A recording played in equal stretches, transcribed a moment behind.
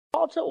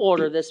call to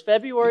order this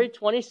February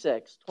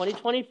 26,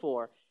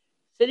 2024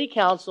 City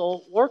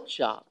Council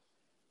Workshop.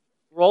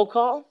 Roll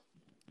call.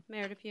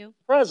 Mayor DePew.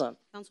 Present.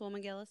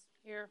 Councilwoman Gillis.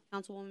 Here.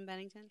 Councilwoman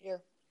Bennington.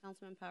 Here.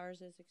 Councilman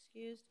Powers is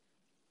excused.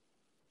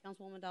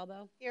 Councilwoman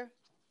Dalbo. Here.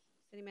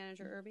 City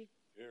Manager Irby.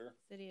 Here.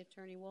 City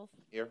Attorney Wolf.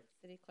 Here.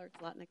 City Clerk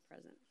Zlotnick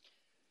present.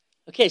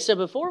 Okay, so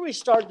before we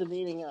start the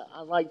meeting,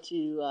 I'd like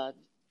to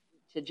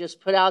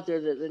just put out there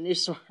that the New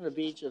Smyrna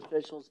Beach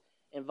officials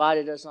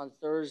invited us on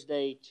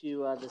Thursday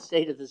to the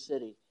state of the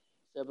city.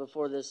 So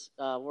before this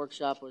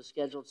workshop was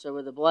scheduled, so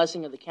with the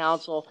blessing of the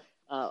council,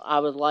 I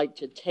would like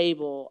to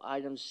table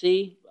item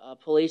C,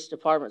 police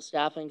department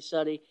staffing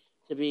study,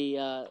 to be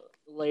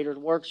later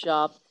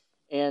workshop.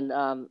 And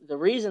the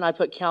reason I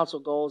put council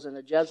goals and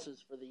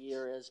objectives for the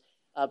year is,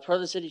 per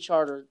the city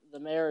charter, the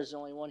mayor is the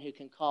only one who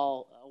can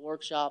call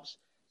workshops.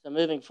 So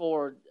moving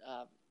forward,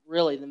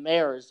 really the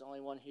mayor is the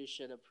only one who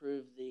should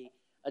approve the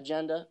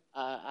agenda.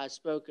 I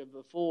spoke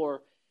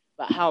before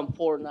about how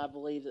important I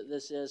believe that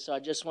this is, so I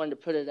just wanted to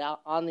put it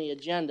out on the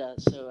agenda.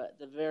 So at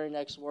the very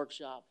next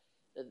workshop,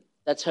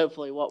 that's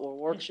hopefully what we're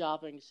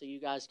workshopping, so you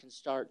guys can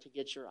start to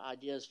get your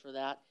ideas for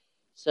that.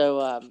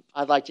 So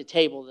I'd like to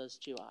table those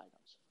two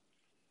items.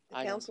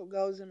 The council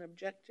goes and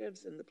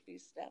objectives in the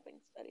police staffing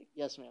study.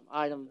 Yes, ma'am.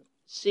 Item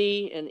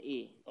C and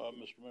E.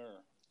 Mr. Mayor.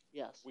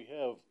 Yes. We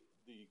have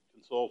the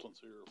consultants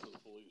here for the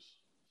police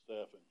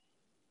staffing.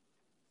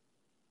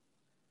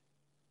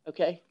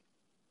 Okay.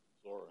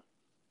 Sorry.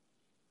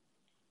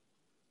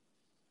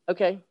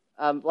 Okay.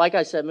 Like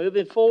I said,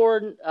 moving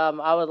forward,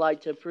 I would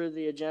like to approve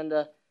the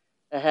agenda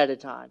ahead of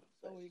time.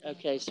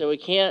 Okay, so we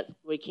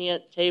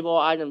can't table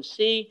item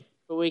C,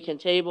 but we can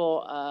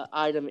table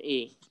item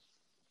E.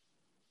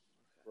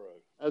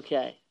 Correct.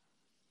 Okay.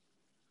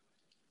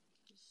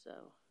 So,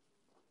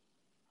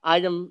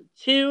 item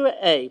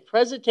 2A,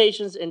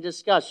 presentations and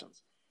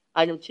discussions.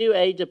 Item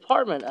 2A,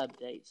 department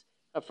updates.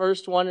 The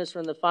first one is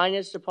from the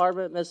Finance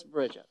Department, Ms.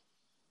 Bridget.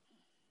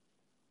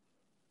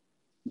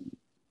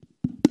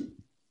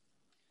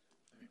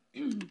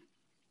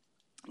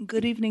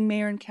 Good evening,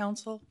 Mayor and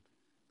Council.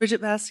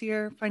 Bridget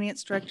Bassier,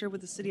 Finance Director with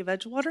the City of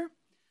Edgewater.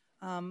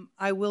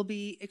 I will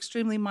be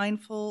extremely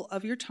mindful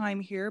of your time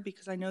here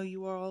because I know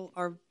you all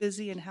are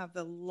busy and have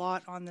a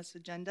lot on this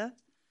agenda.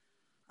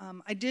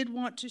 I did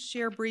want to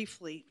share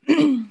briefly.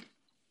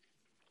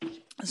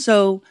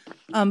 So,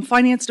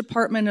 Finance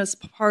Department is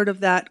part of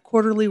that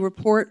quarterly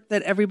report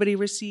that everybody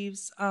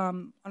receives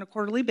on a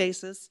quarterly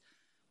basis.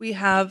 We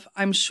have,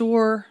 I'm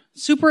sure,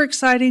 super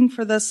exciting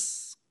for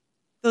those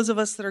of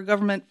us that are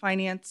government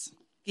finance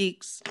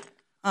geeks.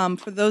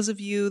 For those of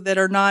you that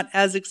are not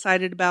as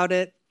excited about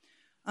it,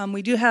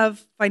 we do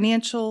have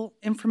financial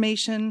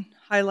information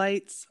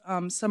highlights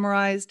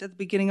summarized at the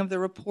beginning of the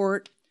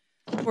report.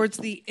 Towards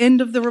the end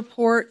of the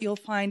report, you'll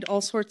find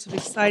all sorts of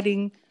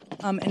exciting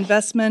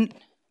investment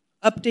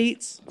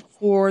updates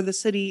for the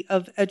City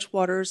of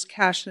Edgewater's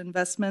cash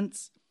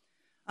investments.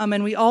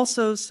 And we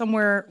also,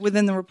 somewhere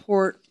within the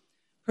report,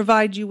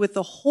 provide you with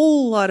a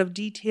whole lot of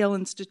detail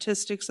and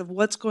statistics of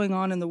what's going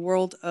on in the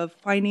world of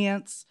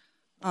finance,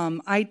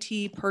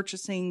 IT,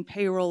 purchasing,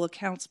 payroll,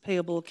 accounts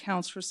payable,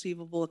 accounts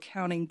receivable,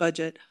 accounting,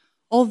 budget,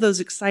 all of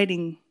those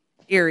exciting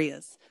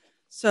areas.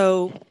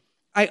 So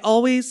I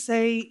always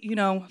say,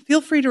 feel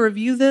free to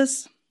review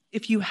this.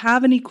 If you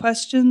have any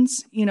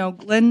questions,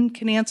 Glenn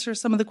can answer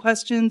some of the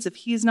questions. If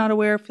he's not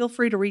aware, feel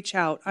free to reach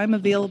out. I'm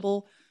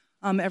available.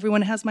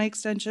 Everyone has my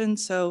extension,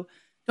 so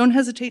don't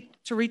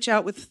hesitate to reach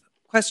out with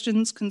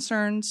questions,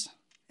 concerns,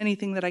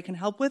 anything that I can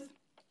help with.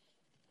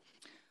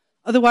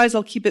 Otherwise,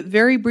 I'll keep it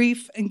very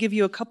brief and give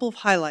you a couple of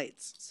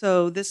highlights.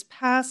 So this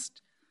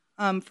past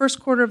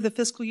first quarter of the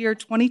fiscal year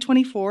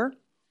 2024,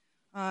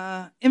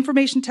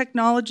 information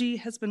technology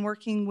has been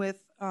working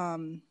with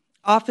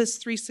Office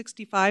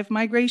 365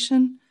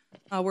 migration.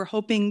 We're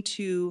hoping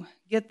to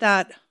get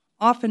that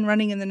off and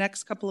running in the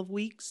next couple of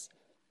weeks.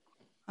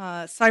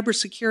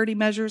 Cybersecurity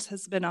measures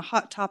has been a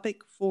hot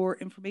topic for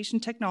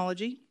information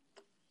technology.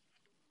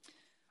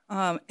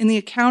 In the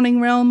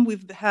accounting realm,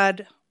 we've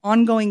had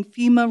ongoing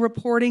FEMA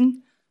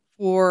reporting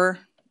for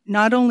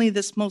not only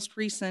this most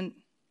recent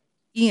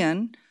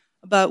Ian,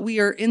 but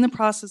we are in the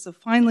process of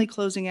finally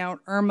closing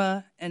out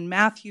Irma and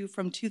Matthew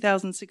from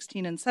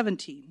 2016 and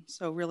 17,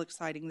 so real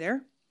exciting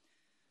there.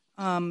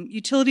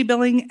 Utility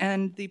billing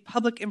and the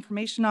Public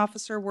Information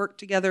Officer worked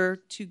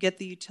together to get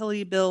the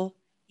utility bill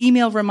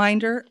email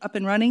reminder up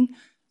and running.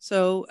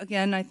 So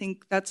again, I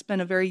think that's been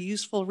a very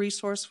useful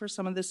resource for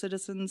some of the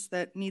citizens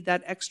that need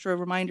that extra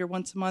reminder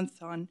once a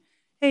month on,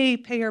 hey,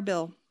 pay your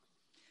bill.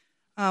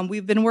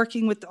 We've been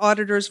working with the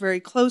auditors very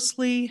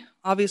closely.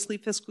 Obviously,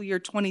 fiscal year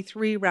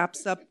 23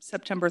 wraps up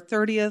September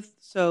 30th,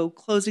 so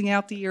closing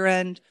out the year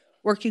end,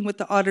 working with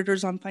the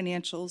auditors on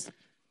financials.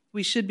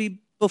 We should be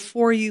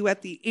before you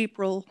at the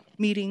April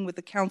meeting with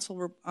the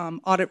council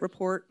audit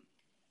report.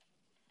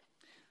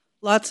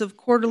 Lots of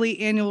quarterly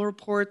annual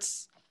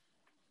reports.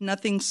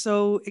 Nothing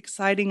so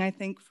exciting, I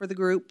think, for the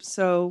group.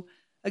 So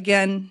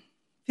again,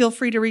 feel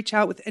free to reach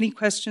out with any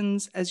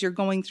questions as you're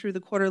going through the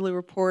quarterly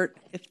report.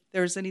 If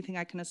there's anything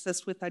I can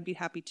assist with, I'd be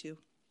happy to.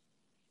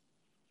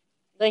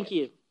 Thank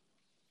you.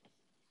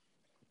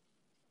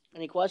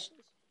 Any questions?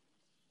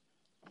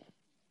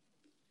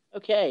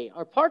 Okay,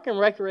 our Park and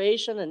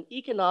Recreation and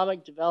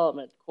Economic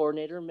Development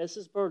Coordinator,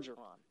 Mrs.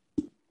 Bergeron.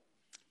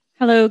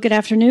 Hello, good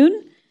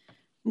afternoon.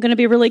 I'm going to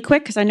be really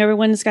quick because I know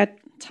everyone's got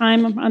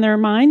time on their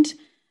mind.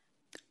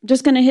 I'm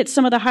just going to hit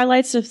some of the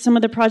highlights of some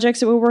of the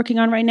projects that we're working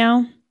on right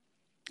now.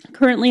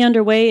 Currently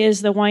underway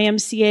is the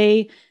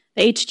YMCA,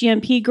 the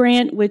HGMP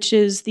grant, which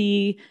is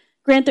the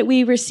grant that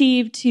we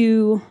received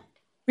to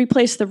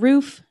replace the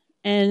roof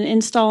and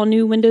install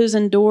new windows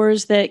and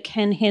doors that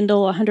can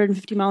handle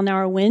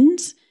 150-mile-an-hour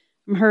winds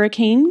from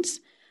hurricanes.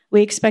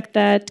 We expect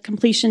that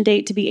completion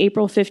date to be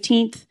April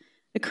 15th.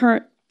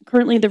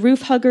 Currently, the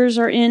roof huggers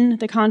are in.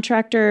 The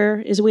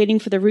contractor is waiting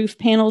for the roof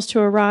panels to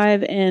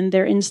arrive, and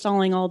they're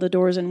installing all the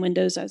doors and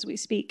windows as we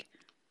speak.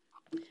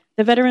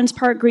 The Veterans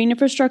Park Green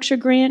Infrastructure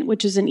Grant,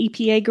 which is an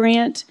EPA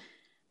grant,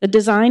 the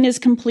design is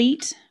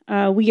complete.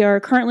 We are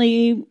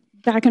currently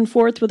back and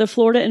forth with the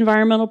Florida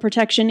Environmental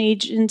Protection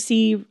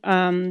Agency.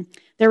 They're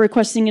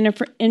requesting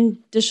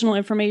additional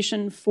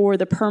information for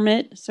the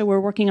permit, so we're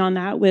working on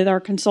that with our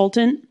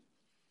consultant.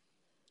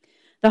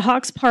 The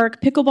Hawks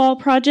Park Pickleball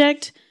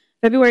Project,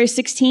 February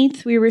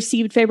 16th, we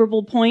received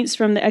favorable points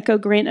from the ECHO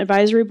Grant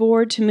Advisory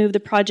Board to move the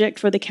project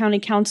for the County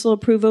Council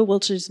approval,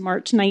 which is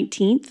March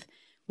 19th.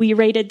 We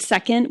rated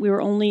second. We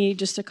were only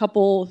just a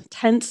couple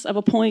tenths of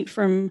a point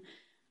from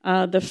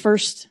the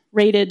first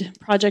rated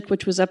project,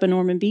 which was up in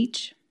Ormond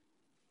Beach.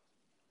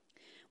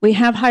 We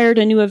have hired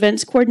a new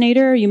events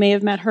coordinator. You may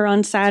have met her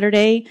on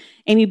Saturday,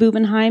 Amy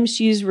Bubenheim.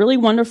 She's really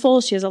wonderful.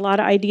 She has a lot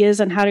of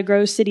ideas on how to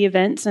grow city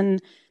events and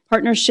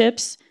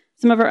partnerships.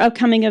 Some of our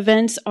upcoming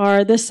events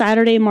are this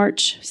Saturday,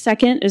 March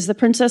 2nd, is the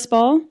Princess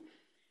Ball.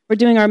 We're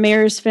doing our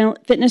Mayor's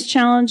Fitness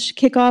Challenge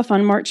kickoff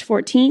on March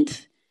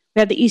 14th.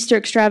 We have the Easter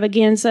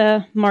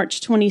Extravaganza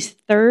March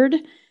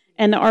 23rd.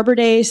 And the Arbor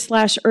Day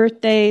 / Earth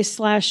Day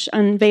 /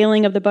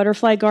 unveiling of the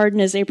Butterfly Garden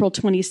is April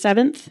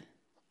 27th.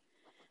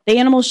 The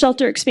Animal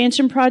Shelter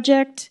Expansion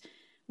Project,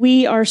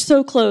 we are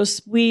so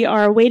close. We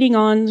are waiting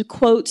on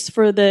quotes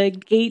for the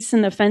gates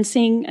and the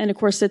fencing, and of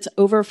course it's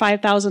over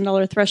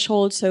 $5,000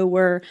 threshold, so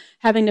we're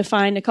having to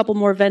find a couple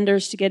more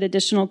vendors to get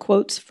additional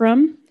quotes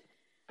from.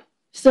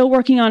 Still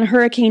working on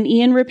Hurricane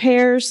Ian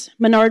repairs,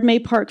 Menard May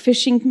Park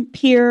Fishing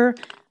Pier.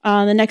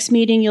 The next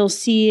meeting you'll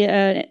see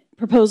a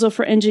proposal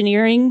for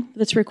engineering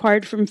that's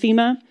required from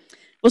FEMA.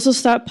 Whistle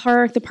Stop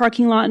Park, the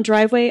parking lot and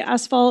driveway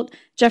asphalt.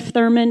 Jeff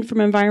Thurman from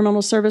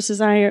Environmental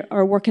Services and I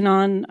are working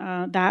on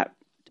that,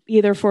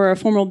 either for a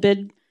formal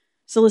bid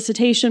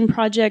solicitation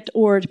project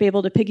or to be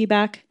able to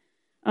piggyback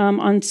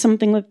on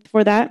something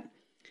for that.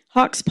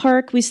 Hawks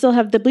Park, we still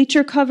have the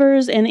bleacher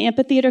covers and the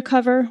amphitheater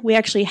cover. We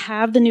actually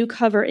have the new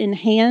cover in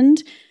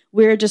hand.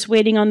 We're just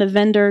waiting on the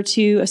vendor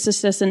to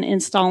assist us in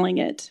installing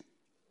it.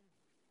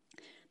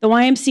 The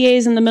YMCA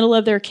is in the middle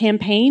of their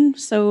campaign,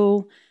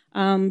 so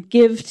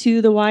give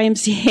to the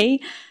YMCA.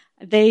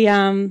 They,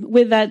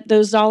 with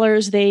those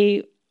dollars,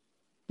 they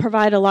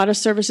provide a lot of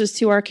services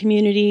to our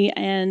community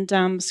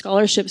and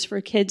scholarships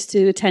for kids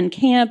to attend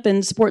camp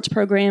and sports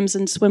programs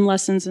and swim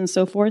lessons and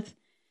so forth.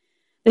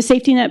 The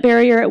safety net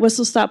barrier at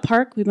Whistle Stop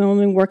Park, we've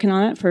only been working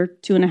on it for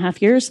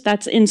 2.5 years.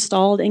 That's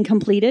installed and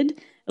completed.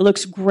 It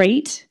looks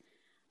great.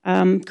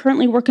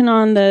 Currently working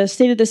on the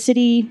State of the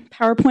City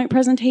PowerPoint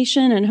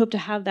presentation and hope to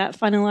have that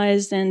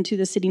finalized and to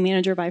the city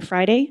manager by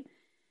Friday.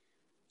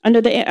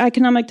 Under the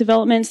Economic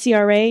Development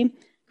CRA,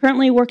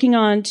 currently working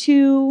on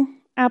 3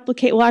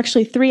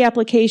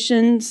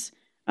 applications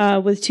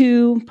with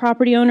 2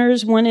 property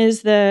owners. One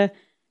is the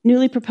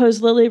newly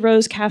proposed Lily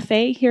Rose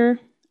Cafe here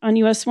on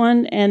US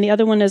 1, and the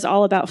other one is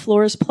All About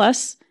Floors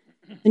Plus,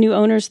 the new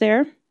owners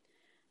there.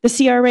 The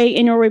CRA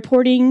annual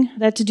reporting,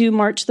 that's due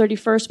March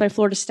 31st by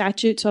Florida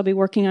statute, so I'll be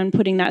working on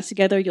putting that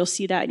together. You'll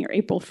see that in your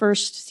April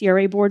 1st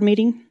CRA board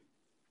meeting.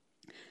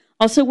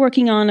 Also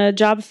working on a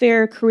job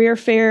fair, career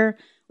fair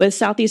with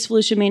Southeast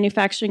Solution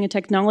Manufacturing and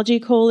Technology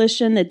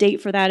Coalition. The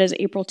date for that is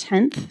April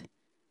 10th.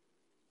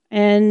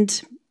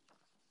 And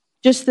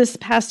just this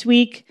past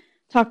week,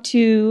 talked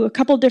to a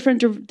couple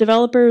different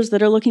developers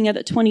that are looking at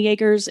the 20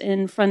 acres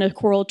in front of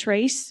Coral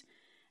Trace.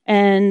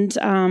 And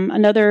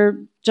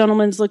another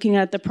gentleman's looking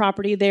at the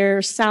property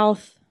there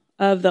south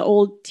of the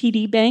old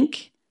TD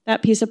Bank,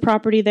 that piece of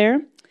property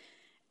there.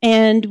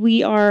 And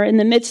we are in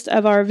the midst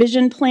of our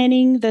vision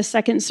planning, the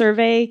second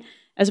survey.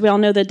 As we all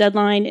know, the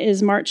deadline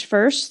is March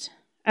 1st.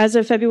 As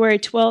of February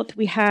 12th,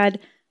 we had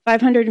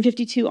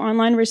 552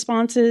 online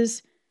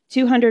responses,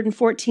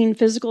 214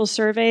 physical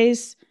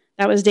surveys.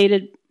 That was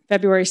dated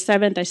February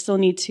 7th.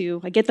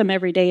 I get them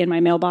every day in my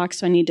mailbox,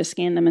 so I need to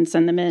scan them and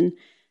send them in.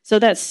 So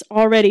that's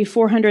already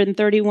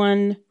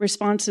 431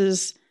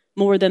 responses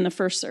more than the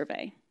first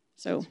survey.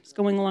 So it's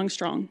going along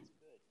strong.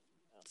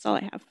 That's all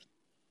I have.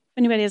 If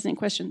anybody has any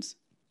questions.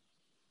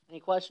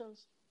 Any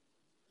questions?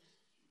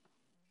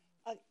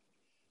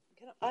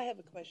 I have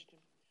a question.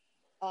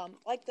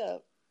 Like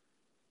the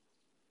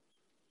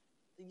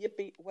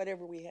Yippee,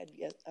 whatever we had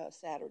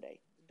Saturday,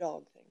 the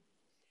dog thing.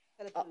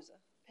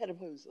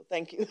 Petapooza,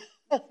 thank you.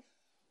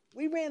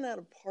 We ran out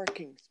of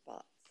parking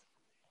spots.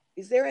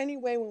 Is there any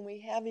way when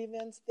we have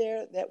events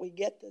there that we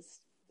get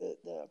this,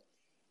 to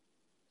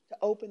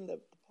open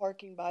the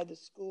parking by the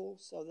school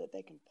so that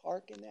they can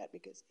park in that?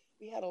 Because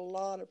we had a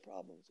lot of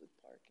problems with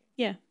parking.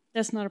 Yeah,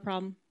 that's not a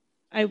problem.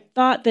 I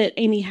thought that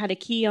Amy had a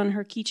key on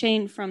her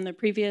keychain from the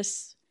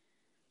previous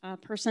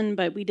person,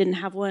 but we didn't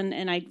have one.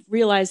 And I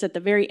realized at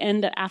the very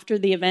end after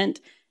the event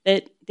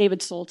that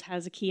David Solt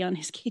has a key on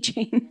his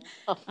keychain.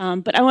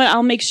 But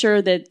I'll make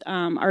sure that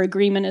our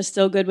agreement is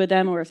still good with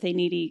them, or if they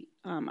need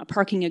a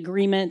parking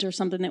agreement or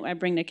something that I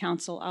bring to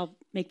council, I'll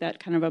make that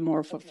kind of a more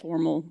of a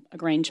formal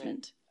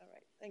arrangement. All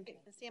right, thank you.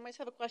 And Sam, I just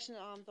have a question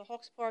on the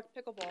Hawks Park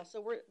pickleball. So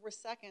we're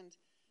second.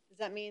 Does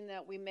that mean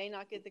that we may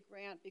not get the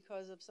grant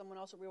because of someone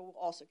else, or we will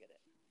also get it?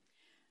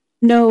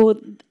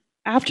 No,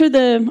 after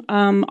the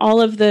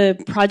all of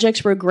the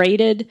projects were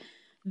graded,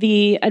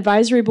 the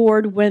advisory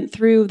board went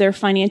through their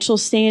financial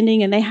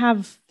standing, and they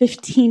have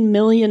 $15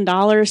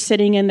 million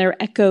sitting in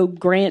their ECHO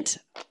grant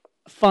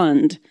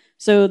fund.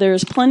 So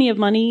there's plenty of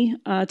money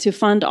to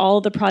fund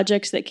all the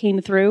projects that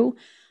came through,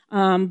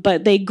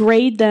 but they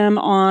grade them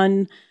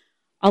on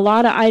a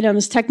lot of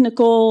items,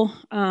 technical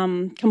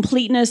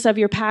completeness of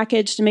your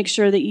package to make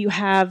sure that you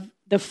have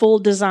the full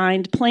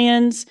designed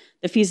plans,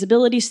 the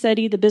feasibility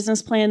study, the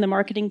business plan, the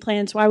marketing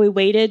plan. That's why we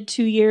waited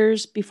 2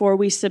 years before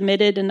we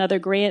submitted another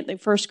grant. The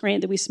first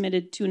grant that we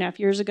submitted 2.5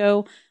 years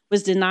ago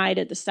was denied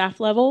at the staff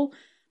level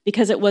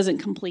because it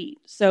wasn't complete.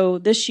 So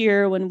this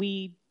year when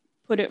we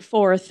put it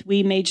forth,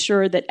 we made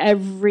sure that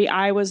every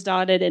I was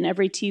dotted and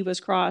every T was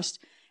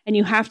crossed. And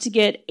you have to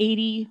get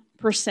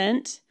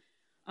 80%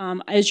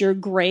 as your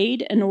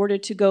grade in order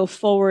to go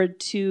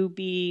forward to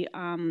be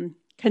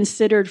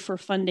considered for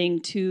funding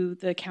to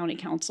the county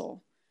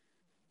council.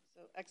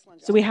 So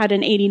excellent job. So we had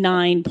an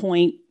 89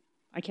 point,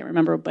 I can't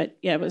remember, but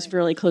yeah, it was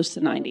really close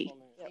to 90.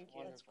 Thank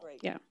you, that's great.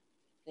 Yeah.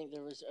 I think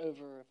there was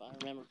over, if I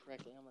remember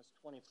correctly, almost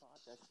 20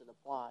 projects that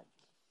applied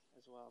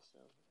as well, so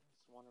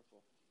it's wonderful.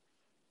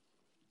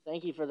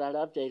 Thank you for that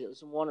update. It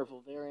was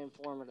wonderful, very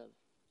informative.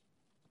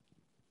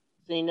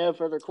 Seeing no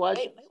further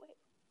questions. Wait.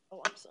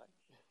 Oh, I'm sorry.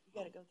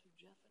 You got to go through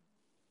Jeff.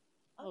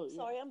 I'm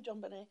sorry, I'm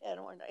jumping ahead,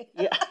 aren't I?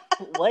 Yeah,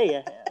 way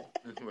ahead.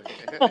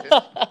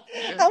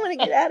 I'm going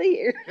to get out of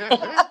here.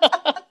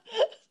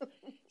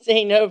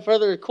 Seeing no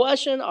further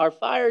question, our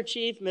fire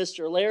chief,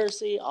 Mr.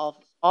 Laracy,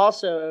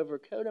 also over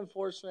code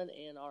enforcement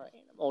and our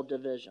animal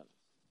division.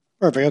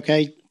 Perfect.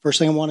 Okay. First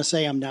thing I want to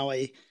say, I'm now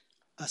a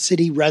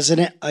city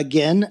resident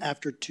again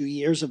after 2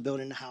 years of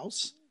building a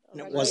house.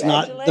 And it was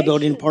not the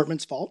building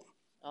department's fault.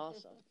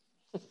 Awesome.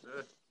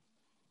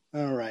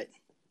 All right.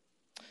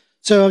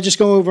 So I'll just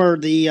go over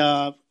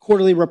the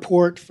quarterly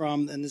report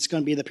from, and it's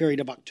going to be the period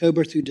of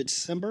October through to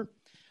December.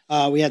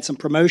 We had some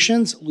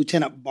promotions.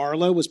 Lieutenant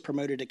Barlow was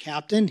promoted to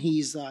captain.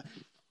 His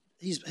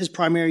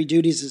primary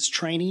duties is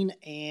training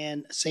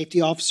and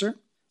safety officer.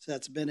 So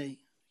that's been a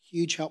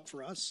huge help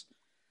for us.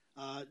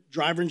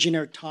 Driver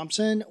engineer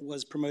Thompson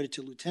was promoted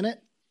to lieutenant.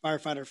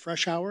 Firefighter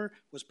Freshour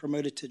was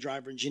promoted to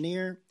driver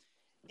engineer.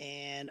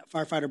 And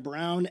firefighter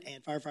Brown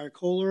and firefighter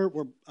Kohler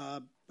were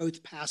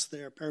both passed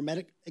their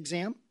paramedic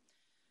exam.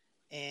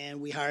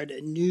 And we hired a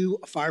new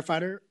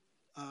firefighter,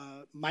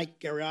 Mike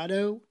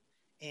Garrido,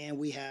 and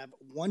we have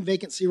one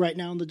vacancy right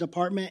now in the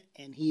department,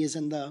 and he is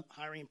in the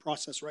hiring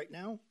process right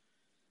now.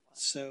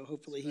 So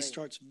hopefully he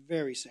starts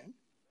very soon.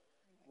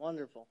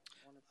 Wonderful.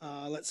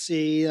 Let's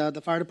see,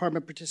 the fire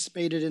department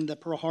participated in the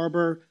Pearl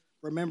Harbor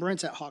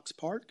Remembrance at Hawks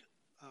Park.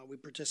 We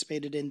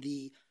participated in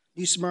the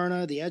New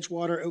Smyrna, the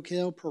Edgewater, Oak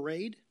Hill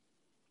Parade.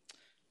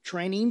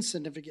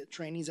 Significant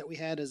trainings that we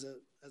had as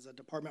a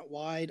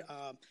department-wide.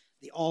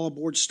 The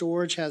all-aboard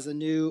storage has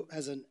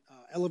an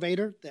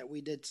elevator that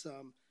we did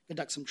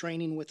conduct some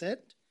training with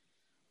it.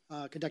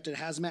 Conducted a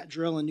hazmat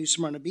drill in New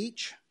Smyrna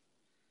Beach.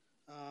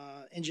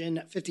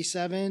 Engine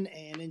 57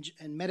 and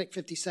Medic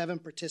 57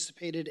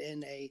 participated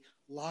in a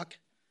lock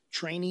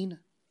training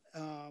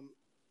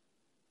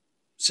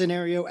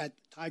scenario at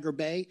Tiger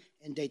Bay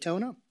in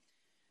Daytona.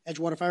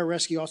 Edgewater Fire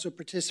Rescue also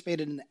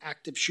participated in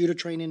active shooter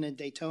training in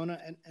Daytona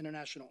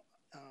International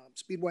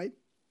Speedway.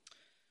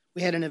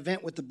 We had an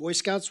event with the Boy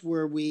Scouts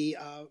where we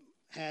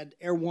had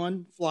Air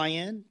One fly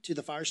in to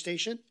the fire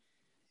station,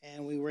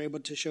 and we were able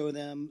to show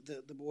them,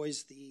 the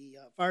boys, the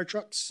fire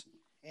trucks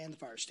and the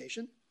fire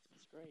station.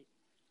 That's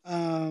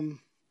great.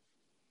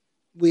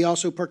 We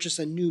also purchased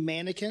a new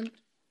mannequin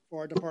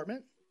for our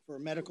department for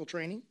medical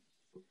training.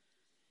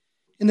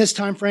 In this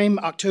time frame,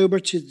 October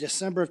to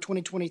December of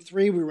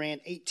 2023, we ran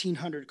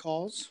 1,800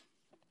 calls,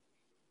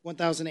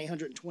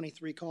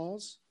 1,823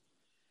 calls.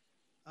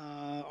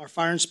 Our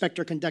fire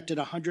inspector conducted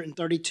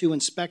 132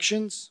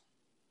 inspections.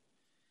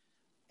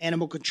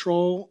 Animal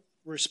control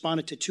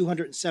responded to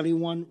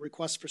 271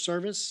 requests for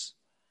service.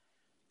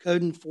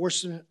 Code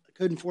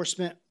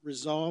enforcement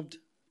resolved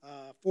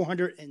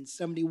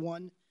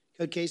 471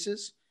 code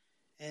cases,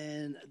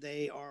 and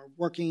they are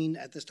working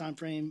at this time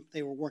frame.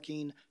 They were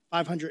working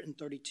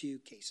 532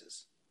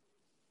 cases,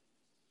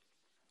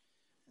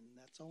 and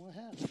that's all I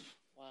have.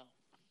 Wow.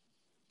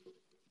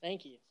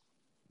 Thank you.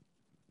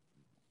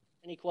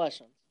 Any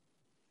questions?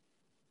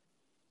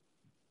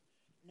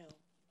 No.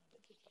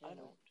 I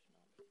don't.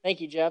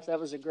 Thank you, Jeff. That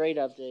was a great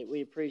update.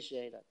 We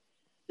appreciate it.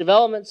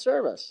 Development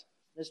Service,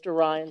 Mr.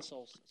 Ryan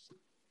Solstice.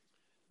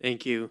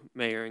 Thank you,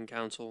 Mayor and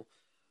Council.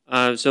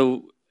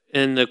 So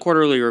in the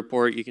quarterly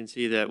report, you can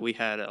see that we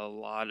had a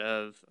lot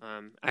of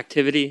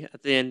activity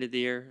at the end of the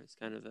year. It's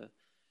kind of a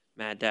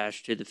mad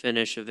dash to the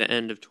finish of the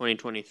end of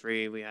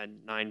 2023. We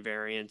had 9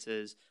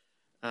 variances,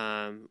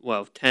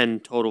 10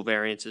 total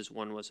variances.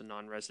 1 was a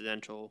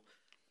non-residential.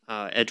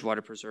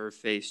 Edgewater Preserve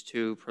Phase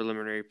 2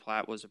 preliminary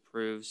plat was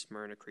approved.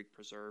 Smyrna Creek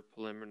Preserve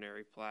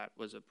preliminary plat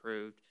was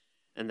approved.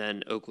 And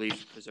then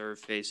Oakleaf Preserve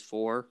Phase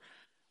 4.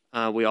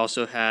 We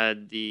also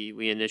had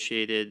we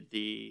initiated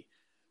the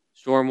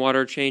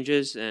stormwater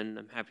changes, and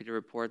I'm happy to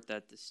report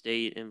that the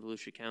state and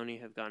Volusia County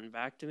have gotten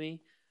back to me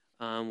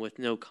with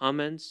no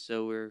comments.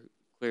 So we're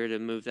clear to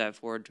move that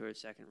forward to a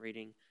second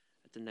reading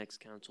at the next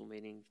council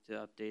meeting to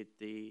update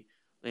the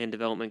Land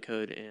Development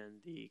Code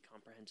and the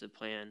comprehensive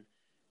plan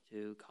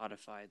to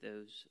codify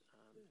those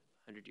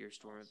 100-year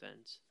storm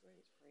events,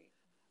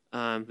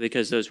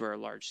 because those were a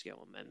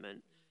large-scale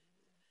amendment.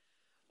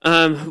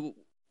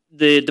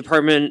 The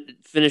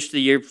department finished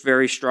the year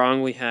very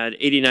strong. We had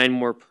 89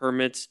 more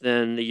permits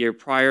than the year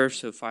prior,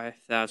 so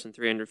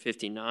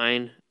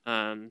 5,359.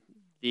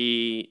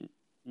 The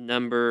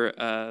number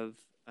of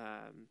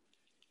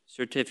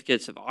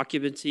certificates of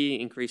occupancy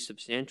increased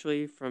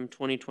substantially from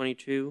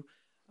 2022,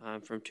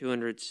 from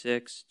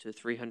 206 to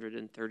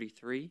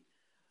 333.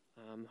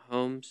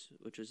 Homes,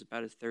 which was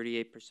about a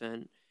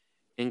 38%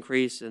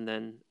 increase. And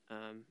then,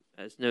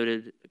 as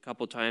noted a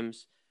couple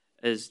times,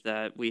 is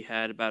that we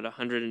had about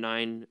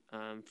 109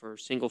 for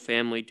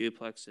single-family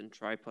duplex and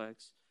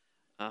triplex,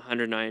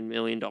 $109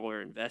 million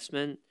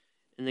investment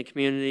in the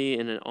community,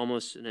 and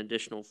almost an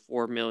additional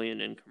 $4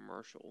 million in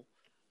commercial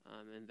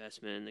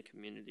investment in the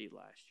community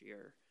last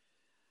year.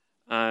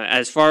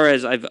 As far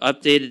as I've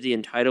updated the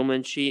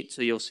entitlement sheet,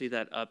 so you'll see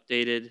that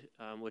updated,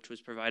 which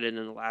was provided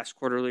in the last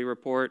quarterly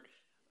report.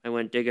 I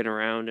went digging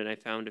around and I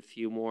found a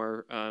few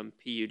more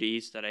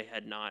PUDs that I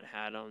had not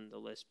had on the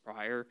list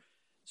prior.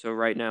 So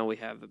right now we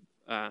have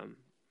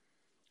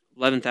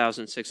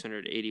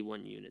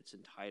 11,681 units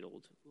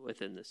entitled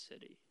within the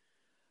city.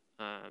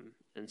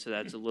 And so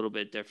that's a little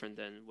bit different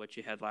than what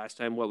you had last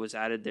time. What was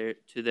added there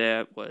to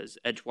that was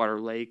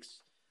Edgewater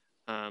Lakes,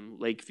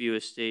 Lakeview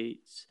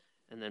Estates,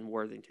 and then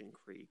Worthington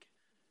Creek.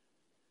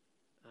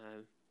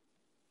 And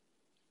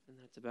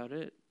that's about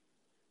it.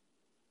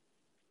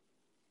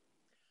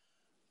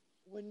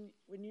 When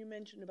you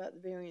mentioned about the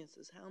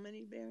variances, how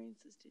many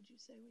variances did you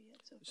say we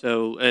had so far?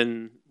 So,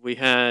 and we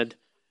had,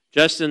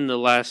 just in the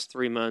last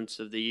 3 months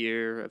of the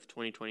year of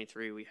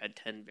 2023, we had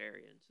 10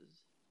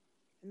 variances.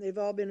 And they've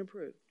all been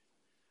approved?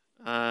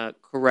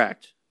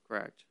 Correct.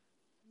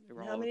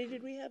 How many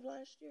did we have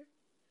last year?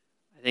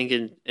 I think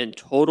in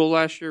total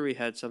last year we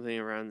had something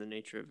around the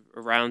nature of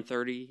around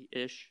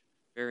 30-ish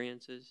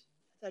variances.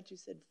 I thought you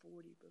said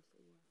 40 before.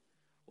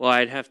 Well,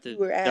 I'd have to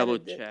double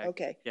check.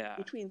 Okay. Yeah.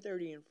 Between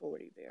 30 and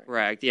 40 variances.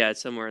 Correct. Yeah,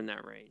 it's somewhere in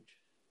that range.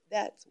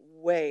 That's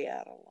way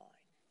out of line.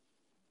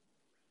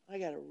 I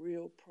got a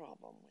real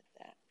problem with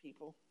that,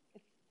 people.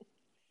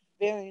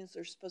 Variants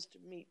are supposed to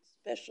meet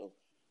special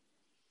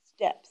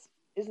steps.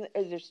 Is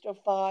there still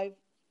 5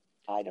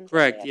 items?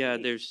 Correct. Yeah,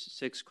 there's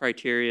 6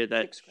 criteria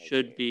that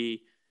should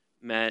be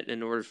met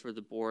in order for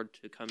the board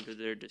to come to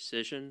their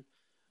decision.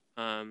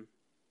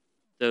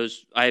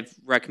 Those I've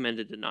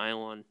recommended denial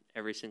on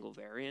every single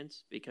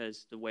variance,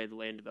 because the way the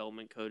Land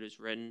Development Code is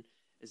written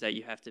is that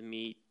you have to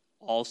meet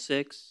all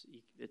 6.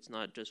 It's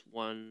not just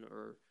one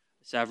or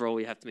several.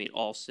 You have to meet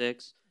all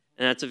 6.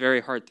 And that's a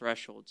very hard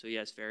threshold. So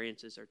yes,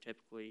 variances are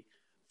typically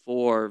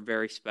for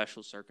very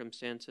special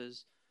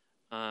circumstances.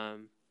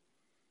 The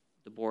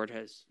board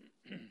has...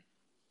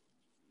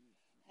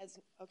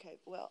 Okay,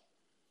 well,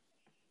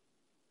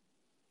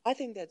 I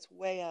think that's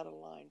way out of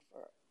line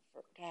to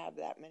have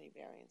that many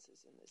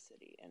variances in the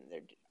city. And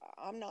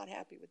I'm not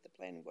happy with the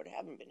planning board. I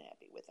haven't been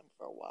happy with them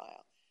for a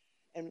while.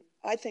 And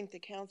I think the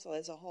council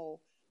as a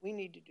whole, we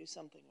need to do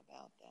something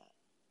about that.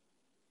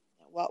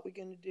 Now, what we're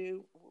going to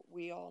do,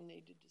 we all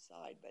need to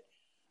decide. But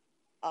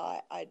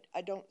I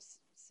don't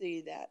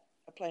see that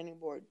a planning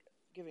board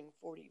giving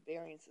 40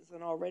 variances,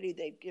 and already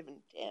they've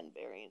given 10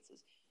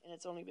 variances, and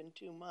it's only been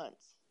 2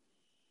 months.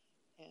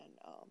 And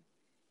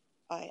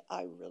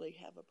I really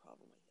have a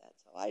problem with that.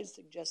 So I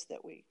suggest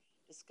that we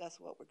discuss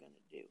what we're going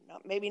to do.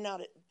 Maybe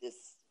not at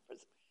this,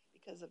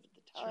 because of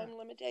the time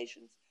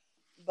limitations,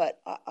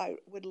 but I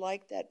would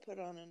like that put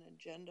on an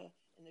agenda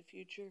in the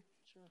future,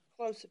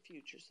 close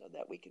future, so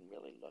that we can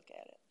really look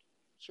at it.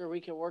 Sure, we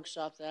can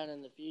workshop that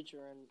in the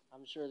future, and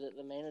I'm sure that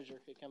the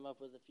manager could come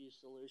up with a few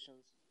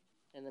solutions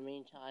in the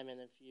meantime and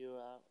a few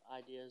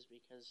ideas,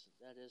 because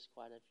that is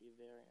quite a few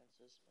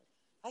variances. But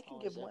I can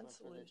give one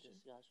solution.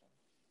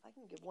 I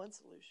can give one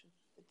solution.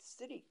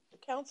 The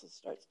council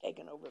starts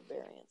taking over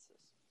variances.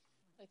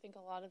 I think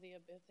a lot of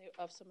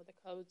some of the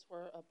codes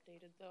were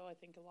updated, though. I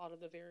think a lot of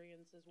the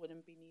variances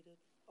wouldn't be needed.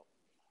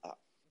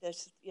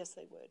 Yes,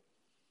 they would.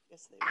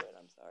 Yes, they would.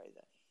 I'm sorry.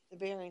 The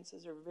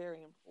variances are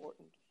very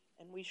important,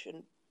 and we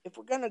shouldn't if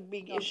we're gonna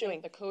be No, I'm saying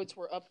issuing, the codes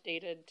were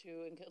updated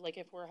to, like,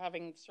 if we're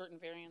having certain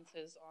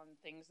variances on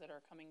things that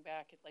are coming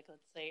back, like,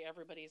 let's say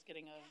everybody's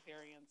getting a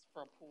variance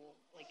for a pool,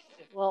 like,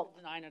 if Well-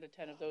 9 out of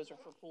 10 of those are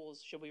for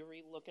pools, should we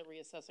look at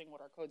reassessing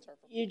what our codes are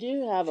for pools? You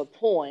do have a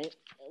point.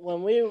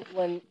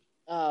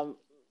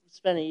 It's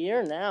been a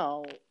year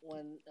now,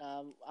 when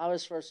I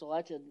was first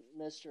elected,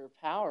 Mr.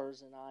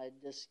 Powers and I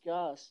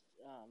discussed,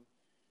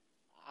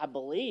 I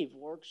believe,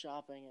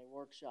 workshopping a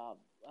workshop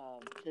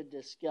to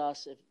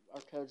discuss if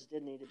our codes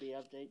did need to be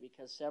updated,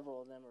 because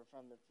several of them are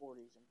from the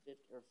 40s and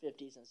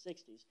 50s and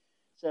 60s.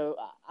 So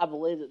I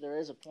believe that there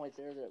is a point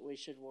there that we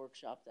should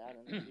workshop that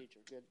in the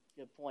future.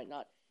 Good point.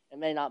 It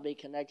may not be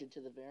connected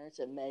to the variance.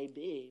 It may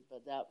be,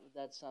 but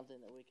that's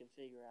something that we can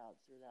figure out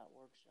through that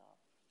workshop.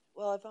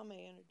 well, if I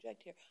may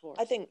interject here, Of course.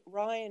 I think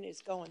Ryan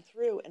is going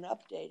through and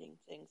updating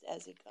things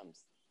as he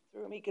comes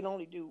through. He can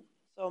only do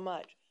so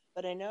much,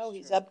 but I know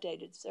he's Sure.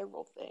 updated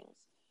several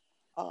things.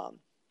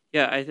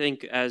 Yeah, I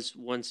think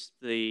once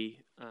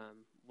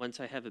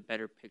I have a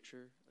better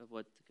picture of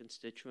what the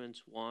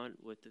constituents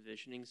want with the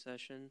visioning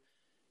session,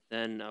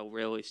 then I'll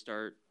really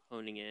start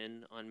honing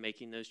in on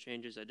making those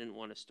changes. I didn't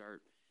want to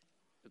start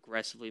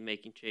aggressively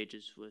making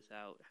changes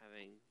without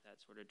having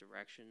that sort of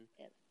direction.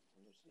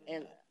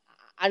 And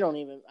I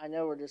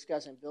know we're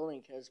discussing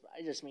building codes, but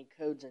I just mean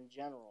codes in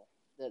general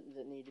that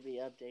need to be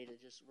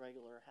updated, just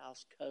regular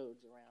house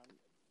codes around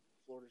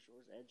Florida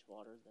Shores,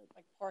 Edgewater that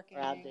Like parking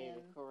are outdated,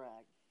 and,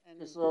 correct. and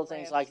Just little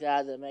things like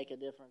crafts. that make a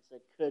difference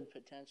that could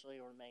potentially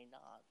or may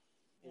not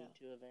lead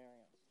to a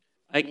variance.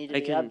 I Need to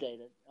be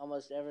updated.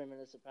 Almost every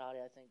municipality,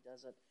 I think,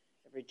 does it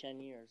every 10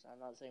 years. I'm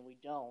not saying we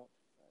don't,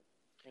 but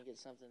I think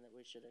it's something that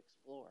we should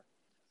explore.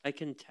 I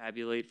can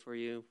tabulate for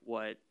you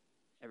what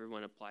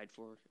everyone applied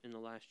for in the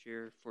last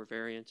year for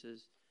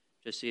variances,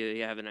 just so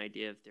you have an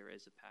idea if there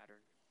is a pattern.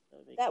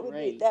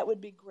 That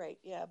would be great,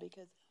 yeah,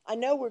 because I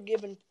know we're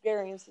given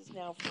variances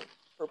now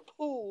for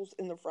pools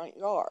in the front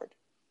yard.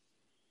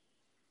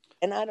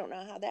 And I don't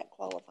know how that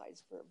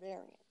qualifies for a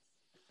variance.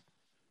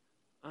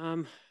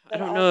 I But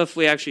don't know if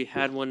we actually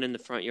had one in the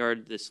front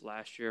yard this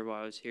last year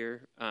while I was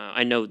here.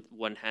 I know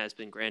one has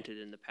been granted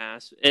in the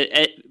past.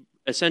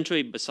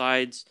 Essentially,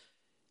 besides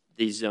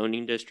the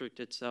zoning district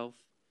itself,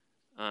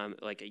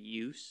 like a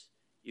use,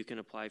 you can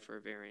apply for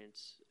a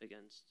variance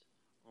against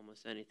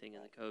almost anything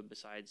in the code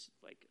besides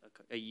like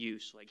a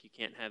use. Like you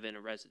can't have in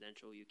a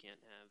residential, you can't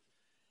have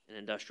an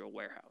industrial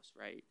warehouse,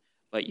 right?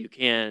 But you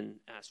can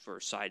ask for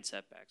side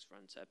setbacks,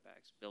 front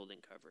setbacks, building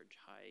coverage,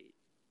 height.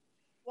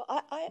 Well,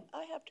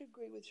 I have to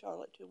agree with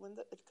Charlotte too. When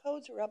the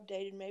codes are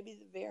updated, maybe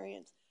the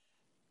variance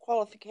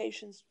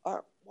qualifications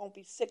won't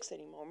be 6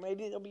 anymore.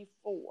 Maybe there'll be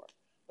 4,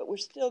 but we're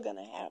still going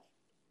to have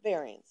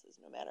variances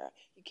no matter.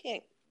 You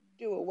can't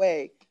do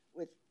away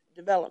with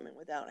development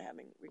without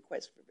having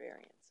requests for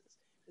variances,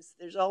 because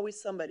there's always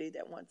somebody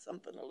that wants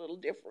something a little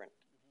different,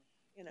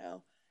 you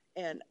know.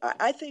 And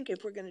I think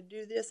if we're going to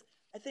do this,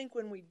 I think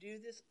when we do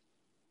this,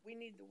 we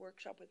need the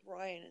workshop with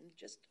Ryan and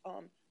just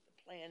the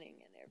planning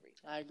and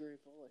everything. I agree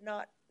fully.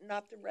 Not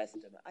the rest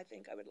of it. I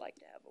think I would like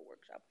to have a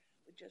workshop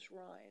with just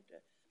Ryan to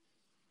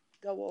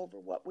go over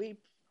what we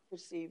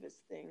perceive as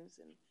things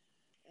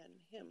and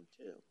him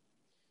too.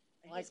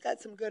 And he's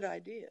got some good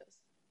ideas.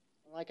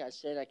 Like I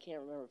said, I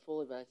can't remember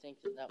fully, but I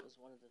think that was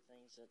one of the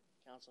things that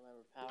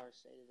Councilmember Powers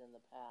stated in the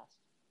past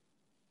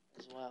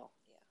as well.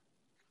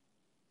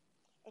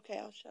 Yeah. Okay,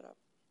 I'll shut up.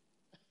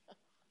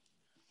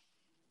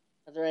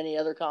 Are there any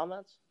other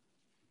comments?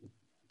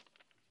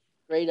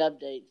 Great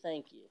update.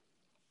 Thank you.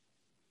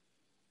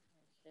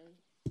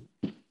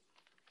 Okay.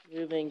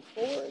 Moving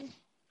forward.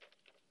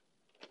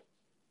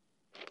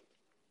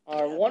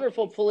 Our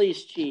wonderful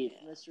police chief,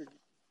 Mr.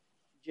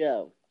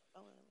 Joe.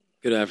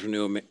 Good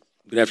afternoon,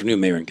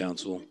 Mayor and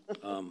Council.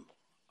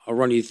 I'll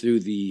run you through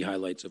the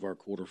highlights of our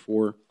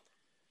Q4.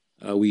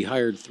 We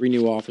hired 3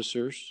 new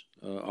officers,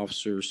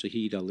 Officer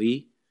Sahid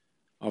Ali,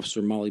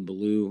 Officer Molly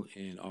Ballou,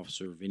 and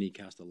Officer Vinny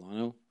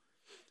Castellano.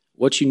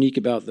 What's unique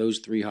about those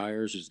 3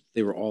 hires is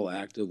they were all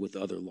active with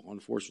other law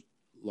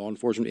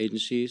enforcement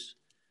agencies,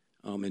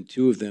 and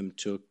 2 of them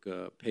took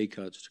pay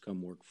cuts to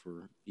come work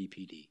for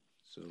BPD.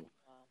 So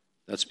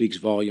that speaks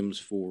volumes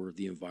for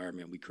the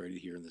environment we created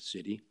here in the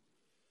city.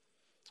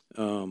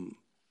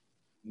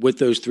 With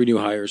those 3 new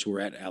hires, we're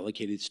at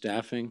allocated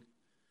staffing,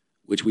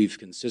 which we've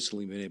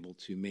consistently been able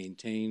to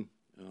maintain.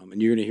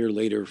 And you're going to hear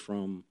later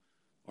from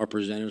our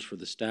presenters for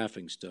the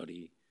staffing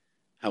study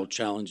how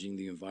challenging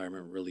the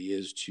environment really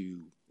is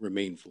to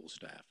remain full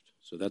staffed.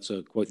 So that's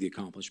quite the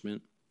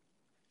accomplishment.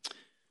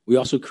 We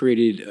also we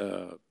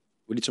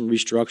did some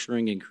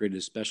restructuring and created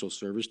a special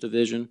service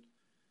division.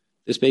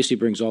 This basically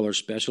brings all our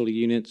specialty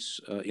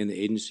units in the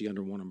agency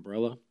under one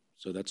umbrella.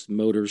 So that's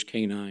motors,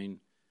 K9,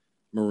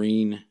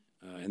 Marine,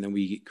 and then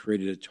we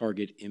created a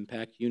target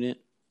impact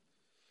unit.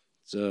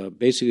 So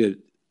basically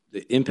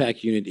the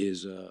impact unit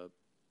is a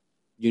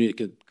unit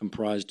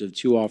comprised of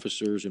 2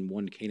 officers and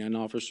 1 K9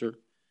 officer,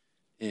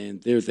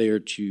 and they're there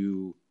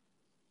to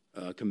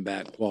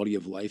combat quality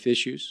of life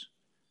issues.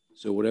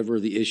 So whatever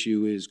the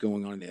issue is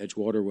going on in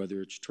Edgewater,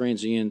 whether it's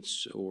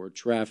transients or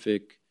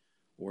traffic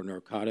or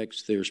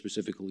narcotics. They're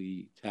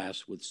specifically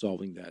tasked with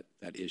solving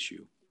that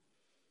issue.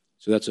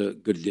 So that's a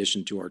good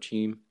addition to our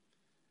team.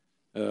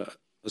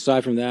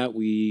 Aside from that,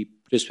 we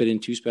participated in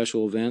 2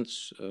 special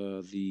events,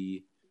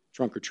 the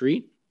Trunk or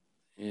Treat,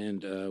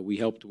 and we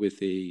helped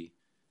with a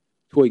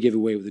toy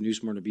giveaway with the New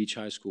Smyrna Beach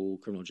High School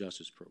Criminal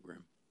Justice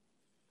Program.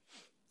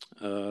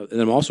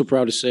 And I'm also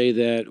proud to say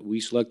that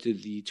we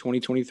selected the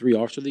 2023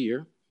 Officer of the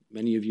Year.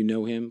 Many of you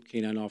know him,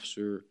 Canine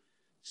Officer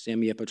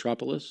Sammy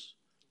Epitropoulos.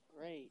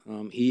 Great.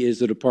 He is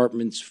the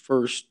department's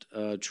first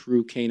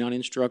true canine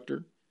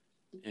instructor,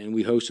 and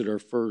we hosted our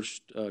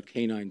first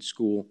canine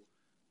school,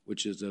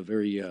 which is a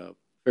very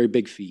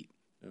big feat.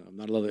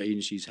 Not a lot of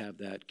agencies have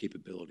that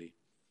capability.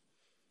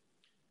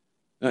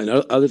 And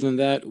other than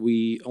that,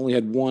 we only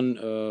had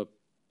one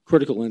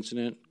critical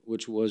incident,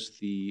 which was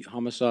the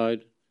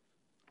homicide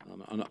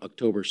on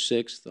October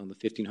 6th on the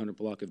 1500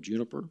 block of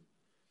Juniper.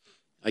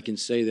 I can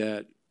say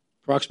that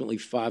approximately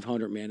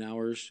 500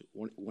 man-hours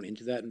went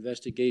into that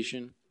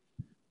investigation,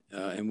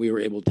 and we were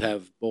able to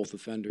have both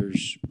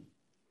offenders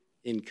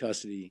in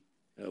custody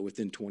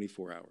within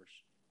 24 hours.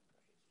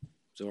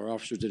 So our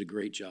officers did a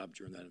great job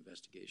during that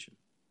investigation.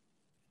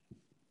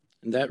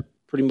 And that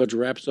pretty much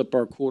wraps up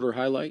our quarter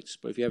highlights,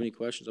 but if you have any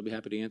questions, I'll be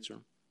happy to answer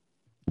them.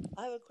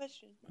 I have a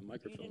question. My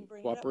microphone didn't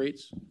bring it up.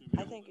 cooperates.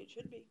 I think it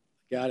should be.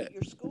 Got it.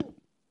 Your school.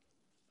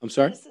 I'm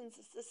sorry? Citizens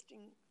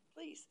Assisting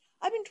Police.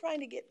 I've been trying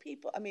to get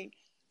people,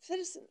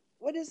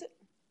 what is it?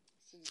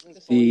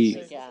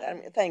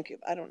 Thank you.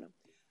 I don't know.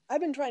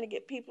 I've been trying to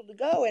get people to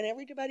go, and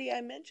everybody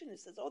I mention it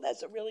says, oh,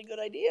 that's a really good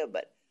idea,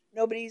 but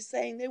nobody's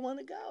saying they want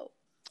to go.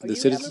 The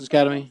Citizens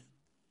Academy?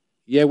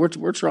 Yeah,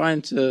 we're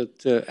trying to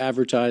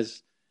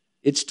advertise.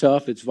 It's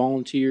tough. It's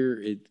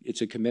volunteer.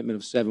 It's a commitment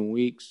of 7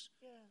 weeks.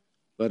 Yeah.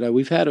 But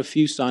we've had a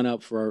few sign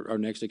up for our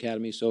next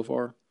academy so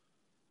far.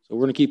 So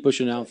we're going to keep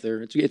pushing out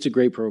there. It's a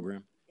great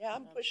program. Yeah,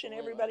 I'm pushing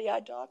everybody I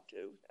talk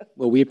to.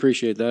 Well, we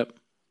appreciate that.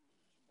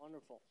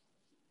 Wonderful.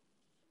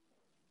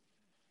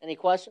 Any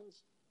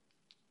questions?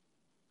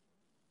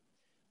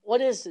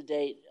 What is the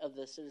date of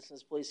the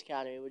Citizens Police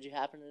Academy? Would you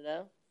happen to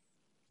know?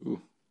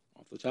 Ooh,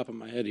 off the top of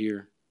my head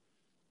here,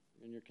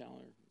 in your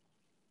calendar.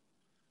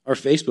 Our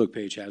Facebook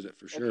page has it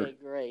for sure. Okay,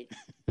 great.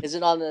 Is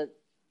it on do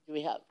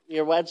we have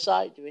your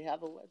website? Do we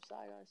have a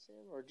website, I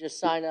assume? Or just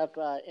sign up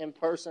in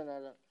person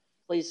at a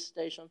police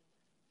station?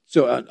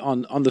 So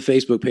on the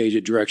Facebook page,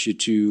 it directs you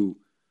to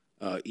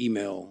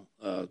email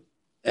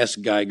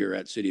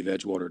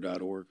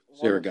sgeiger@cityofedgewater.org,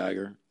 Sarah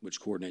Geiger, which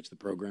coordinates the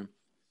program.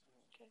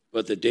 Okay.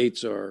 But the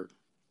dates are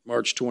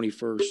March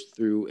 21st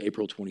through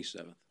April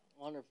 27th.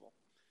 Wonderful.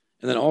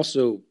 And then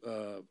also,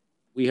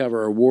 we have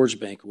our awards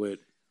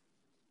banquet,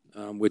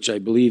 which I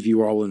believe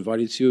you are all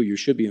invited to. You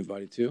should be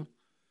invited to.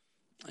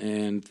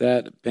 And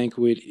that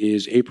banquet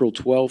is April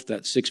 12th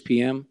at 6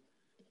 p.m.,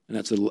 and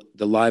that's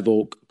the Live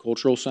Oak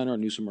Cultural Center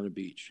in New Smyrna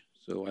Beach.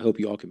 So I hope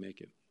you all can make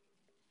it.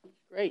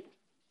 Great.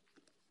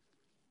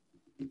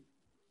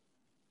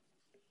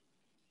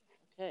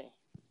 Okay.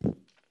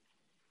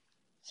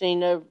 Seeing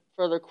no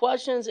further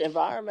questions,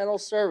 Environmental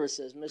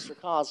Services, Mr.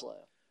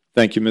 Coslow.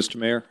 Thank you, Mr.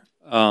 Mayor.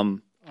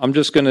 I'm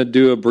just going to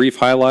do a brief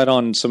highlight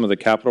on some of the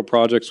capital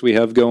projects we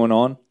have going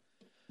on.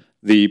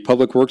 The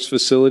Public Works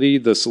Facility,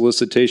 the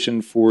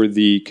solicitation for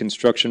the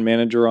construction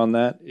manager on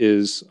that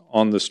is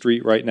on the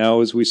street right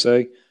now, as we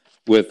say,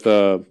 with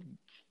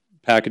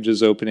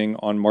packages opening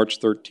on March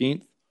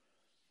 13th.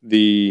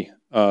 The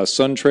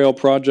Sun Trail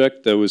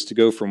project that was to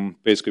go from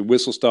basically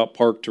Whistle Stop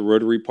Park to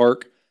Rotary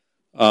Park,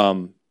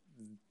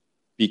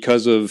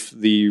 because of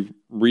the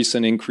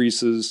recent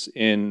increases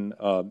in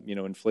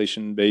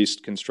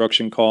inflation-based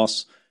construction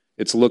costs,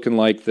 it's looking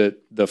like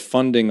that the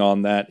funding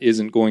on that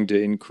isn't going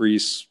to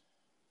increase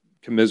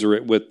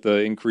commensurate with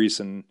the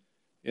increase in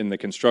the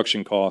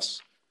construction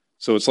costs.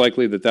 So it's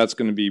likely that that's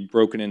going to be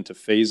broken into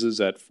phases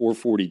at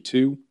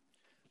 442.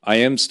 I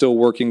am still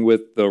working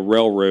with the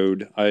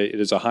railroad. It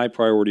is a high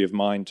priority of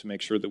mine to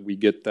make sure that we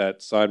get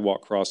that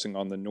sidewalk crossing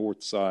on the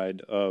north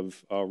side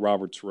of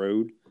Roberts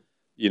Road,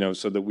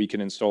 so that we can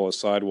install a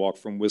sidewalk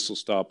from Whistle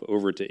Stop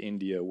over to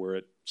India where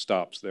it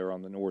stops there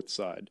on the north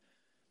side.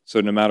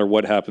 So no matter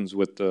what happens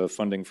with the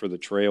funding for the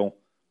trail,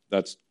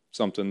 that's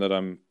something that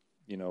I'm,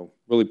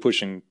 really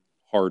pushing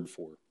hard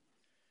for.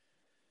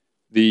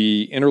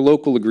 The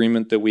interlocal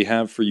agreement that we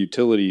have for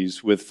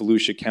utilities with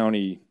Volusia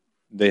County,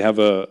 they have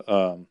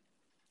a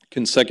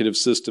consecutive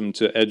system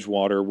to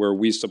Edgewater where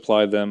we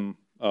supply them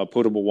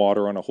potable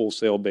water on a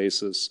wholesale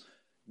basis.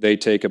 They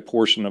take a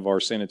portion of our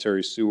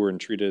sanitary sewer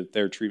and treat it at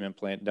their treatment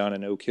plant down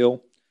in Oak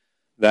Hill.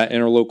 That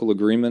interlocal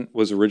agreement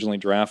was originally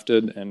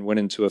drafted and went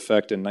into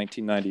effect in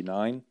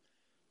 1999.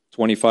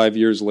 25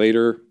 years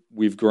later,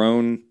 we've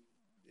grown.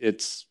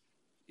 It's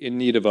in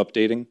need of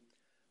updating.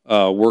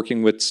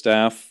 Working with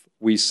staff,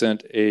 we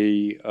sent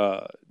a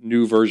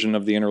new version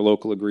of the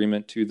interlocal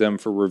agreement to them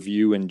for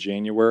review in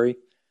January.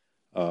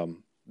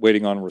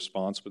 Waiting on a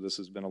response, but this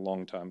has been a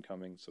long time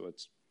coming, so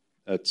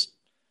it's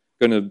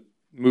going to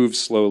move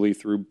slowly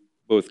through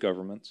both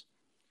governments.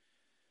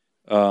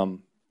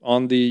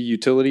 On the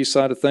utility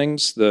side of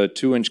things, the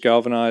 2-inch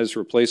galvanized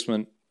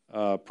replacement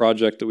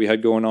project that we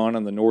had going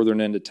on the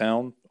northern end of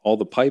town. All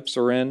the pipes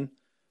are in.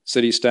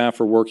 City staff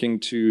are working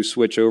to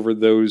switch over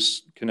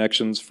those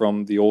connections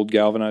from the old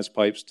galvanized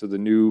pipes to the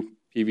new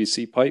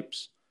PVC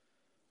pipes.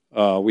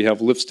 We have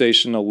lift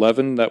station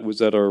 11 that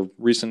was at our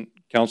recent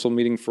council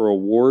meeting for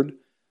award.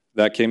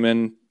 That came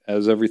in,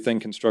 as everything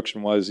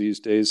construction-wise these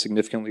days,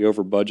 significantly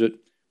over budget.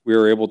 We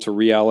were able to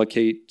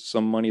reallocate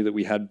some money that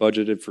we had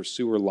budgeted for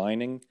sewer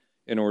lining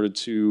in order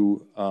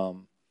to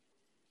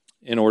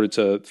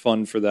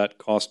fund for that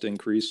cost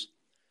increase.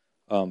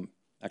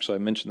 Actually, I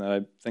mentioned that.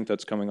 I think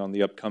that's coming on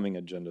the upcoming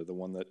agenda, the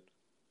one that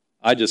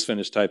I just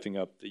finished typing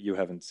up that you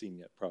haven't seen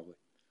yet, probably.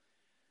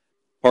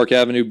 Park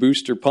Avenue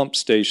Booster Pump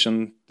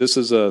Station. This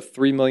is a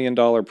 $3 million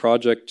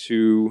project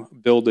to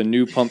build a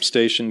new pump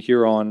station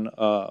here on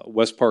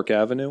West Park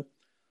Avenue.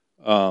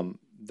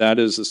 That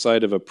is the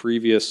site of a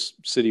previous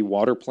city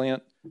water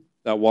plant.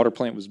 That water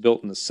plant was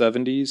built in the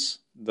 70s.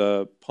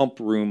 The pump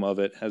room of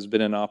it has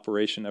been in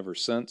operation ever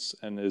since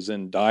and is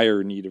in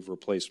dire need of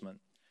replacement.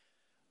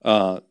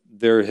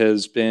 There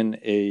has been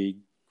a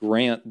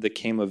grant that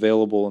came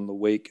available in the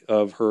wake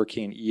of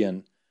Hurricane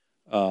Ian,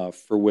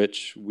 for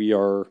which we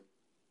are,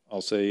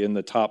 I'll say, in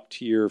the top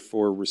tier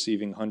for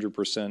receiving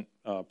 100%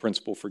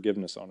 principal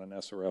forgiveness on an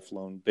SRF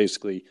loan,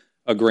 basically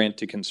a grant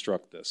to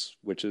construct this,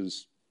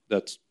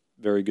 that's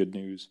very good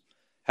news.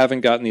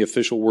 Haven't gotten the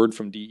official word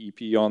from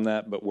DEP on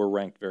that, but we're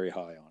ranked very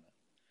high on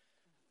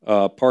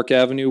it. Park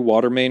Avenue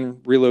water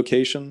main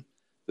relocation.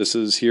 This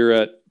is here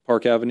at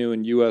Park Avenue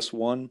and US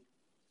 1.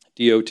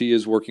 DOT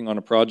is working on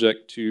a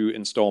project to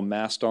install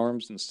mast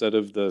arms instead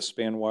of the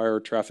span wire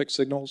traffic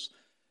signals.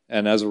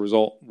 And as a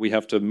result, we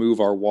have to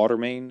move our water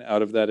main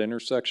out of that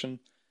intersection.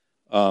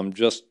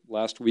 Just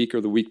last week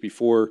or the week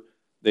before,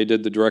 they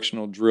did the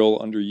directional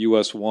drill under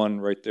US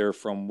 1 right there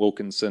from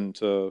Wilkinson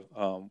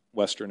to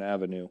Western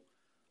Avenue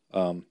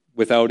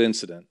without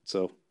incident.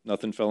 So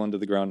nothing fell into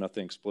the ground,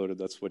 nothing exploded.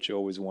 That's what you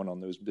always want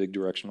on those big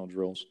directional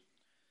drills.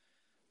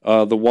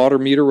 The water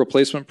meter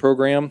replacement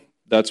program,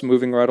 that's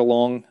moving right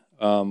along.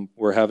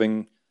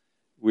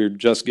 We're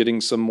just getting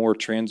some more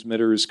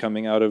transmitters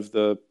coming out of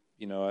the,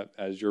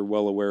 as you're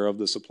well aware of,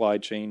 the supply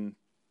chain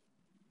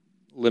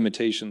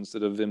limitations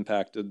that have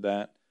impacted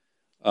that.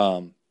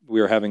 We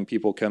are having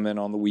people come in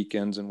on the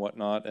weekends and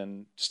whatnot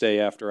and stay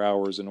after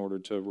hours in order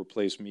to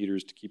replace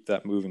meters to keep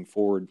that moving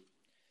forward.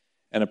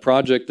 And a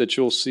project that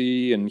you'll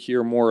see and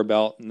hear more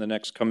about in the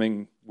next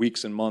coming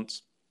weeks and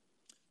months,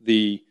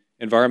 the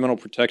Environmental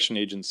Protection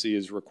Agency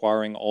is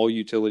requiring all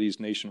utilities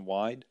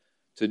nationwide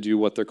to do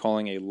what they're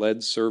calling a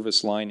lead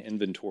service line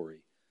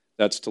inventory.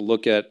 That's to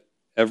look at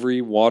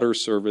every water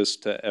service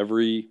to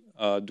every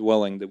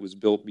dwelling that was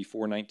built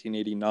before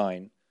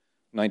 1989.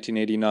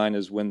 1989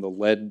 is when the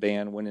lead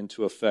ban went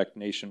into effect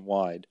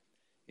nationwide.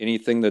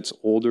 Anything that's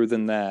older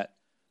than that,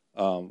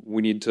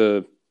 we need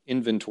to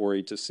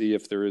inventory to see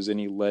if there is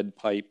any lead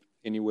pipe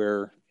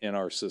anywhere in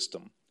our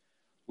system.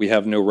 We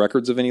have no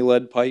records of any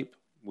lead pipe.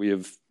 We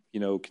have,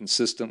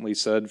 consistently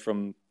said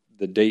from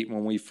the date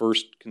when we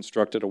first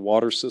constructed a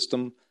water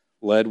system,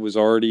 lead was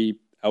already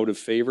out of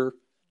favor,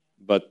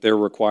 but they're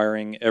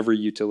requiring every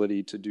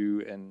utility to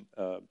do an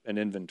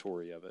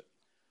inventory of it.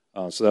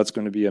 So that's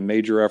going to be a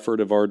major effort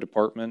of our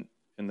department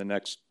in the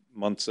next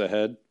months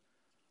ahead.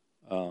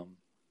 Let's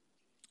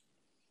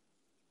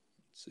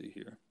see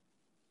here.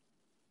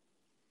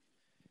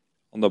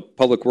 On the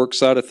public works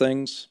side of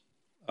things,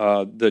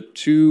 the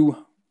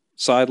 2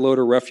 side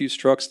loader refuse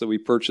trucks that we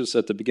purchased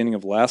at the beginning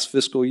of last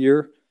fiscal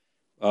year,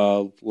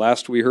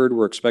 last we heard,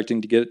 we're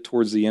expecting to get it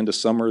towards the end of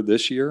summer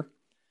this year.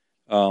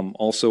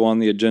 Also on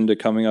the agenda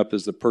coming up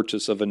is the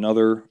purchase of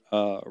another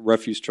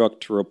refuse truck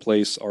to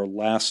replace our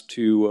last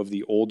 2 of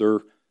the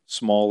older,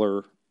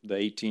 smaller, the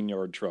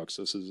 18-yard trucks.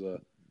 This is a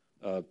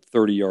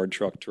 30-yard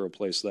truck to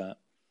replace that.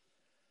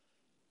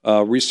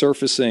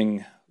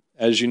 Resurfacing,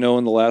 as you know,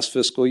 in the last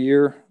fiscal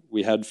year,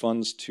 we had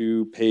funds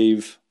to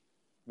pave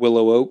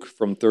Willow Oak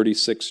from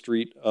 36th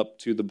Street up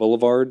to the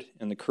Boulevard.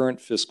 In the current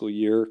fiscal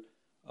year,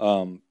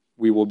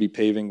 we will be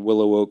paving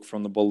Willow Oak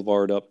from the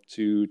Boulevard up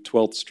to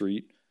 12th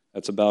Street.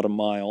 That's about a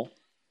mile.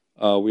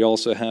 We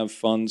also have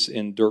funds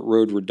in dirt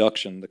road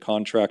reduction. The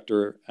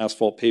contractor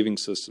asphalt paving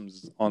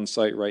systems on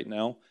site right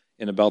now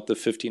in about the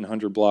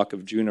 1500 block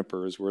of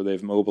Junipers where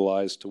they've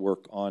mobilized to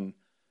work on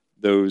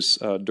those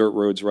dirt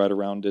roads right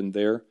around in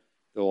there.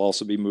 They'll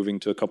also be moving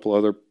to a couple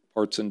other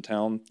parts in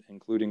town,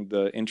 including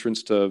the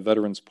entrance to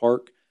Veterans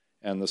Park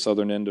and the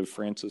southern end of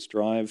Francis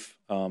Drive.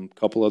 A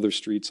couple other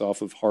streets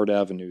off of Hart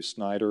Avenue,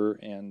 Snyder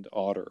and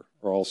Otter,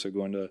 are also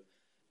going to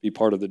be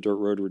part of the dirt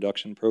road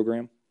reduction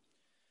program.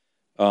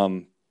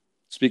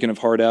 Speaking of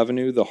Hart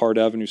Avenue, the Hart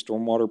Avenue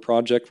Stormwater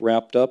Project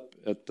wrapped up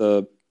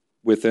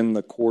within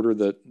the quarter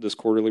that this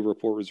quarterly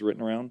report was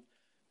written around.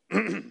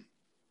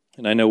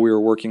 And I know we were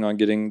working on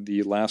getting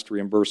the last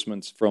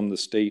reimbursements from the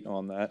state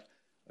on that.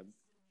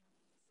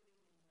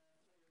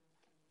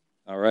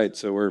 All right,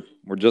 so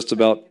we're just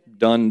about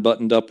done,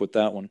 buttoned up with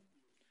that one.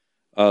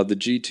 The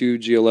G2,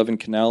 G11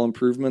 canal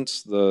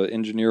improvements, the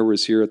engineer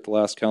was here at the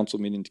last council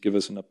meeting to give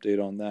us an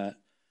update on that.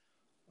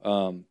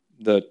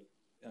 The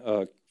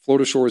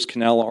Florida Shores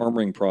Canal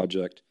Armoring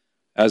Project.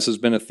 As has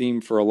been a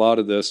theme for a lot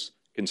of this,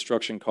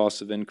 construction costs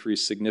have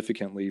increased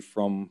significantly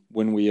from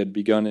when we had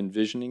begun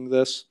envisioning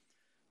this.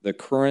 The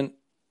current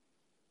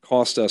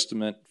cost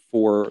estimate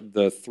for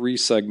the 3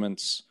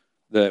 segments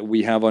that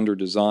we have under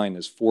design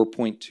is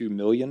 $4.2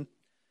 million,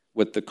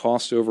 with the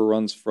cost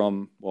overruns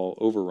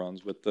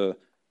with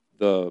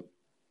the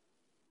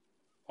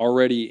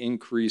already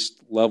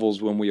increased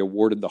levels when we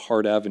awarded the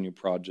Hart Avenue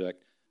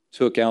project,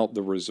 took out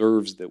the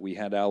reserves that we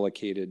had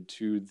allocated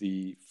to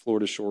the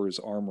Florida Shores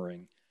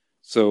Armoring.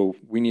 So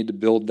we need to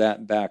build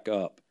that back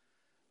up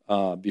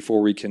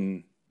before we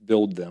can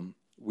build them.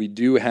 We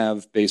do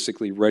have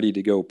basically ready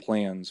to go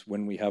plans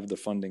when we have the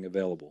funding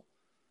available.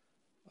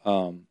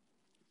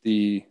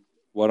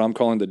 What I'm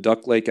calling the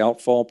Duck Lake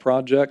Outfall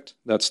Project,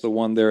 that's the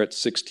one there at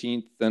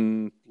 16th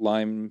and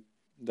Lime,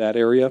 that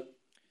area.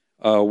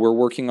 We're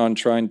working on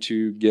trying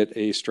to get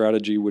a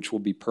strategy which will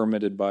be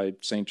permitted by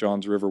St.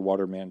 Johns River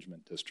Water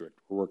Management District.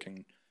 We're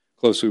working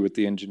closely with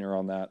the engineer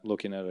on that,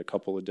 looking at a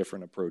couple of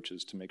different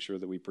approaches to make sure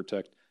that we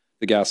protect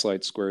the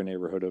Gaslight Square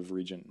neighborhood of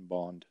Regent and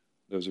Bond.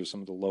 Those are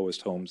some of the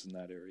lowest homes in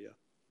that area.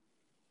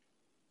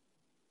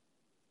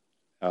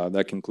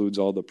 That concludes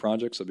all the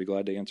projects. I'd be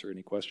glad to answer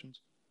any questions.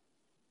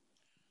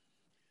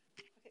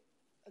 Okay.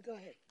 Go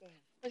ahead. I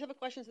just have a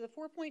question. So the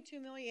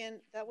 $4.2 million,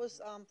 that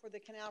was for the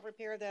canal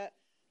repair that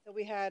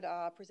we had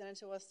presented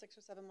to us 6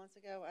 or 7 months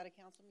ago at a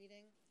council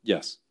meeting?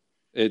 Yes.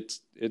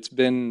 It's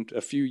been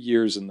a few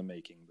years in the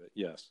making, but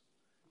yes.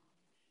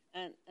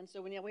 And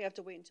so we have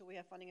to wait until we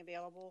have funding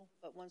available,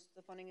 but once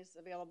the funding is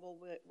available,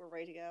 we're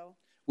ready to go?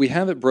 We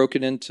have it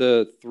broken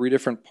into 3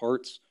 different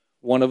parts.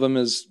 One of them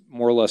is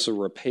more or less a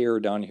repair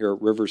down here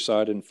at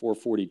Riverside and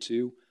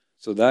 442.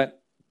 So that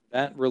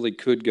really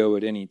could go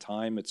at any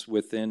time. It's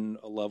within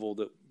a level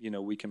that,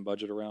 we can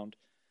budget around.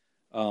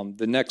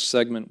 The next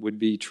segment would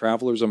be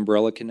Traveler's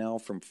Umbrella Canal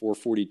from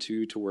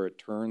 442 to where it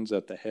turns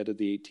at the head of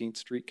the 18th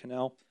Street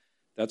Canal.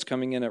 That's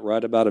coming in at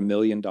right about $1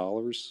 million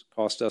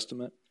cost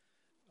estimate.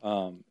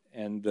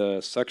 And the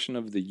section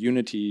of the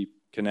Unity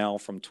Canal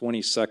from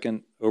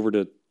 22nd over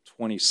to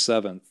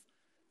 27th,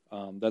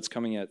 that's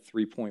coming at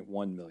 $3.1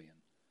 million.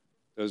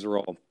 Those are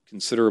all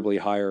considerably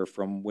higher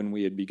from when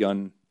we had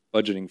begun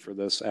budgeting for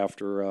this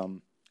after, I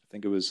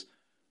think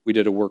we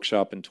did a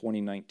workshop in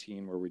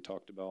 2019 where we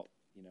talked about,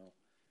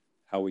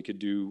 how we could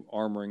do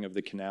armoring of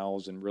the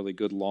canals and really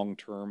good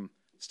long-term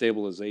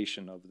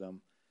stabilization of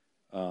them.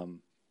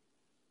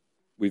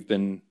 We've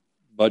been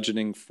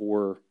budgeting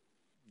for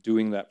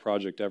doing that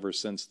project ever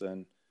since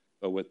then,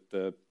 but with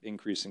the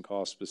increase in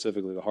cost,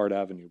 specifically the Hart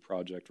Avenue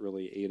project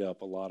really ate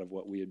up a lot of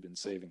what we had been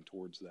saving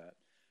towards that.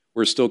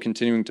 We're still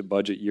continuing to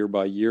budget year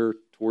by year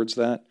towards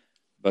that,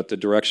 but the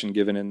direction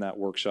given in that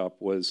workshop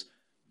was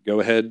go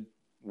ahead,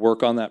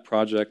 work on that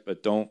project,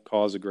 but don't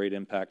cause a great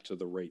impact to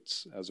the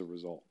rates as a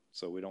result.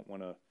 So we don't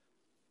want to,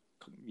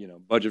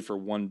 budget for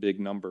one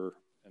big number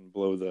and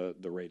blow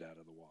the rate out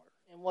of the water.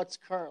 And what's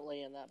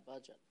currently in that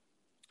budget?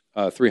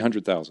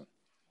 $300,000,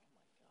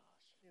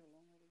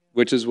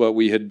 which is what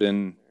we had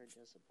been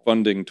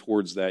funding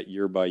towards that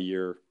year by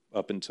year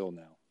up until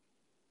now.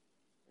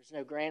 There's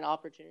no grant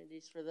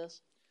opportunities for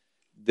this?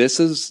 This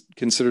is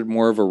considered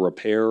more of a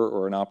repair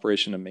or an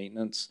operation and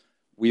maintenance.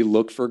 We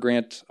look for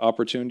grant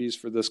opportunities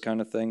for this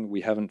kind of thing. We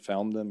haven't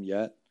found them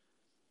yet.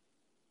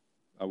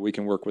 We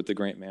can work with the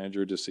grant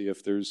manager to see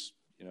if there's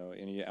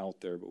any out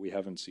there, but we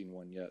haven't seen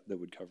one yet that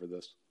would cover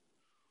this.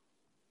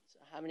 So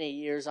how many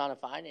years on a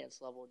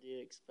finance level do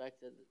you expect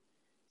that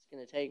it's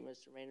going to take,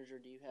 Mr. Manager?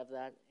 Do you have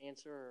that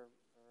answer?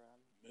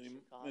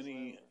 Or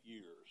many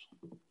years.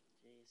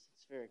 Jeez,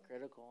 it's very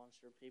critical. I'm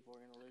sure people are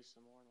going to lose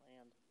some more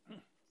land.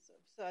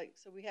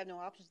 So we have no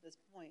options at this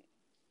point.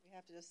 We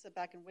have to just sit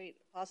back and wait,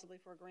 possibly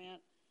for a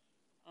grant.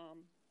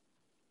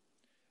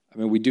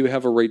 We do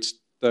have a rate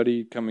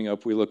study coming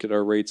up. We look at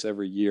our rates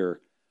every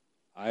year.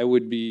 I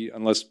would be,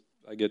 unless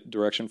I get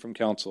direction from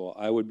council,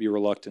 I would be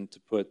reluctant to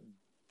put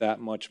that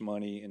much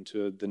money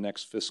into the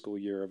next fiscal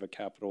year of a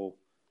capital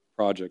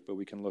project, but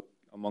we can look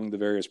among the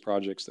various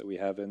projects that we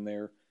have in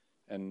there,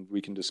 and we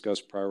can discuss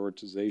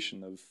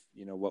prioritization of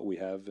what we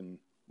have and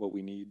what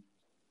we need.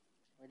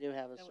 We do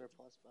have a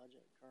surplus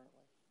budget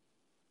currently.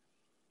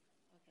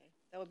 Okay,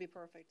 that would be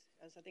perfect,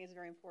 as I think it's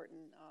very important,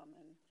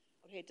 and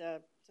I would hate to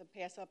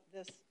pass up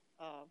this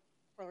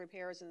for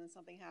repairs and then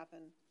something happen.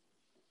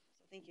 So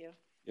thank you.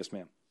 Yes,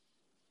 ma'am.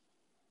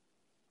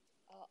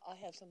 I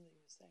have something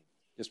to say.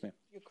 Yes, ma'am.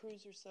 Your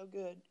crews are so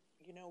good.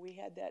 We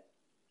had that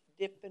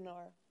dip in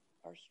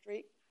our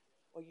street.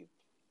 Well,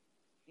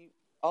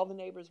 all the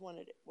neighbors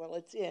wanted it. Well,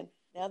 it's in.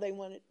 Now they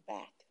want it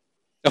back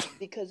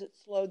because it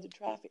slowed the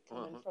traffic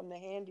coming from the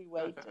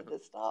Handyway to the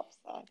stop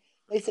sign.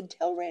 They said,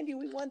 tell Randy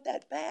we want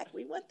that back.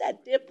 We want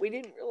that dip. We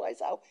didn't realize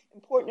how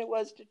important it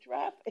was to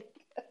traffic.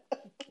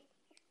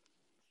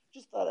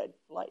 Just thought I'd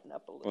lighten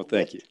up a little bit.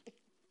 Well, thank you.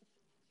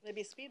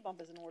 Maybe a speed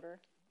bump is in order.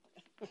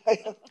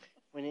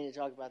 We need to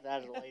talk about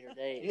that at a later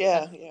date.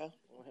 Yeah.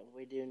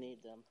 We do need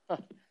them.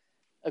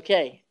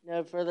 Okay,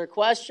 no further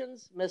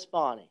questions? Miss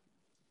Bonnie.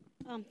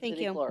 Thank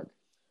City you. Clerk.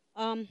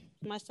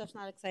 My stuff's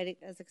not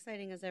as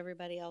exciting as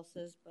everybody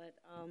else's, but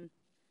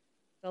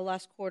the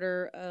last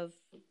quarter of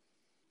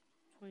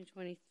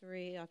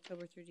 2023,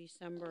 October through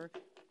December,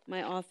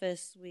 my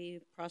office, we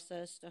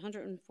processed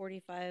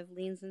 145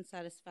 liens and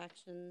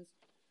satisfactions,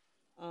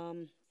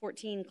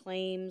 14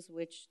 claims,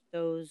 which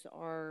those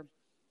are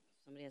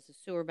somebody has a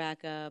sewer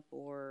backup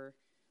or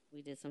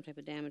we did some type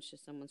of damage to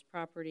someone's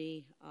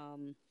property.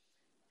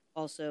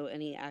 Also,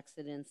 any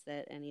accidents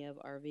that any of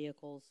our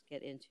vehicles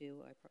get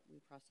into, we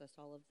process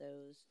all of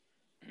those.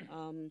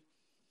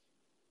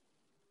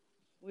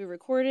 We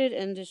recorded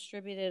and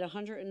distributed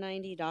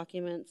 190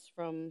 documents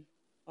from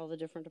all the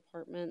different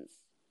departments.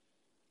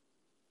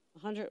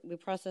 We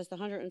processed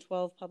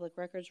 112 public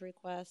records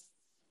requests.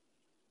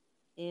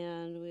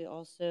 And we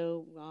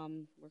also,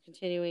 we're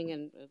continuing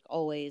and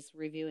always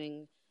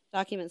reviewing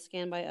documents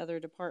scanned by other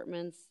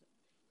departments,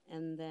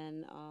 and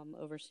then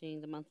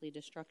overseeing the monthly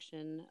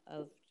destruction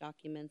of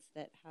documents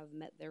that have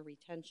met their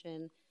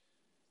retention.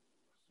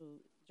 So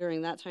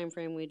during that time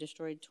frame, we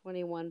destroyed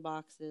 21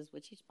 boxes,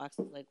 which each box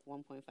is like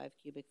 1.5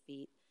 cubic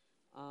feet,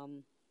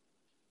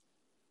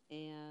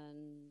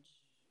 and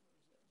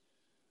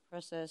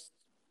processed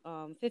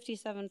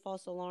 57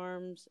 false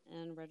alarms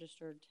and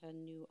registered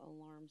 10 new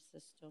alarm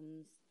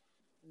systems.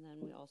 And then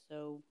we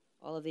also,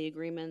 all of the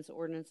agreements,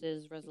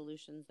 ordinances,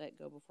 resolutions that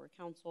go before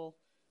council,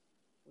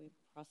 we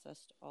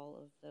processed all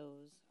of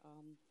those,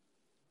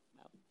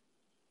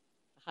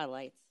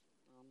 highlights,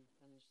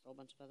 and there's a whole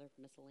bunch of other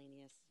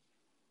miscellaneous,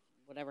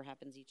 whatever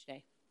happens each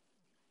day.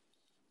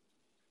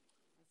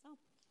 That's all.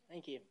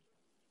 Thank you.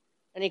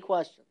 Any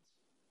questions?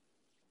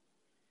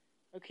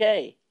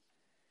 Okay.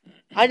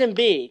 Item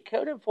B,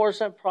 code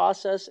enforcement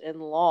process and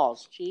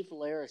laws. Chief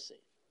Laracy.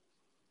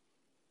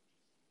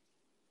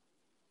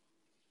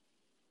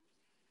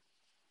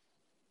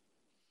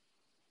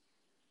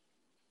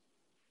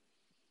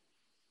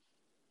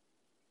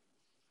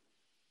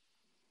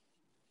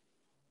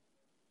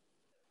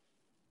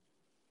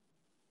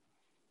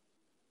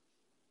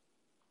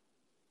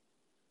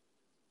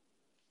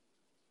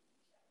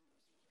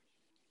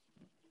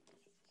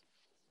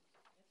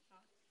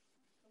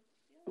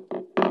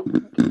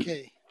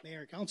 Okay,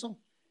 Mayor and Council,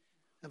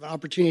 I have an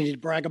opportunity to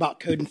brag about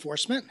code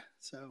enforcement.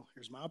 So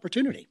here's my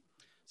opportunity.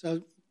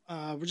 So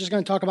we're just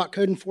going to talk about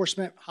code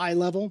enforcement high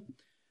level.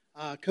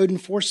 Code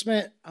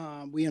enforcement,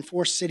 we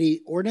enforce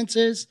city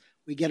ordinances.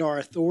 We get our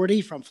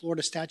authority from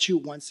Florida Statute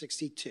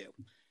 162.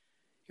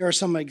 Here are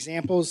some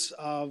examples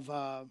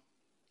of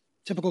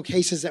typical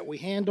cases that we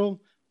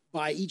handle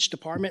by each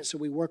department. So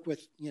we work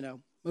with,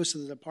 most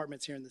of the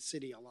departments here in the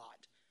city a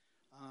lot.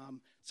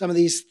 Some of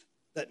these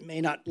that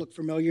may not look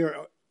familiar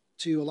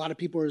to a lot of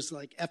people is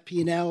like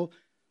FP&L,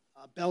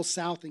 Bell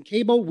South, and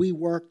Cable. We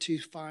work to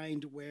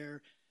find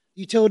where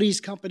utilities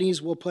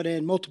companies will put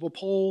in multiple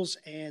poles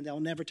and they'll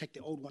never take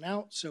the old one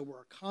out. So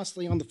we're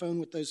constantly on the phone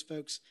with those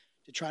folks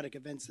to try to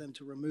convince them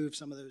to remove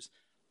some of those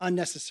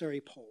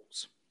unnecessary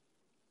poles.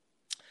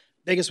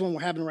 Biggest one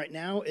we're having right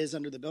now is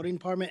under the building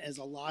department is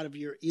a lot of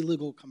your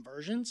illegal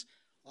conversions.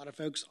 A lot of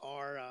folks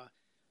are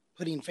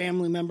putting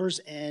family members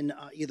in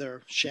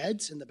either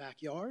sheds in the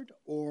backyard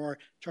or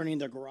turning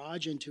their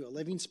garage into a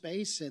living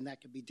space, and that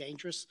could be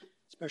dangerous,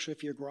 especially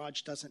if your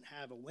garage doesn't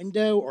have a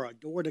window or a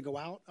door to go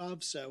out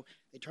of. So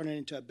they turn it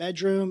into a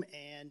bedroom,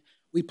 and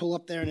we pull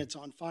up there and it's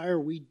on fire.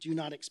 We do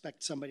not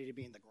expect somebody to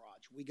be in the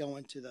garage. We go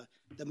into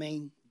the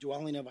main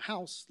dwelling of a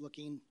house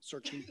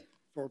searching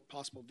for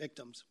possible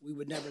victims. We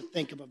would never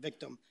think of a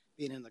victim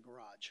being in the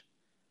garage.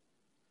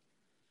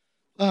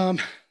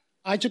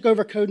 I took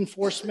over code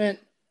enforcement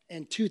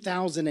in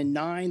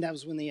 2009. That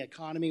was when the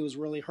economy was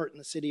really hurting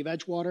the city of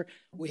Edgewater.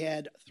 We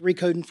had 3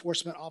 code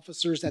enforcement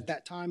officers at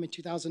that time in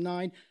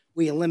 2009.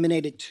 We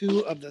eliminated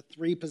 2 of the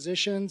 3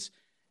 positions,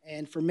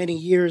 and for many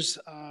years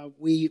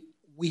we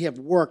have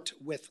worked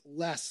with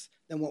less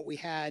than what we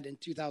had in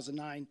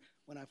 2009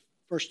 when I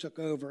first took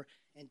over.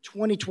 And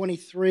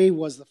 2023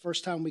 was the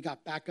first time we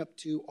got back up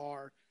to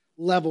our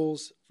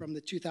levels from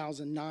the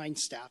 2009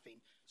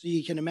 staffing. So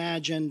you can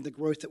imagine the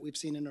growth that we've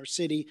seen in our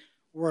city.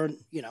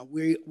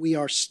 We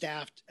are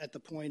staffed at the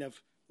point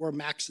of we're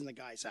maxing the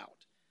guys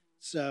out.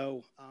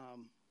 So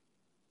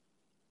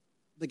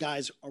the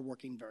guys are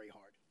working very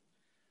hard.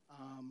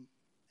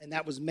 And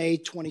that was May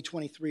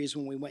 2023 is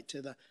when we went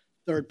to the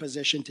 3rd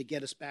position to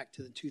get us back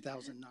to the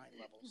 2009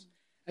 levels.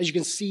 As you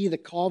can see, the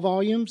call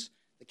volumes,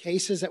 the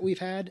cases that we've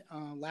had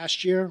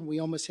last year, we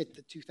almost hit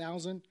the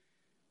 2,000.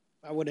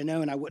 If I would have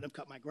known, I wouldn't have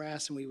cut my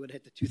grass and we would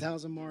have hit the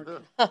 2,000 mark.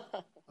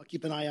 I'll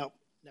keep an eye out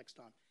next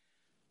time.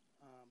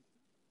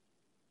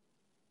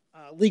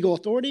 Legal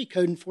authority,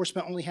 code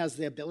enforcement only has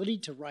the ability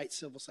to write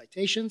civil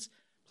citations,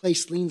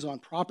 place liens on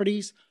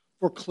properties,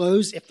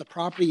 foreclose if the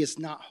property is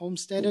not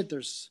homesteaded.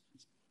 There's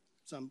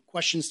some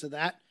questions to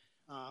that.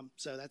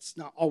 So that's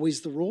not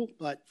always the rule,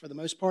 but for the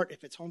most part,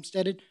 if it's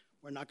homesteaded,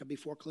 we're not going to be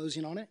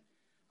foreclosing on it.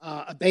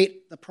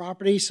 Abate the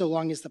property so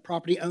long as the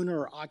property owner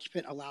or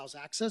occupant allows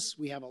access.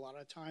 We have a lot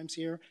of times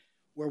here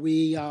where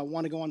we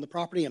want to go on the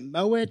property and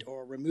mow it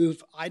or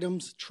remove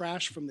items,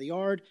 trash from the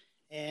yard,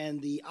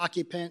 and the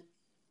occupant,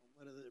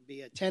 whether it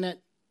be a tenant,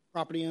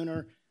 property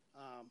owner,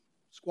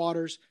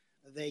 squatters,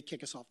 they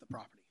kick us off the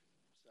property.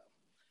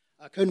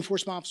 So, code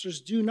enforcement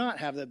officers do not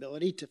have the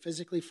ability to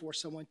physically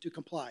force someone to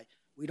comply.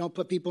 We don't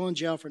put people in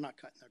jail for not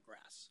cutting their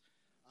grass.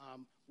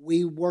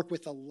 We work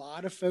with a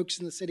lot of folks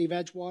in the city of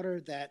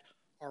Edgewater that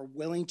are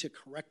willing to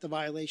correct the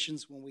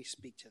violations when we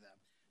speak to them.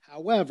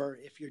 However,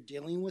 if you're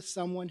dealing with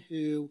someone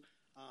who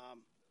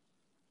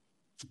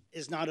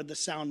is not of the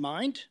sound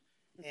mind,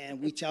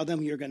 and we tell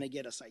them you're going to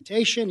get a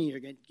citation and you're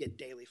going to get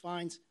daily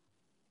fines,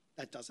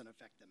 that doesn't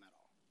affect them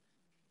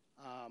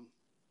at all.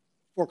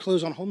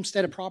 Foreclose on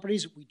homesteaded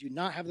properties. We do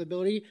not have the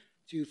ability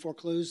to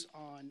foreclose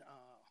on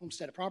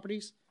homesteaded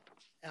properties.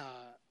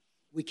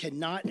 We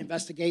cannot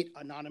investigate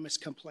anonymous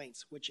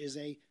complaints, which is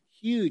a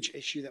huge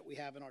issue that we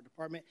have in our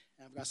department,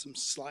 and I've got some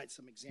slides,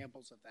 some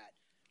examples of that.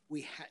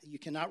 You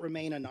cannot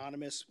remain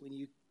anonymous when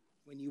you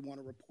want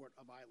to report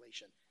a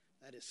violation.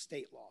 That is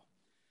state law.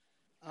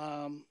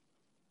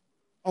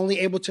 Only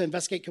able to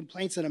investigate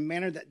complaints in a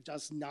manner that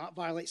does not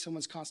violate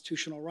someone's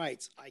constitutional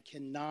rights. I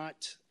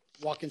cannot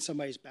walk in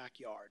somebody's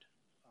backyard.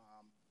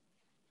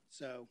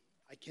 So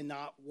I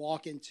cannot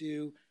walk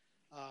into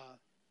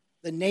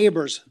the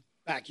neighbor's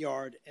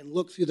backyard and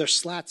look through their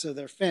slats of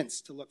their fence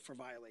to look for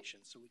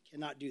violations. So we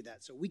cannot do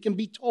that. So we can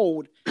be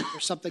told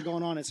there's something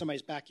going on in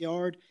somebody's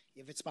backyard.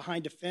 If it's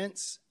behind a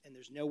fence and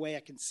there's no way I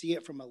can see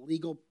it from a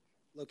legal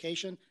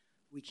location,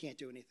 we can't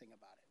do anything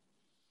about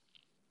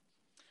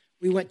it.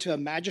 We went to a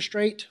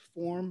magistrate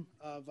form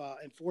of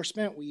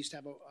enforcement. We used to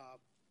have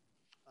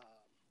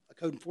a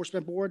code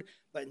enforcement board,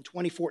 but in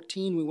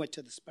 2014 we went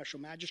to the special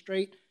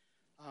magistrate.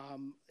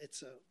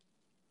 It's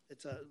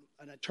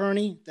an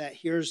attorney that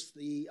hears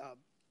the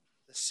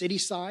city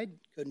side,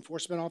 code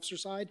enforcement officer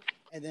side,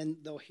 and then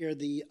they'll hear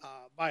the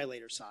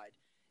violator side.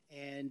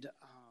 And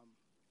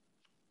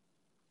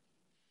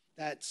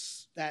that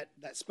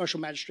special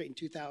magistrate in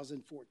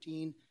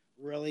 2014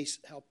 really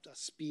helped us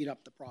speed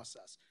up the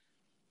process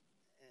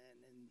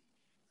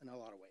in a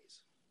lot of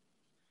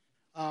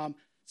ways.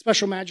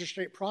 Special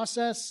magistrate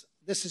process,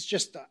 this is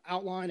just an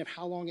outline of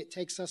how long it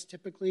takes us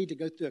typically to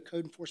go through a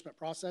code enforcement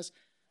process.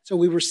 So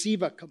we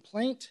receive a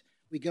complaint,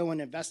 we go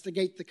and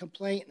investigate the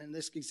complaint. In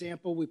this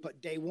example, we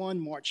put day 1,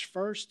 March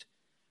 1st.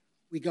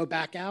 We go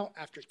back out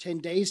after 10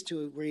 days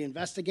to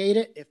reinvestigate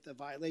it. If the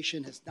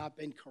violation has not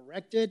been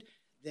corrected,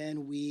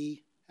 then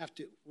we have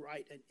to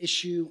write and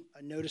issue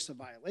a notice of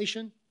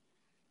violation.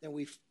 Then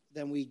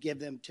we give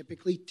them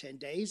typically 10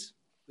 days.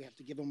 We have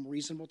to give them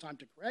reasonable time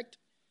to correct.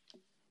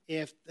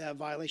 If the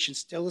violation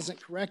still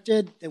isn't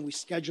corrected, then we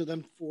schedule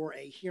them for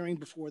a hearing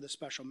before the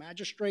special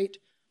magistrate.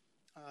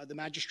 The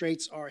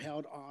magistrates are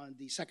held on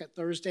the second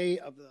Thursday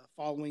of the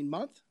following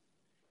month.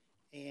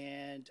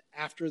 And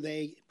after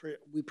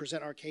we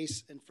present our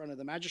case in front of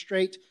the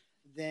magistrate,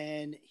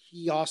 then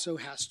he also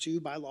has to,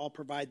 by law,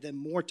 provide them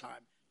more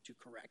time to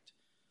correct.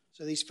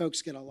 So these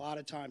folks get a lot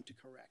of time to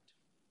correct.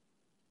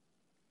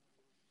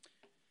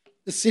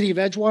 The city of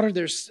Edgewater,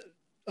 there's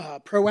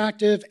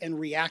proactive and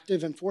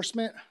reactive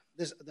enforcement.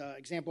 The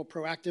example of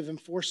proactive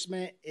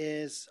enforcement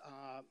is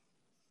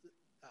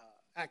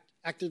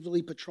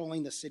actively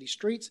patrolling the city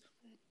streets.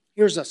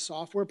 Here's a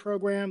software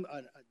program,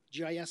 a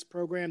GIS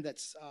program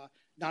that's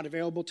not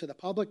available to the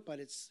public, but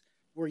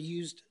we're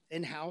used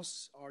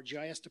in-house. Our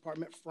GIS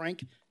department,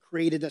 Frank,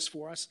 created this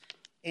for us.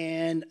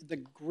 And the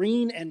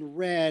green and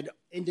red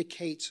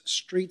indicates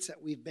streets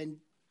that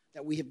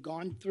we have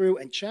gone through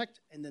and checked,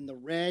 and then the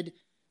red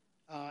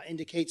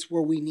indicates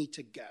where we need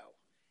to go.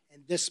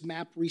 And this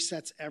map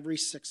resets every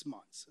 6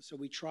 months. So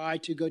we try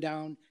to go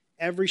down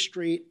every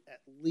street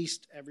at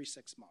least every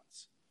 6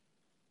 months.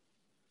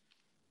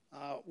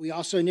 We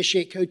also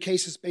initiate code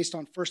cases based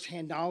on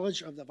firsthand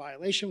knowledge of the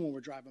violation when we're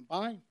driving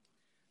by.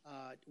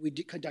 We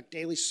conduct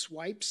daily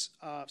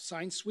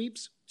sign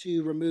sweeps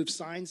to remove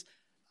signs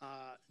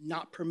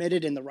not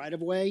permitted in the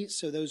right-of-way.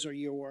 So those are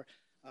your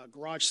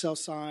garage sale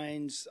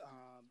signs,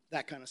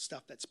 that kind of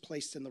stuff that's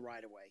placed in the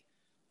right-of-way.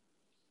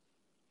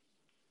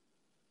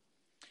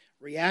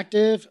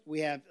 Reactive,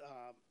 we have,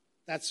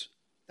 that's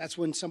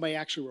when somebody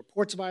actually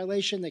reports a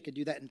violation. They can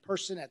do that in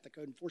person at the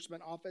code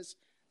enforcement office.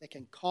 They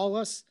can call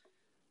us,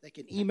 they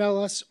can email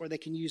us, or they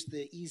can use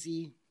the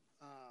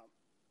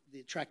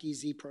Track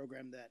EZ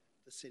program that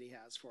the city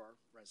has for our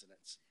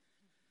residents.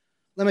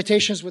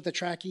 Limitations with the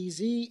Track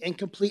EZ,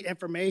 incomplete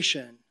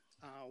information.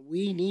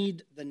 We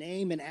need the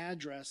name and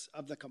address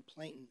of the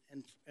complainant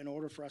in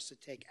order for us to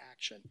take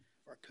action,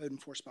 for a code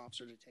enforcement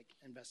officer to take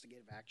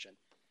investigative action.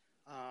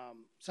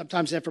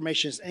 Sometimes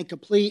information is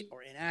incomplete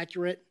or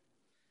inaccurate,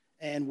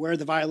 and where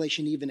the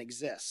violation even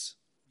exists.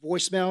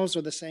 Voicemails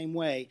are the same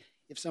way.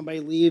 If somebody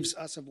leaves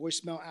us a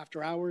voicemail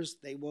after hours,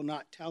 they will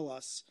not tell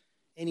us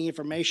any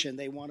information.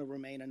 They want to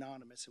remain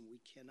anonymous, and we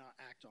cannot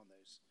act on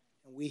those.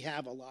 And we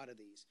have a lot of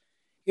these.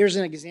 Here's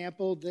an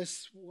example.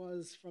 This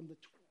was from the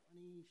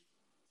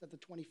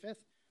 25th?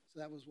 So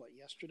that was what,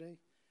 yesterday?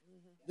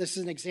 Mm-hmm. This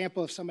is an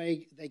example of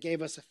somebody, they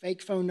gave us a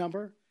fake phone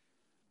number.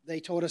 They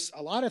told us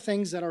a lot of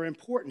things that are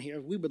important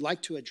here. We would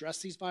like to address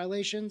these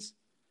violations,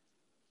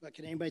 but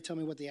can anybody tell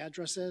me what the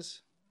address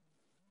is?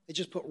 They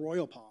just put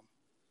Royal Palm.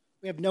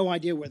 We have no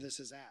idea where this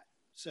is at.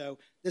 So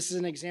this is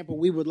an example.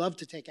 We would love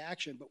to take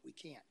action, but we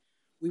can't.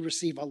 We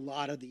receive a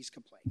lot of these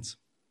complaints.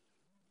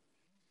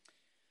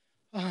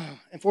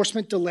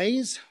 Enforcement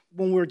delays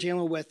when we're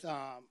dealing with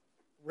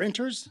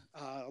renters.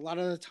 A lot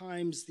of the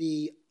times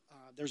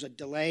there's a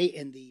delay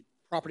in the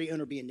property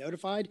owner being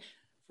notified.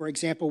 For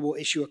example, we'll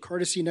issue a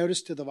courtesy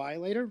notice to the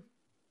violator.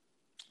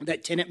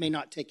 That tenant may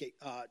not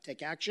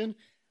take action.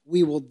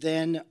 We will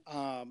then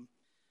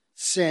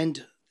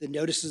send the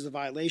notices of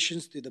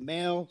violations through the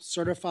mail,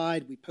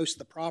 certified. We post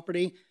the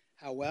property.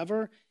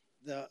 However,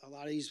 a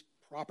lot of these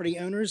property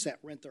owners that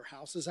rent their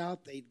houses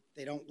out, they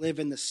don't live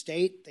in the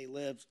state. They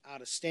live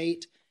out of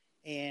state.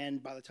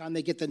 And by the time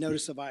they get the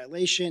notice of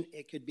violation,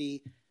 it could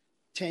be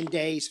 10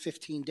 days,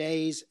 15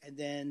 days. And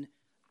then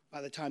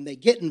by the time they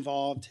get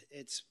involved,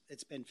 it's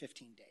been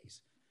 15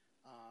 days,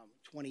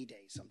 20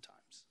 days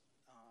sometimes.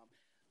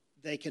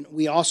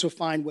 We also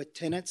find with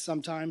tenants,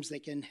 sometimes they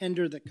can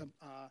hinder the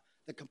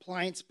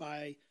compliance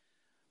by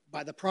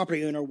the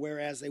property owner,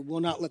 whereas they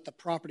will not let the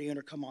property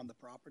owner come on the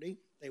property.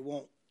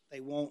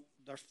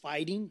 They're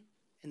fighting,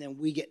 and then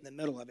we get in the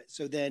middle of it.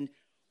 So then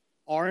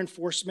our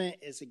enforcement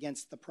is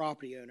against the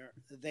property owner.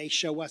 They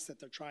show us that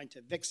they're trying to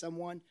evict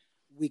someone.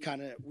 We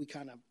kind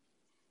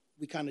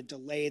of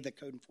delay the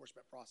code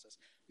enforcement process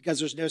because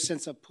there's no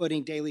sense of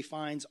putting daily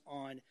fines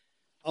on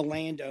a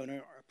landowner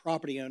or a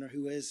property owner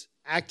who is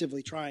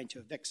actively trying to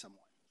evict someone.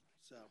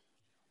 So,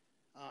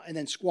 and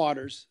then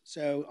squatters.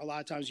 So a lot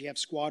of times you have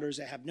squatters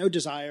that have no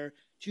desire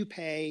to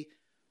pay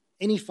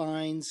any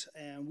fines,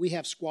 and we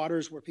have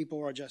squatters where people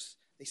are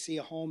they see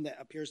a home that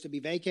appears to be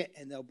vacant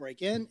and they'll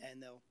break in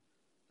and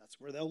that's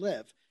where they'll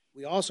live.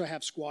 We also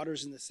have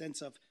squatters in the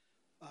sense of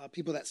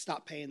people that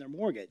stop paying their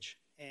mortgage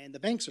and the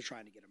banks are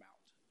trying to get them out.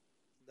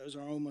 Those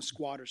are almost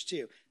squatters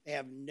too. They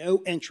have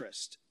no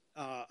interest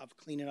of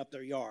cleaning up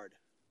their yard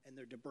and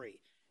their debris.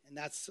 And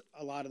that's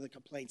a lot of the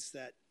complaints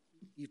that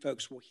you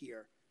folks will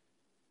hear.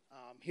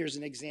 Here's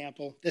an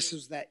example. This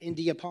is that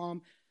India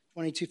Palm,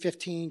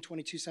 2215,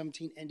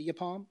 2217 India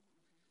Palm.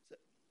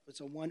 It's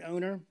a one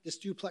owner. This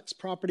duplex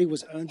property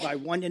was owned by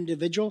one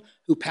individual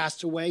who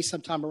passed away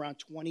sometime around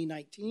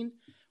 2019.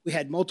 We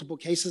had multiple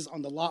cases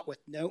on the lot with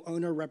no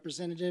owner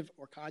representative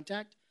or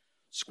contact.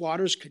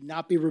 Squatters could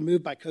not be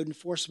removed by code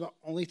enforcement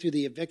only through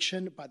the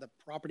eviction by the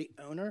property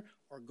owner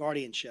or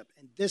guardianship.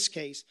 In this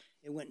case,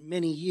 it went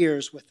many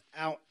years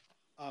without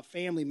a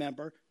family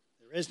member,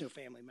 there is no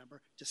family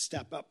member, to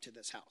step up to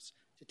this house,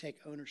 to take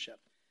ownership.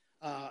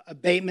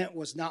 Abatement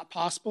was not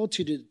possible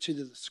to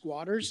the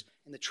squatters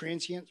and the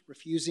transients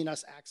refusing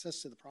us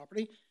access to the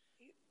property.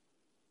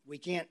 We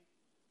can't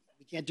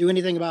do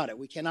anything about it.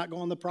 We cannot go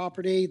on the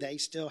property. They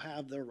still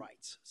have their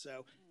rights.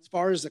 So as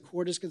far as the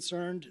court is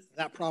concerned,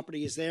 that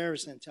property is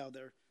theirs until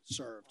they're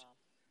served.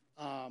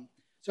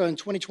 So in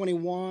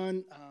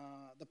 2021,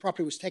 the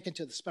property was taken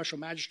to the special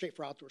magistrate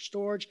for outdoor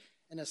storage,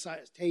 and a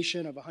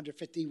citation of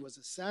 $150 was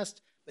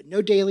assessed, but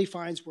no daily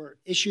fines were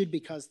issued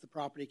because the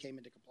property came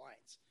into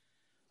compliance.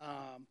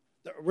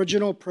 The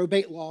original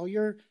probate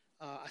lawyer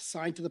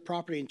assigned to the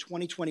property in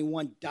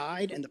 2021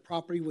 died, and the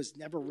property was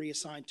never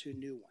reassigned to a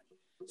new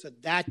one. So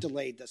that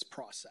delayed this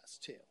process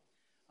too.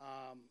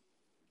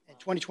 In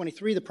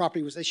 2023, the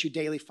property was issued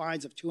daily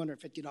fines of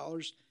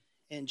 $250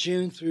 in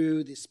June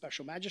through the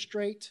special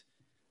magistrate.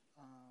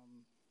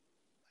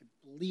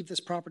 I believe this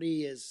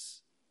property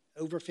is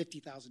over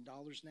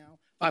 $50,000 now.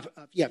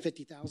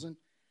 $50,000.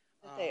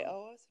 That they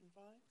owe us in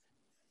fines?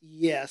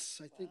 Yes,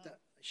 I think that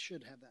I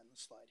should have that in the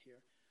slide here.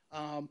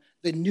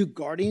 The new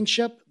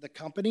guardianship, the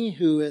company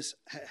who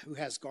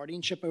has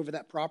guardianship over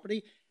that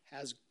property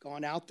has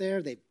gone out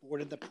there. They've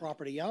boarded the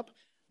property up.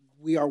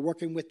 We are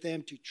working with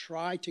them to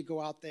try to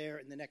go out there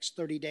in the next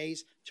 30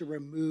 days to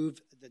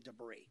remove the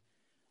debris.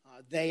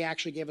 They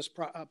actually gave us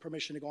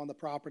permission to go on the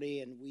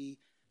property, and we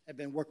have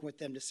been working with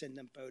them to send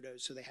them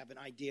photos so they have an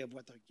idea of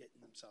what they're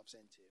getting themselves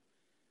into.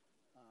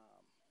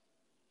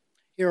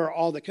 Here are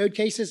all the code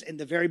cases. In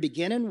the very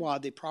beginning, while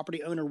the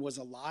property owner was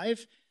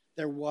alive,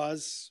 there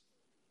was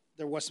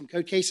some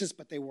code cases,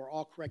 but they were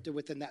all corrected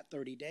within that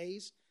 30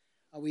 days.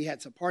 We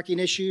had some parking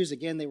issues.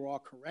 Again, they were all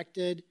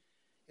corrected.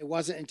 It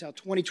wasn't until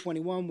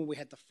 2021 when we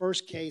had the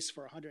first case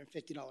for a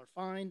 $150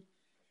 fine,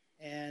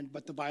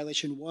 but the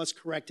violation was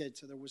corrected,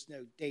 so there was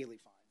no daily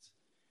fines.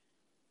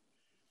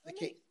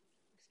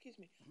 Excuse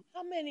me.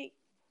 How many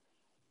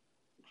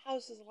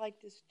houses like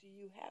this do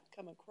you have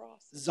come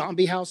across?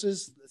 Zombie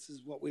houses, this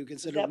is what we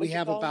consider. We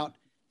have about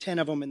 10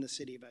 of them in the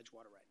city of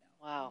Edgewater right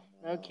now. Wow,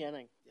 no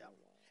kidding. Yeah.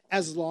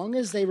 As long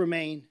as they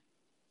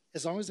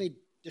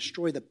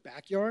destroy the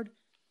backyard,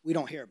 we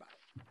don't hear about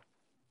it.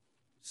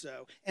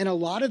 So, and a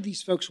lot of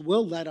these folks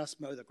will let us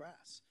mow the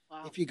grass.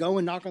 Wow. If you go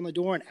and knock on the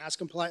door and ask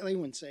them politely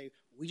and say,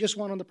 we just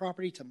want on the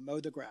property to mow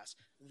the grass,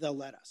 they'll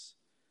let us.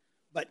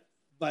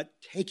 But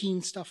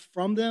taking stuff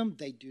from them,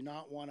 they do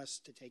not want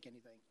us to take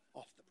anything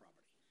off the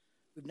property.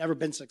 We've never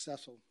been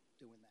successful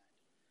doing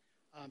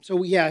that.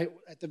 So yeah,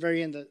 at the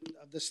very end of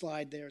the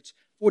slide there, it's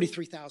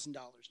 $43,000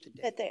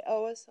 today. That they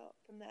owe us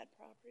from that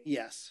property?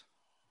 Yes.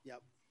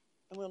 Yep.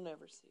 And we'll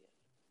never see it.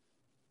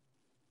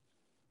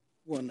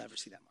 we'll never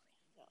see that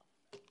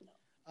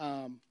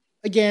money.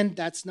 Again,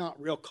 that's not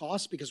real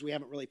cost because we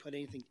haven't really put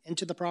anything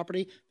into the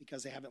property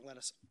because they haven't let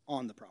us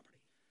on the property.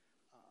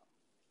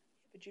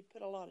 But you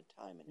put a lot of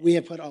time in it. We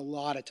have put a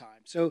lot of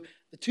time. So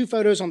the two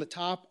photos on the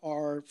top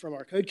are from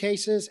our code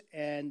cases,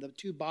 and the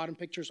two bottom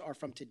pictures are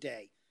from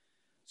today.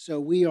 So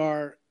we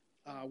are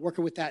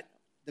working with the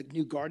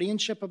new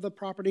guardianship of the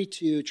property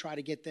to try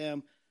to get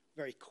them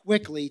very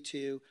quickly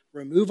to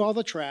remove all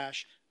the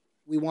trash.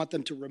 We want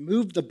them to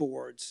remove the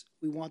boards.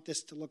 We want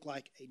this to look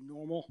like a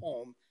normal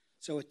home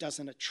so it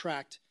doesn't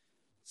attract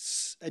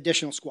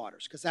additional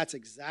squatters, because that's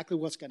exactly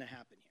what's going to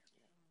happen here.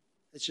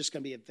 It's just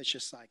going to be a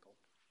vicious cycle.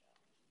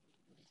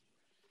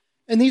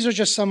 And these are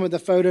just some of the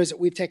photos that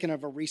we've taken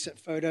of our recent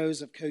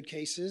photos of code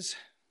cases.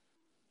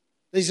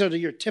 These are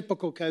your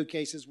typical code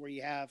cases where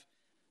you have,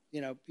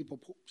 people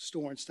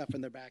storing stuff in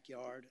their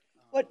backyard.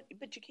 But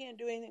you can't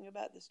do anything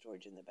about the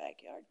storage in the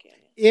backyard, can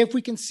you? If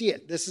we can see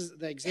it. This is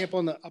the example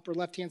on the upper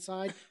left-hand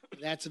side.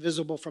 That's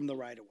visible from the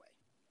right-of-way.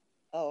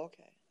 Oh,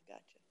 okay.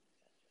 Gotcha.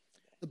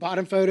 The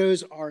bottom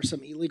photos are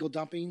some illegal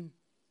dumping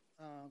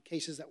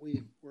cases that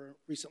we were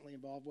recently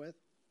involved with.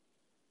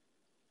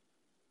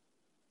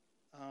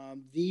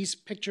 These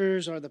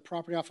pictures are the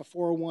property off of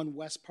 401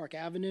 West Park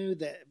Avenue.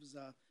 That was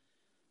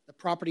the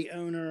property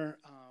owner.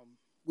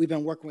 We've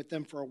been working with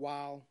them for a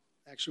while.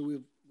 Actually,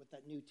 with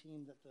that new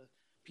team that the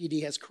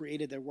PD has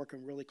created, they're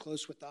working really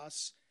close with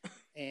us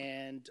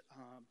and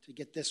to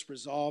get this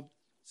resolved.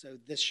 So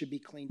this should be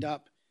cleaned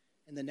up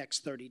in the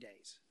next 30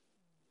 days.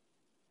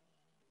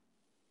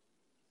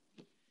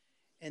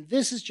 And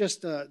this is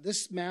just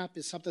this map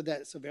is something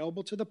that's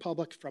available to the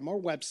public from our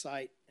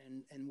website.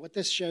 And what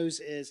this shows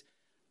is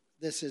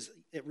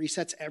it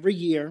resets every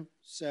year.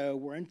 So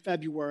we're in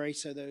February.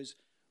 So those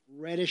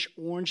reddish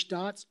orange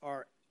dots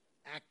are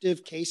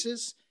active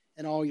cases,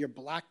 and all your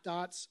black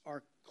dots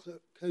are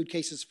code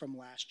cases from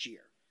last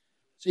year.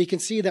 So you can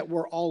see that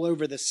we're all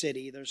over the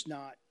city. There's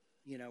not,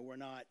 we're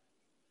not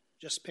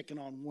just picking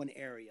on one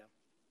area.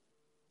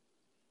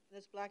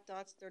 Those black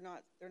dots, they're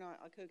not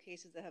code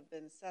cases that have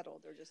been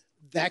settled. They're just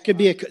that could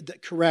be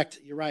correct.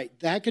 You're right.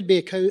 That could be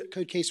a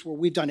code case where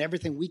we've done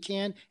everything we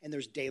can, and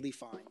there's daily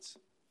fines.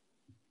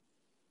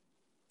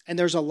 And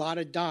there's a lot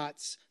of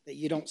dots that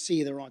you don't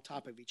see. They're on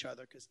top of each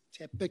other because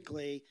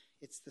typically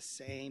it's the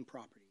same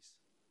properties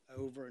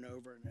over and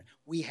over. And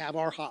we have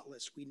our hot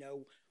list. We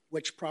know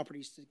which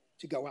properties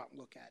to go out and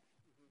look at,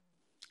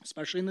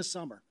 especially in the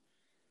summer.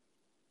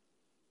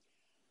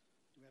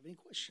 Do you have any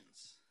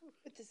questions?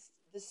 But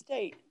the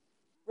state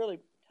really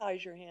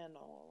ties your hand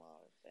on a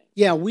lot of things.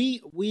 Yeah,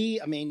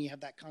 you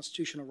have that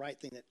constitutional right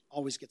thing that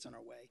always gets in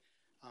our way,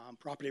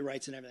 property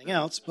rights and everything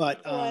else.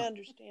 But I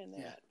understand that.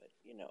 Yeah. But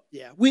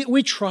Yeah,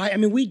 we try.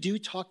 We do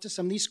talk to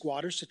some of these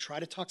squatters to try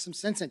to talk some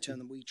sense into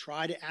them. We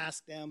try to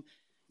ask them,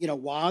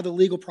 while the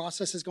legal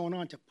process is going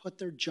on, to put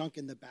their junk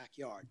in the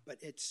backyard.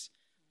 But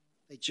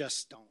they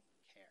just don't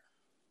care.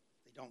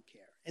 They don't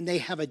care. And they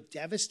have a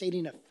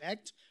devastating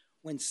effect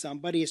when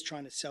somebody is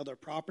trying to sell their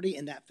property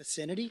in that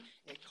vicinity.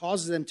 It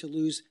causes them to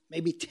lose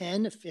maybe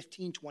 10,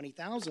 15,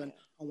 20,000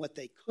 on what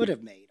they could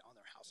have made on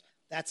their house.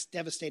 That's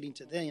devastating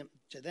to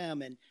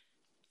them. And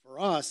for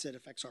us, it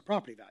affects our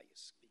property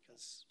values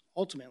because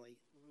ultimately,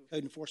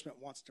 code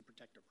enforcement wants to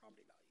protect our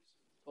property values.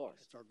 Of course.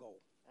 That's our goal.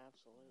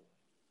 Absolutely.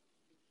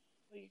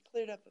 Well, you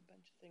cleared up a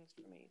bunch of things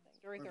for me.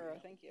 very thorough.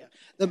 Thank you.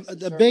 Yeah.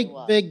 The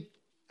big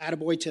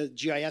attaboy to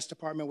GIS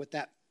department with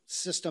that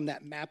system,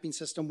 that mapping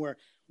system where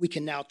we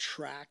can now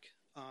track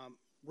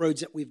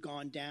roads that we've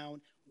gone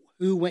down,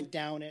 who went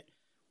down it,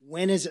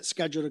 when is it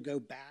scheduled to go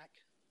back,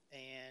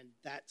 and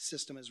that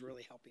system is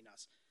really helping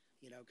us,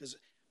 because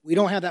we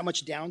don't have that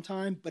much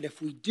downtime, but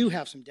if we do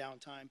have some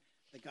downtime,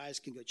 the guys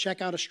can go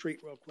check out a street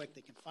real quick.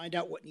 They can find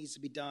out what needs to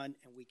be done,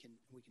 and we can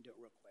do it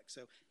real quick.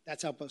 So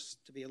that's helped us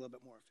to be a little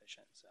bit more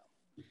efficient. So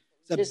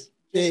it's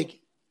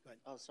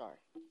Oh, sorry.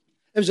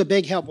 It was a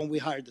big help when we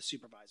hired the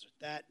supervisor.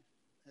 That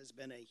has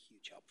been a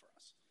huge help for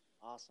us.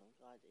 Awesome.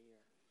 Glad to hear.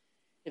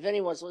 If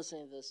anyone's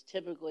listening to this,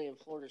 typically in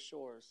Florida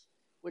Shores,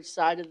 which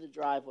side of the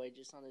driveway,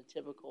 just on a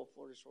typical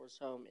Florida Shores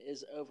home,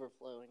 is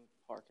overflowing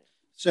parking?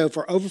 So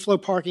for overflow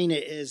parking,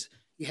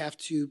 you have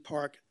to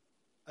park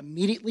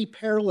immediately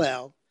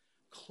parallel,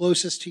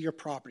 closest to your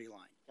property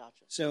line.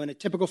 Gotcha. So in a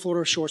typical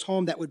Florida Shores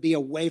home, that would be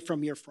away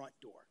from your front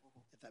door,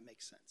 if that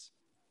makes sense.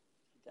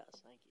 It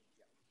does. Thank you.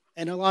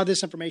 And a lot of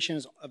this information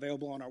is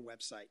available on our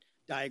website,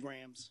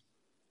 diagrams.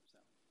 So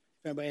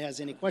if anybody has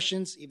any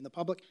questions, even the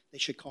public, they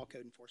should call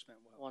code enforcement.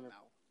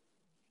 Wonderful.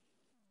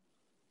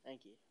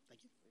 Thank you.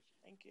 Thank you.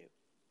 Thank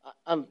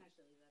you.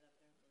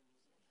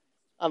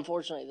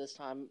 Unfortunately, this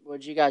time,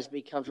 would you guys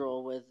be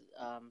comfortable with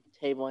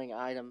tabling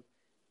item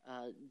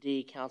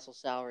D, council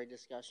salary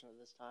discussion at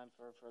this time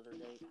for a further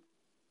date?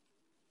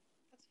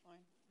 That's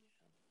fine.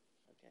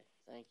 Okay,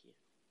 thank you.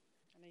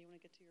 I know you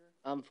want to get to your.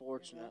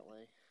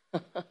 Unfortunately.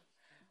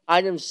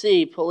 Item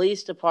C,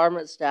 police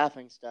department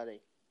staffing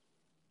study.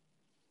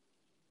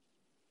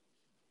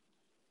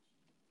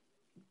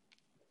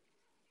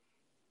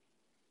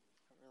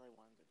 I really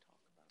wanted to talk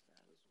about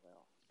that as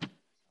well.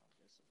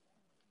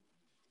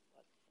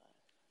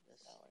 The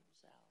salary.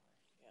 salary.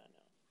 Yeah, I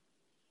know. Should be up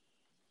there.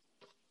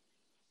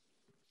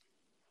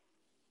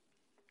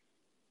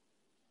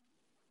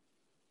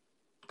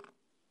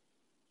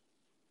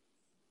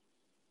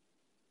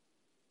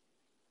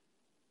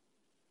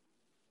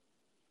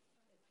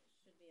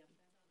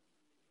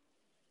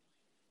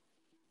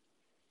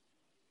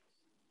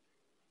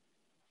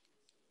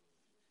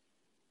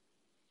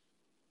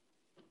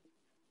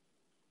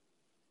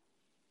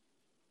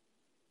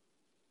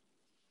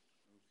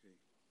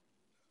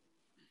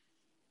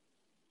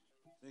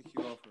 Okay. Thank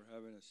you all for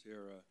having us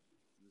here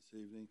this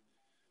evening.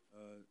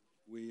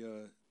 We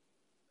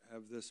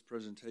have this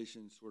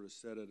presentation sort of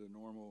set at a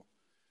normal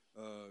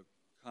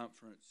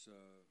conference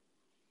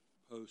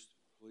post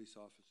police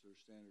officer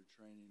standard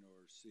training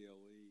or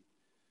CLE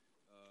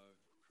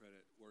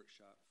credit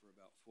workshop for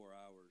about 4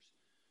 hours.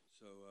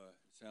 So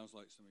it sounds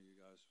like some of you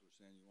guys were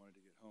saying you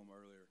wanted to get home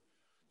earlier.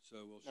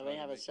 So we'll try to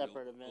have a make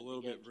separate it event a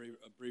little bit again.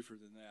 briefer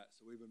than that.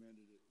 So we've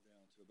amended it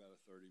down to about a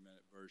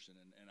 30-minute version,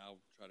 and I'll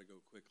try to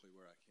go quickly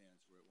where I can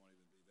so it won't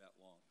even be that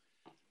long.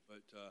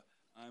 But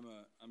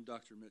I'm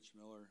Dr. Mitch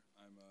Miller.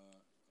 I'm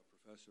a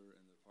professor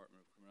in the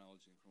Department of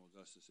Criminology and Criminal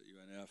Justice at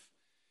UNF,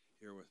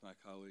 here with my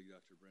colleague,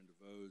 Dr. Brenda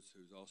Vose,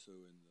 who's also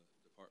in the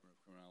Department of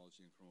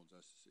Criminology and Criminal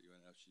Justice at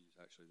UNF. She's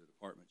actually the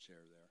department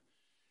chair there.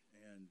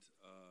 And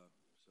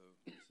so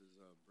this is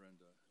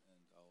Brenda,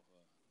 and I'll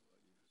let you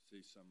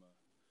see some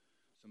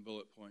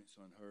bullet points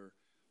on her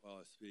while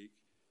I speak.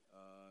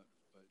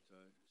 But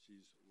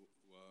she's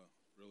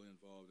really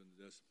involved in the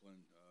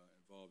discipline,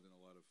 involved in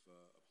a lot of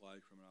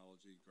applied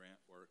criminology grant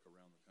work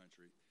around the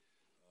country,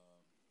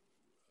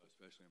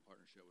 especially in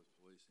partnership with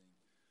policing.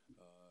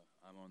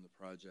 I'm on the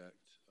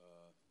project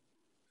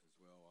as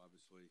well,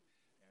 obviously.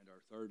 And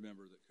our third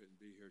member that couldn't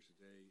be here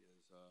today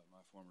is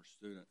my former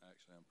student,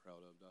 actually, I'm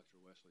proud of, Dr.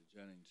 Wesley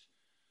Jennings,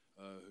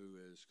 who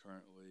is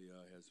currently,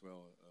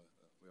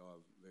 we all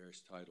have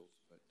various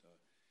titles, but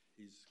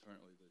he's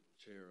currently the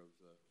chair of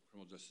the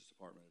Criminal Justice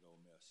Department at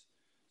Ole Miss.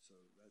 So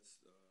that's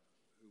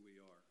who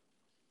we are.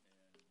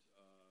 And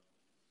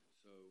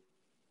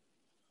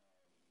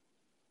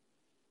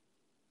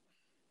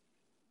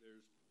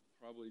there's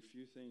probably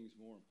few things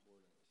more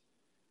important in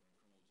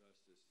criminal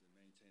justice than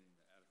maintaining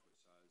the adequate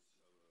size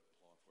of a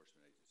law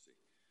enforcement agency.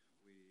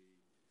 We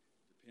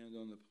depend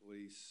on the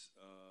police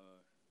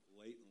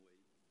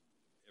latently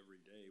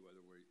every day,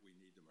 whether we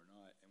need them or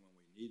not. And when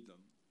we need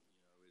them,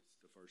 it's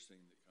the first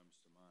thing that comes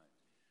to mind.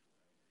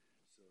 Right?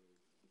 So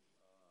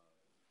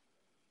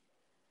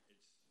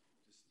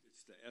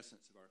it's the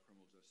essence of our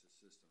criminal justice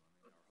system. I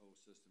mean, our whole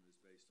system is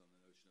based on the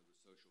notion of the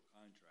social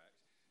contract,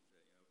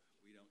 that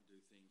we don't do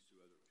things to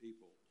other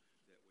people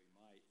that we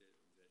might that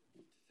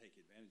to take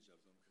advantage of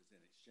them, because in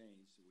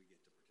exchange we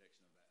get the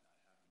protection of that not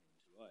happening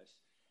to us.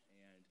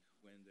 And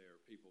when there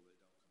are people that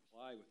don't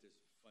comply with this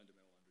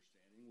fundamental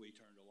understanding, we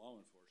turn to law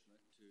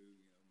enforcement to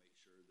make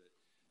sure that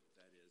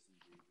that is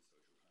indeed the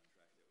social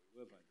contract that we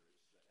live under.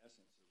 It's the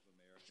essence of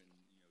American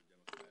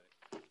democratic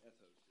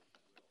ethos, if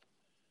you will.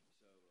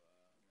 So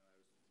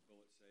as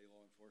bullets say,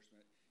 law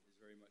enforcement is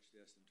very much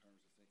this in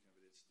terms of thinking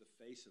of it. It's the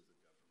face of the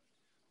government.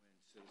 When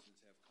citizens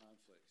have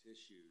conflicts,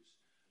 issues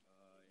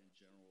in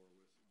general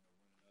or with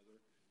one another,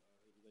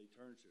 who do they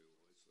turn to?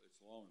 Well,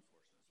 it's law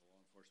enforcement. So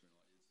law enforcement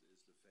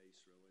is the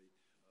face, really,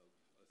 of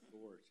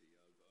authority,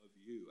 of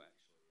you,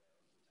 actually,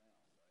 of the town,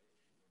 right,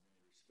 in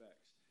many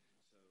respects.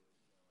 So,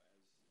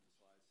 as the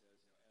slide says,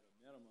 at a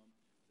minimum,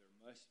 there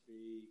must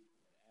be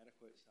an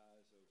adequate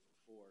size of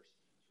force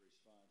to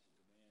respond to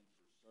demand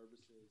for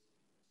services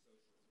and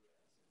social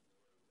threats. And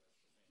that's the fancy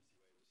way of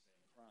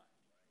saying crime,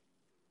 right, for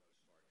the most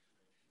part.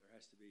 There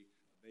has to be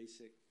a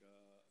basic,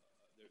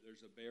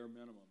 there's a bare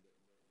minimum that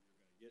you're going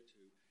to get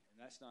to. And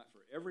that's not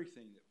for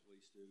everything that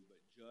police do,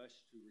 but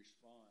just to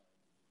respond,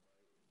 right,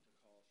 to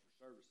calls for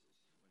services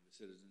when the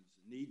citizens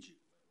need you,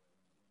 when the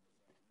phone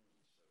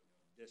rings, so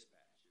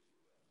dispatch, if you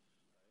will.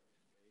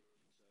 Right? Okay?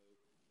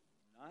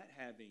 So not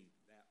having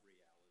that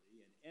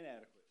reality and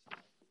inadequate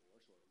size of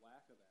force or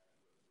lack of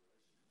adequate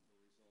force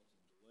will result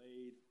in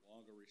delayed,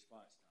 longer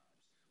response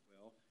times.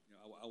 Well,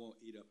 I won't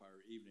eat up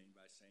our evening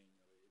by saying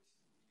it's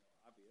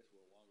obvious.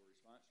 Well, longer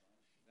response time.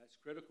 That's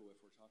critical if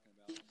we're talking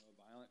about a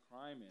violent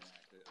crime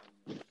enact,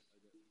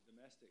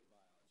 domestic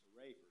violence, a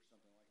rape, or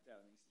something like that.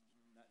 I mean,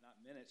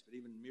 not minutes, but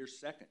even mere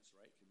seconds,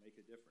 right, can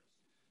make a difference.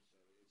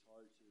 So it's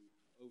hard to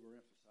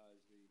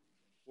overemphasize the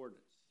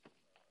importance of this.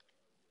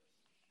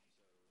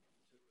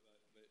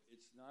 But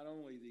it's not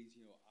only these,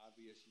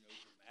 obvious,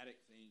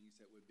 dramatic things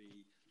that would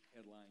be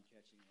headline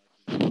catching, like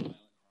a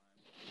violent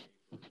crime, or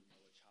rape,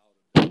 or a child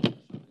abuse,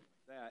 or something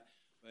like that,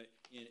 but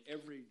in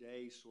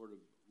everyday sort of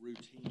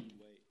routine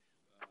way.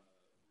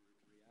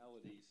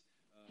 Realities,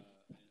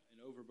 an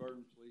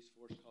overburdened police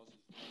force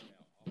causes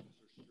burnout,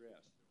 officer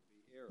stress. There will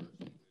be errors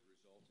that could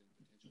result in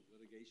potential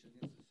litigation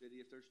against the city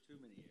if there's too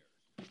many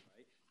errors,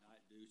 right? Not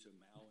due to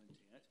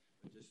malintent,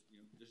 but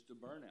just to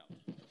burnout,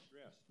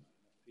 stress, not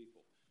enough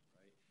people,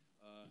 right?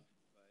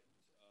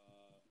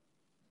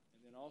 And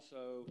then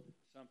also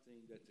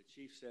something that the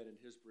chief said in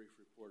his brief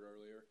report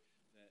earlier,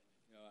 that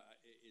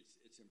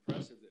it's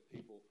impressive that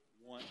people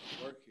want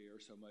to work here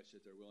so much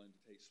that they're willing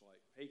to take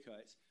slight pay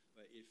cuts.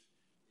 But if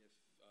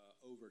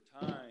over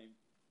time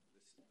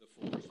the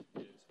force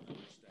is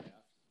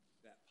understaffed,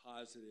 that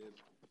positive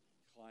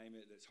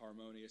climate that's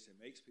harmonious and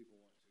makes people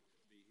want to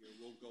be here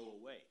will go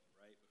away,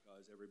 right?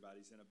 Because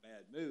everybody's in a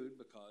bad mood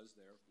because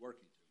they're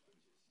working too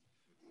much.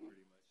 It's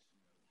pretty much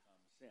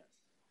common sense.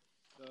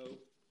 So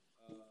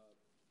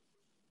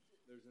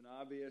there's an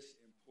obvious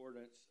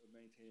importance of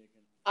maintaining.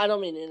 I don't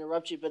mean to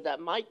interrupt you, but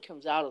that mic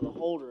comes out of the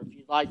holder. If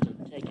you'd like to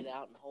take it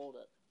out and hold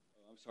it.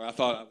 Oh, I'm sorry. I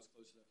thought I was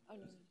close enough. Oh,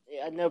 no.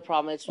 Yeah, no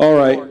problem. It's all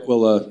right. recorded.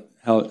 Well,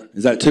 how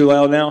is that too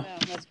loud now? No,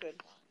 that's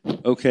good.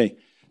 Okay.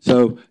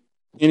 So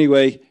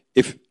anyway,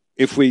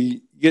 if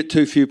we get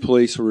too few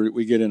police, or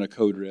we get in a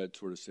code red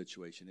sort of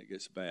situation, it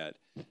gets bad.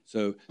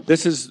 So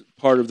this is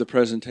part of the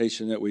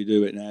presentation that we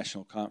do at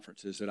national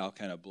conferences that I'll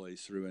kind of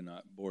blaze through and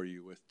not bore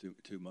you with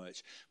too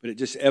much. But it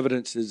just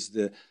evidences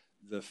the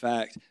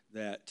fact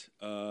that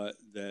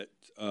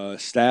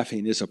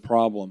staffing is a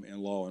problem in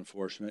law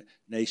enforcement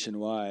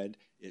nationwide.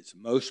 It's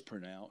most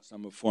pronounced.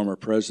 I'm a former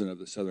president of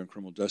the Southern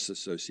Criminal Justice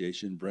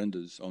Association.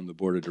 Brenda's on the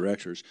board of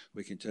directors.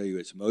 We can tell you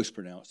it's most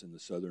pronounced in the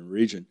southern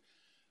region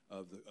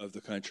of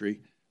the country.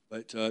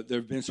 But there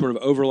have been sort of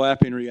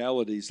overlapping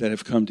realities that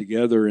have come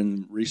together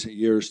in recent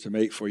years to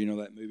make for,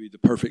 that movie, The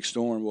Perfect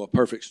Storm. Well, a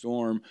perfect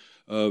storm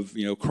of,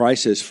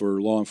 crisis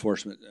for law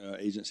enforcement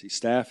agency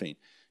staffing.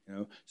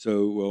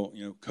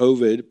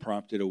 COVID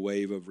prompted a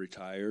wave of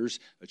retires,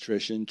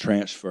 attrition,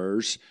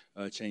 transfers,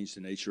 changed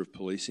the nature of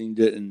policing,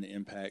 didn't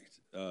impact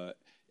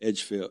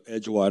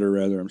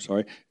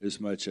Edgewater, as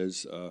much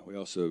as we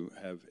also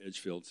have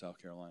Edgefield,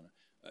 South Carolina.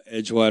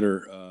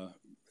 Edgewater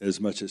as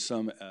much as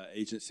some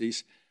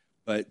agencies.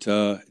 But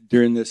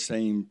during this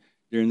same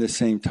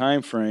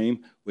time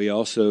frame, we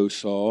also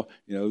saw,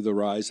 the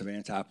rise of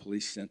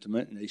anti-police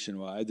sentiment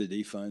nationwide, the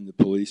defund the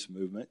police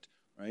movement,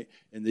 right?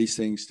 And these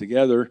things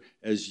together,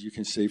 as you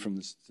can see from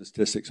the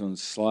statistics on the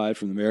slide,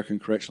 from the American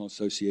Correctional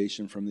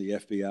Association, from the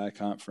FBI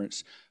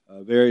conference,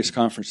 various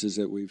conferences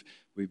that we've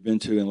been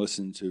to and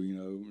listened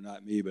to,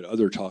 not me, but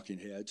other talking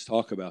heads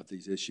talk about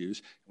these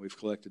issues. We've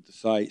collected the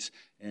sites,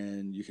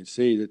 and you can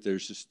see that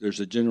there's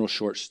a general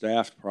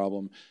short-staffed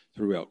problem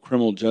throughout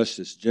criminal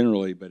justice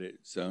generally, but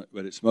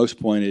it's most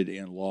pointed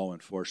in law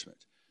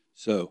enforcement.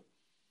 So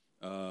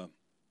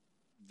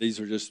these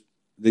are just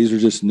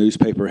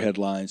newspaper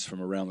headlines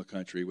from around the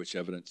country, which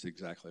evidence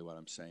exactly what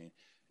I'm saying.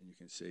 And you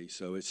can see,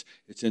 so it's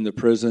in the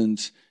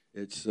prisons.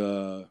 It's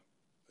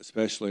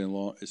especially in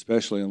law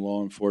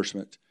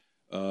enforcement.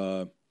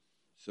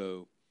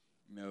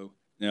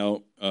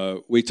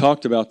 We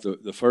talked about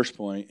the first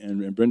point,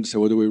 and Brenda said,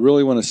 "Well, do we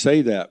really want to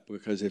say that?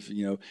 Because if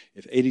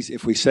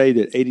we say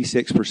that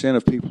 86%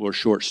 of people are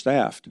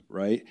short-staffed,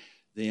 right,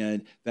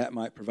 then that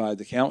might provide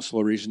the council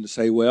a reason to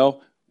say,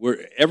 well,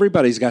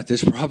 everybody's got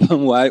this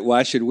problem.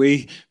 Why should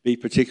we be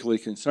particularly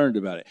concerned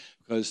about it?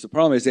 Because the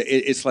problem is that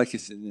it's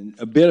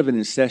a bit of an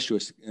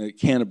incestuous,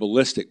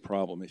 cannibalistic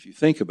problem if you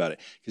think about it.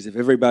 Because if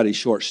everybody's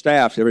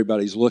short-staffed,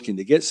 everybody's looking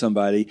to get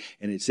somebody,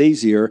 and it's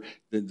easier.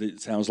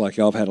 It sounds like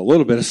y'all have had a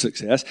little bit of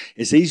success.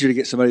 It's easier to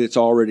get somebody that's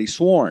already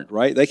sworn,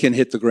 right? They can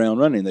hit the ground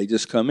running. They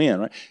just come in,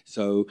 right?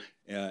 So,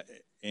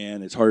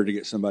 and it's harder to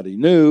get somebody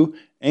new.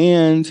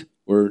 And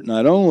we're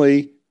not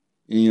only,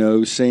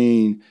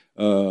 seeing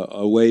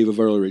a wave of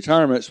early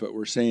retirements, but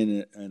we're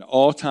seeing an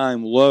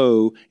all-time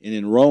low in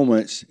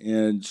enrollments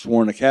in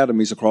sworn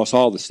academies across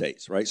all the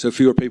states, right? So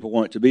fewer people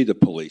want to be the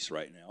police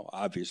right now,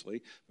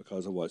 obviously,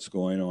 because of what's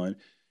going on,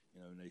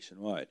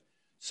 nationwide.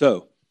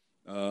 So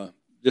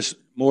just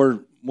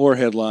more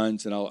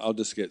headlines, and I'll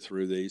just get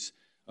through these,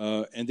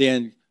 and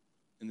then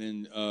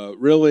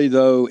really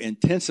though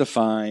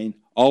intensifying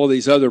all of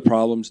these other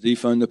problems,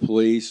 defund the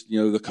police,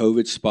 the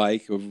COVID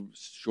spike of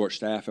short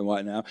staff and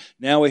whatnot.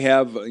 Now we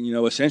have,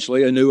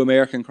 essentially a new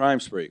American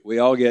crime spree. We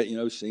all get,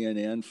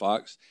 CNN,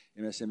 Fox,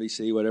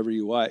 MSNBC, whatever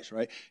you watch,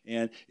 right?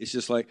 And it's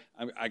just like,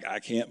 I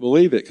can't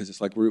believe it, because it's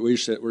like we're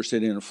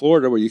sitting in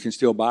Florida where you can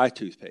still buy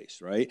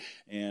toothpaste, right?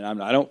 And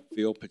I don't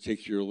feel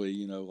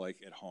particularly, like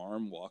at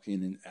harm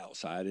walking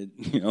outside,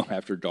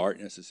 after dark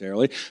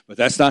necessarily. But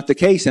that's not the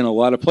case in a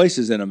lot of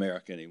places in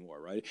America anymore,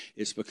 right?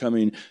 It's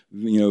becoming,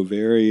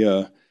 very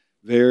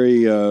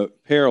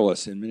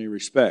perilous in many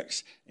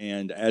respects.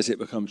 And as it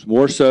becomes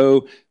more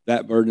so,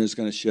 that burden is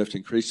going to shift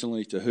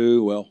increasingly to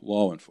who? Well,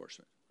 law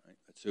enforcement, right?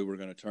 That's who we're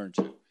going to turn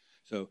to.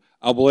 So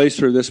I'll blaze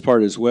through this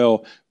part as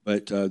well,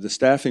 but the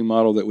staffing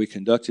model that we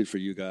conducted for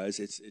you guys,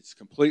 it's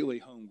completely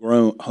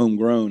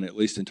homegrown, at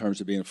least in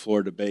terms of being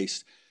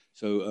Florida-based.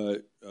 So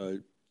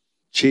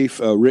Chief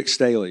Rick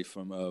Staley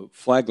from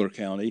Flagler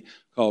County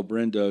called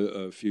Brenda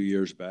a few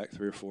years back,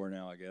 3 or 4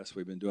 now, I guess.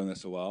 We've been doing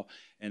this a while.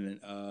 And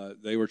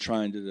they were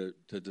trying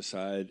to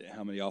decide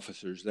how many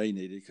officers they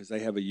needed, because they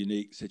have a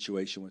unique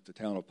situation with the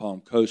town of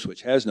Palm Coast,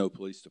 which has no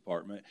police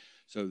department.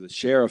 So the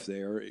sheriff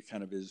there, it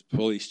kind of is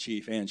police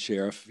chief and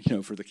sheriff,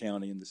 for the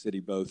county and the city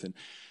both. And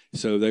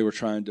So they were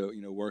trying to,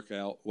 work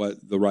out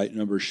what the right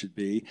numbers should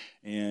be,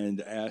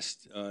 and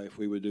asked if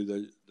we would do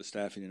the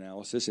staffing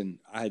analysis. And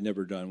I had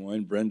never done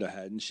one. Brenda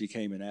hadn't. She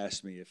came and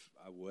asked me if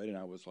I would, and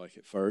I was like,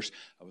 at first,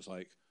 I was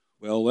like,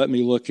 well, let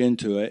me look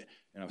into it.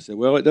 And I said,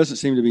 well, it doesn't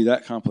seem to be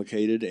that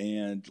complicated,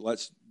 and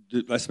let's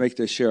make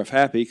the sheriff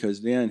happy,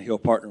 because then he'll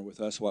partner with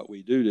us what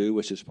we do,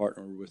 which is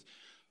partner with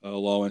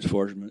law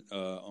enforcement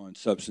on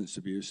substance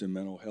abuse and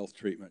mental health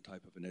treatment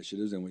type of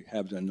initiatives, and we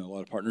have done a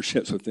lot of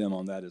partnerships with them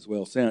on that as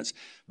well since.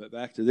 But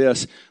back to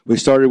this, we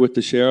started with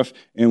the sheriff,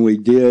 and we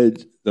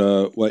did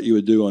what you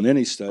would do on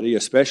any study,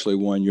 especially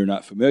one you're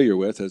not familiar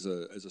with as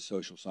a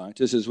social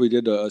scientist, is we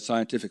did a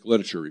scientific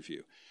literature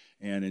review.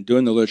 And in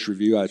doing the literature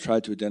review, I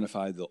tried to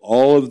identify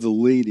all of the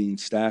leading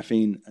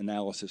staffing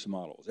analysis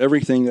models,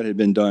 everything that had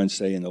been done,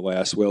 say, in the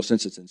last,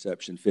 since its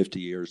inception, 50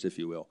 years, if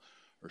you will,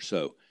 or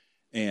so.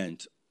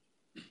 And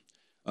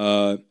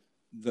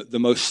the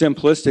most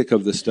simplistic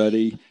of the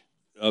study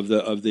of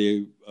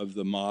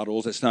the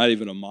models, it's not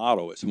even a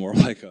model, it's more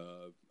like a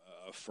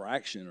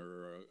fraction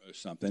or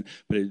something,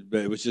 but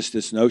it was just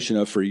this notion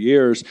of, for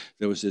years,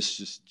 there was this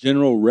just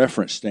general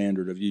reference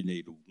standard of you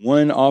need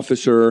one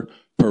officer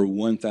per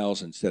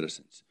 1,000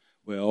 citizens.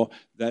 Well,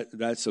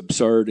 that's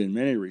absurd in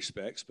many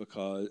respects,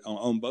 because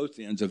on both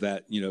ends of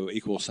that,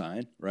 equal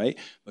sign, right?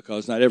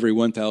 Because not every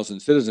 1,000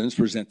 citizens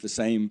present the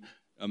same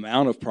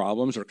amount of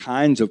problems or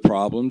kinds of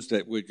problems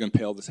that would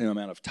compel the same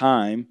amount of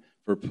time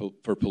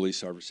for police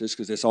services,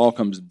 because this all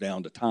comes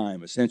down to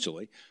time,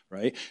 essentially,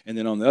 right? And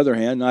then on the other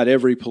hand, not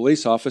every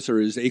police officer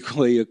is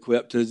equally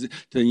equipped to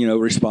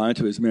respond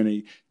to as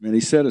many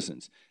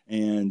citizens.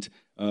 And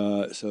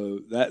so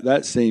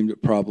that seemed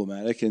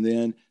problematic. And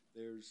then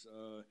there's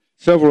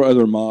several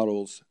other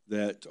models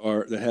that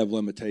have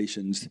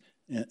limitations,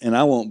 and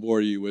I won't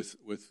bore you with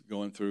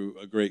going through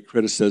a great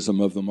criticism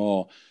of them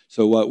all.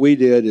 So what we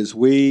did is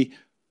we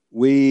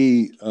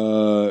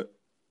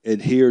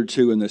adhered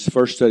to, in this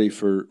first study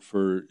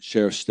for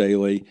Sheriff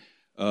Staley,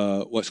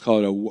 what's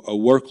called a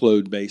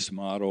workload-based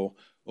model,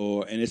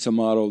 and it's a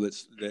model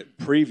that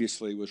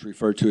previously was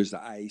referred to as the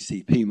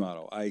IACP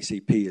model.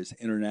 IACP is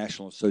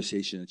International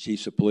Association of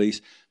Chiefs of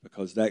Police,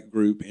 because that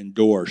group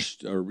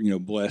endorsed or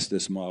blessed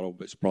this model,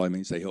 which probably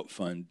means they helped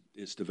fund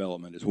its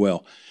development as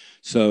well.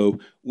 So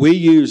we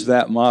used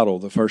that model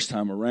the first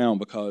time around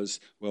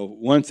because,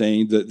 one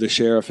thing, the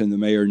sheriff and the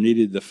mayor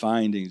needed the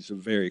findings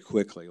very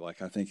quickly,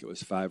 like I think it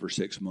was 5 or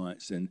 6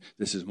 months, and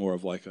this is more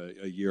of like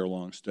a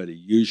year-long study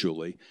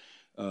usually.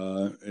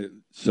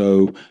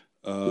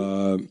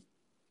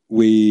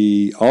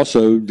 We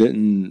also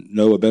didn't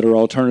know a better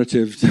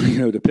alternative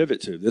to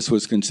pivot to. This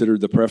was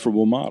considered the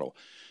preferable model.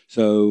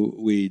 So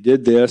we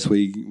did this.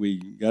 We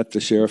got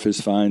the sheriff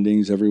his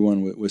findings.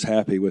 Everyone was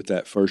happy with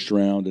that first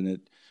round, and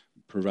it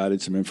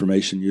provided some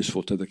information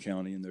useful to the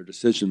county in their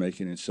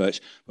decision-making and such.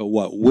 But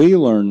what we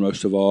learned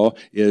most of all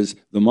is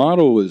the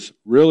model was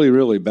really,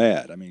 really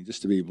bad. I mean,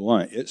 just to be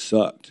blunt, it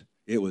sucked.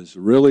 It was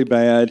really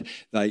bad.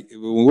 Like,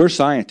 when we're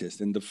scientists,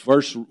 and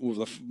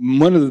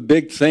one of the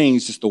big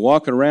things just to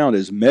walk around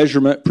is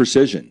measurement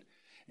precision.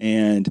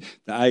 And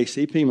the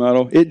IACP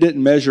model, it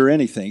didn't measure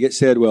anything. It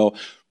said,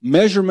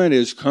 measurement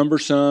is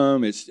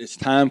cumbersome, it's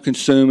time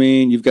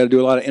consuming, you've got to do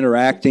a lot of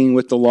interacting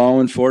with the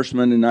law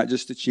enforcement, and not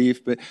just the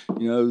chief, but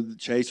the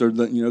chase, or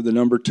the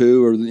number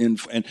two,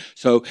 and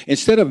so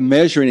instead of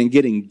measuring and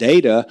getting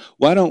data,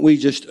 why don't we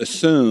just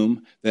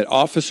assume that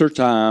officer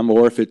time,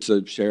 or if it's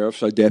a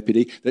sheriff, a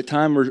deputy, that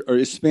time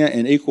is spent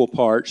in equal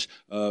parts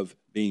of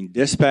being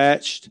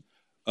dispatched,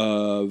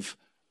 of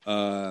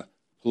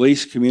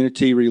police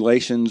community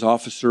relations,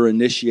 officer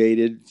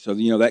initiated, so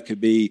that could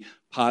be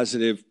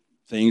positive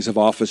things of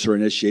officer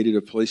initiated,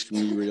 of police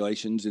community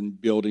relations, and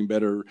building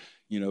better,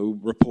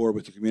 rapport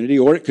with the community,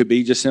 or it could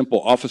be just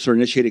simple officer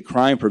initiated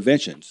crime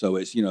prevention. So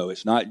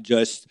it's not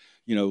just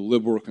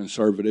liberal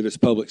conservative, it's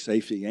public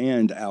safety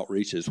and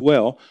outreach as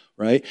well,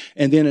 right?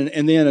 And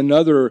then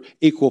another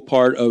equal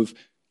part of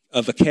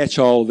a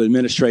catch-all of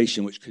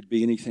administration, which could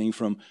be anything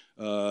from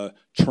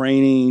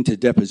training to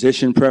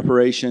deposition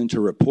preparation to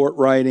report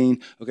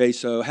writing. Okay,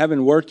 so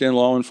having worked in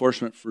law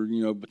enforcement for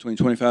between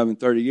 25 and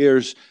 30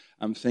 years,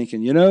 I'm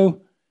thinking,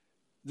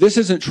 this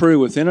isn't true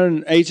within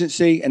an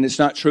agency, and it's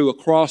not true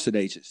across an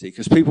agency,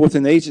 because people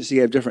within the agency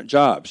have different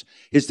jobs.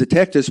 His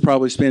detectives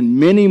probably spend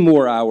many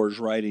more hours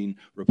writing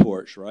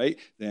reports, right,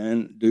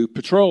 than do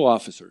patrol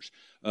officers.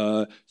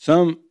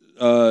 Some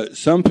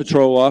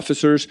patrol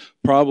officers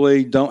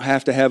probably don't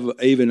have to have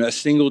even a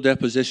single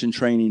deposition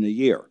training a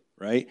year,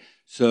 right?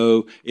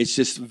 So it's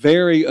just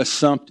very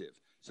assumptive.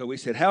 So we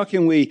said, how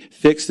can we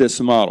fix this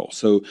model?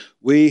 So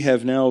we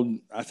have now,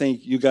 I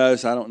think you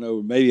guys, I don't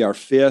know, maybe our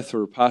 5th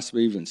or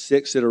possibly even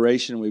 6th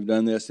iteration. We've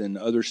done this in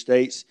other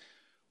states.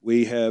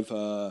 We have,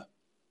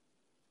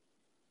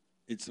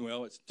 it's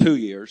 2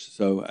 years,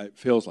 so it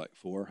feels like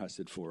 4. I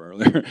said 4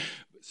 earlier.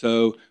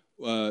 So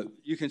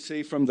you can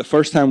see from the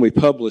first time we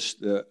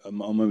published a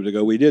moment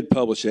ago, we did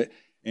publish it,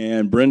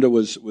 and Brenda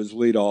was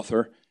lead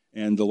author.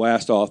 And the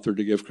last author,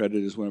 to give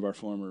credit, is one of our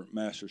former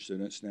master's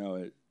students, now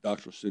a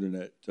doctoral student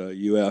at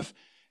UF.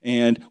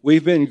 And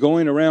we've been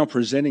going around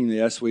presenting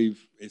this.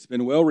 It's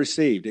been well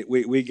received.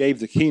 We gave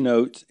the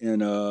keynote in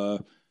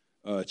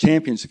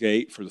Champions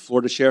Gate for the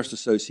Florida Sheriff's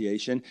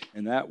Association,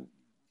 and that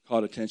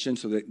caught attention.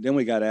 So then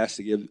we got asked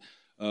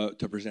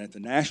to present at the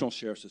National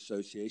Sheriff's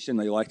Association.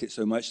 They liked it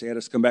so much they had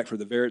us come back for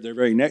their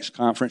very next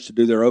conference to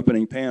do their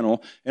opening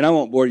panel. And I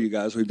won't bore you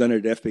guys. We've done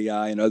it at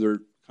FBI and other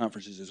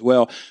conferences as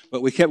well.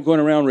 But we kept going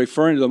around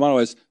referring to the model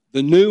as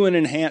the new and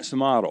enhanced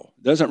model.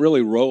 It doesn't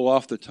really roll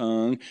off the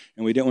tongue,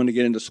 and we didn't want to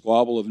get into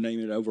squabble of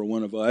naming it over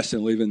one of us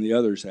and leaving the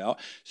others out.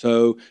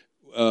 So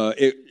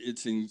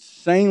it's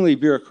insanely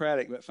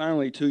bureaucratic, but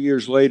finally 2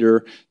 years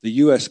later, the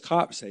U.S.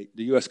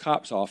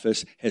 Cops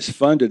Office has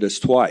funded us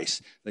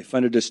twice. They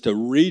funded us to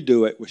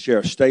redo it with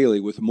Sheriff Staley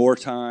with more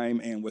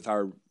time and with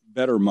our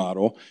better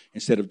model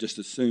instead of just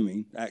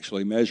assuming,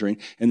 actually measuring.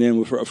 And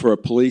then for a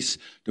police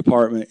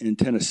department in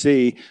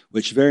Tennessee,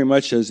 which very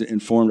much has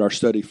informed our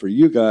study for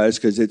you guys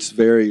because it's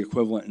very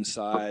equivalent in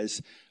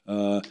size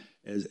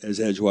as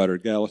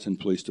Edgewater Gallatin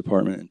Police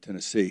Department in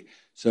Tennessee.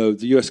 So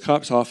the U.S.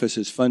 Cops Office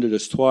has funded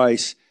us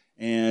twice,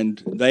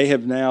 and they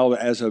have now,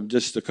 as of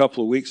just a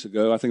couple of weeks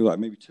ago, I think like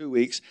maybe 2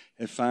 weeks,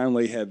 have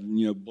finally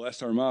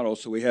blessed our model.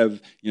 So we have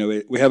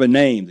a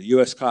name, the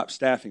U.S. Cops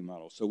Staffing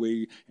Model. So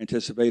we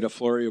anticipate a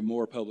flurry of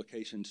more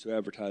publications to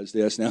advertise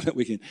this now that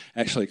we can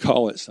actually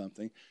call it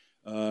something.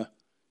 Let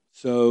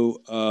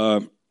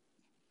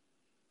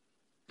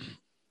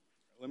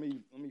me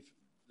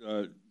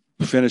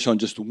finish on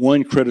just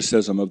one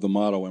criticism of the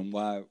model and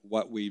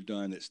what we've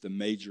done that's the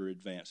major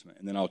advancement,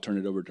 and then I'll turn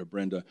it over to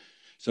Brenda.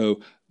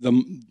 So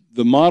the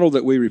model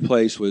that we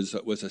replaced was a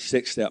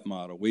 6-step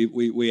model.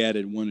 We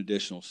added one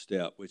additional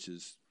step, which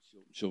is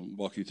she'll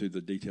walk you through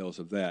the details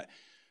of that.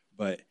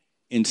 But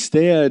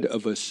instead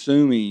of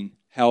assuming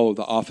how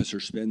the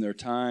officers spend their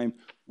time,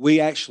 we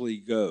actually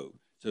go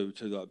to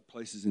the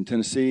places in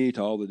Tennessee,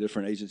 to all the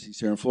different agencies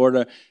here in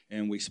Florida,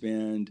 and we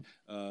spend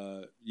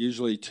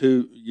usually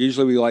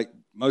we like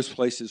most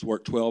places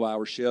work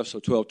 12-hour shifts, so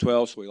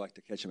 12-12, so we like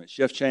to catch them at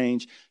shift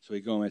change. So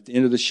we go them at the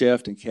end of the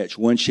shift and catch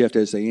one shift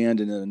as they end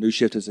and then a new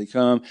shift as they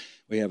come.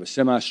 We have a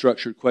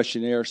semi-structured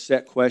questionnaire,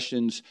 set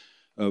questions.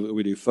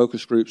 We do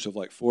focus groups of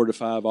like 4 to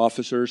 5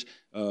 officers.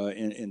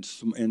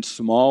 In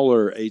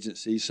smaller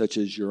agencies such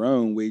as your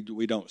own,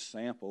 we don't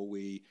sample.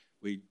 We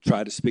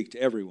try to speak to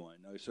everyone.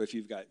 So if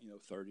you've got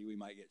 30, we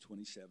might get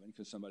 27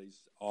 because somebody's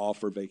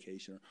off or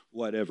vacation or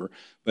whatever.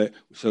 But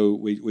so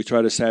we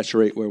try to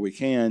saturate where we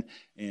can,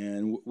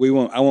 and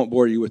I won't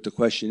bore you with the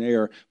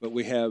questionnaire, but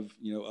we have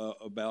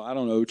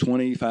about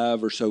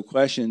 25 or so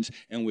questions,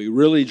 and we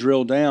really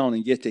drill down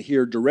and get to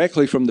hear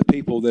directly from the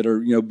people that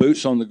are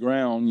boots on the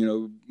ground,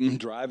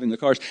 driving the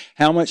cars.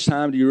 How much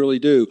time do you really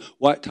do?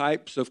 What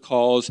types of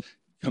calls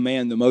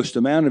command the most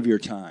amount of your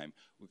time?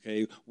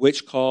 Okay,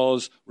 which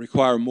calls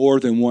require more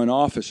than one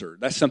officer?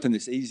 That's something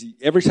that's easy.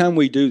 Every time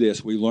we do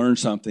this, we learn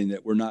something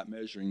that we're not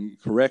measuring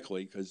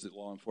correctly because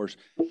law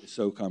enforcement is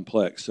so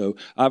complex. So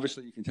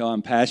obviously you can tell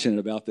I'm passionate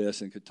about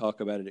this and could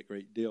talk about it a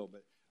great deal,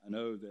 but I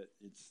know that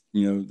it's,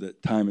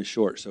 that time is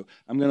short. So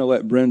I'm going to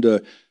let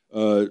Brenda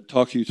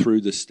talk you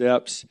through the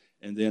steps,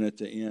 and then at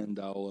the end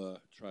I'll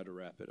try to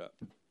wrap it up.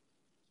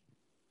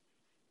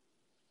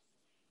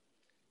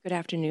 Good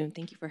afternoon.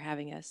 Thank you for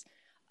having us.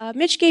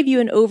 Mitch gave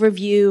you an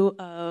overview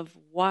of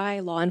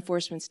why law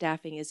enforcement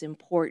staffing is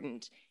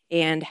important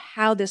and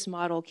how this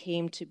model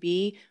came to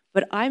be,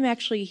 but I'm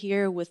actually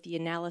here with the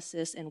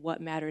analysis and what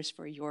matters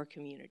for your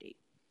community.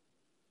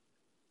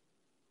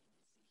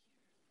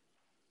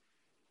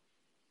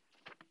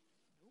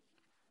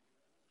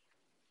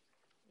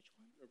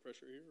 No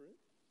pressure here, right?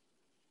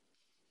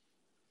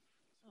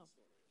 Oh,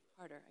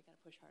 harder. I gotta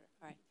push harder.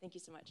 All right, thank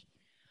you so much.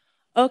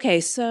 Okay,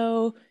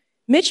 so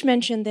Mitch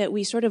mentioned that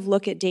we sort of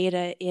look at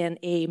data in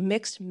a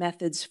mixed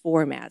methods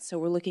format. So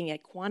we're looking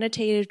at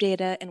quantitative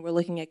data and we're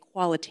looking at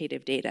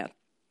qualitative data.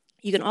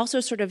 You can also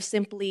sort of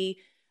simply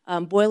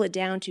boil it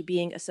down to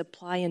being a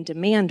supply and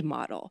demand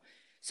model.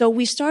 So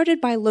we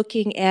started by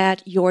looking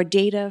at your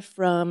data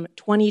from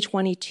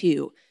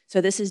 2022.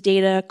 So this is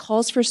data,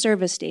 calls for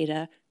service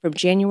data from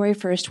January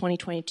 1st,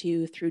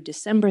 2022 through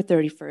December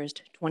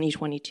 31st,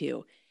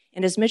 2022.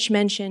 And as Mitch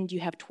mentioned, you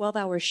have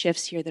 12-hour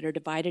shifts here that are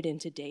divided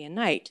into day and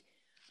night.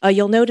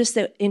 You'll notice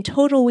that in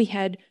total we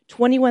had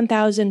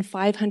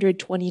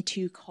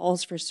 21,522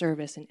 calls for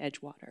service in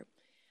Edgewater.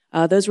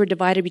 Those were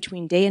divided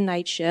between day and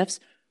night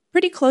shifts,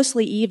 pretty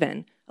closely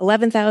even.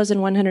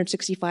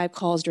 11,165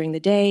 calls during the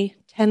day,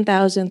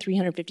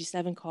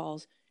 10,357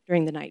 calls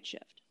during the night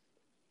shift.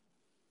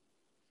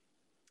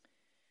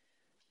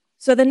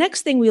 So the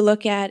next thing we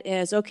look at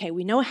is, okay,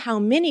 we know how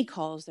many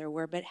calls there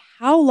were, but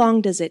how long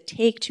does it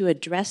take to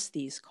address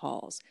these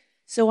calls?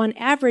 So on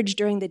average,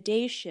 during the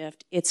day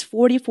shift, it's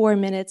 44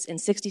 minutes and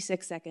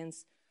 66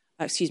 seconds,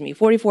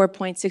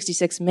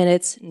 44.66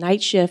 minutes.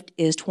 Night shift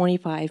is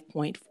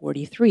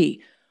 25.43.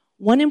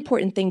 One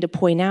important thing to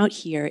point out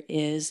here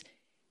is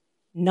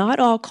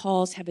not all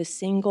calls have a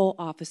single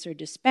officer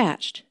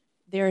dispatched.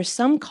 There are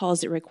some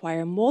calls that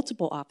require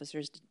multiple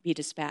officers to be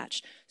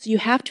dispatched. So you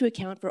have to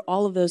account for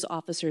all of those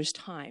officers'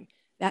 time.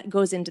 that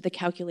goes into the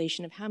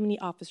calculation of how many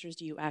officers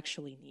do you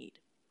actually need.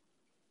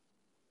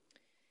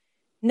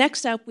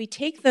 Next up, we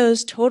take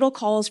those total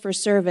calls for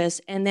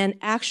service and then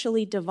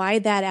actually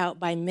divide that out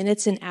by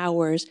minutes and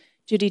hours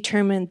to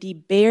determine the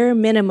bare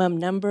minimum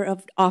number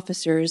of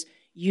officers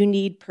you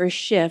need per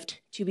shift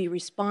to be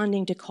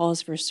responding to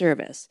calls for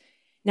service.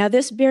 Now,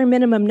 this bare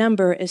minimum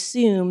number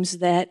assumes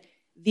that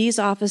these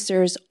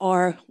officers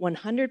are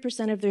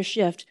 100% of their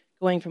shift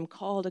going from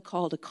call to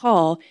call to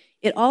call.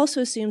 It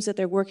also assumes that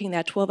they're working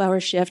that 12-hour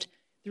shift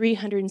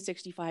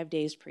 365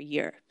 days per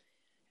year.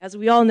 As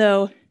we all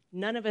know,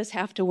 none of us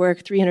have to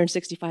work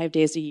 365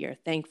 days a year,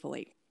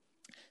 thankfully.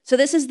 So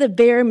this is the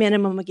bare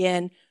minimum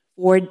again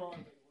for...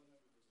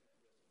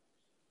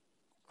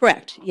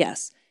 Correct,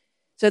 yes.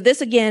 So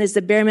this again is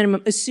the bare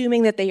minimum,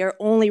 assuming that they are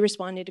only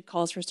responding to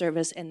calls for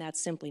service, and that's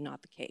simply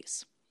not the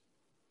case.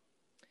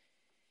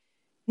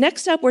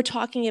 Next up, we're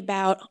talking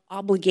about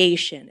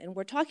obligation. And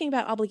we're talking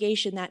about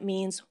obligation, that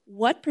means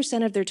what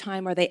percent of their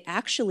time are they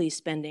actually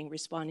spending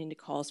responding to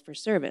calls for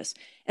service?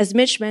 As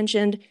Mitch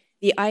mentioned,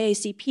 the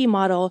IACP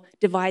model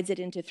divides it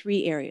into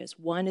 3 areas.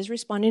 One is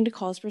responding to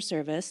calls for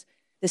service.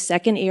 The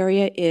second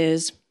area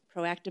is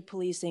proactive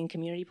policing,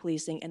 community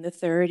policing, and the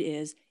third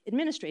is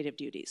administrative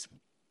duties.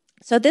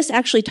 So this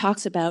actually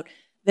talks about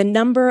the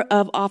number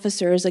of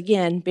officers,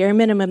 again, bare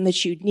minimum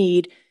that you'd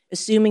need,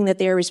 assuming that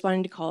they are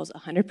responding to calls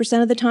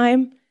 100% of the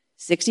time,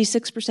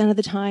 66% of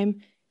the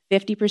time,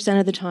 50%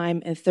 of the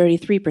time, and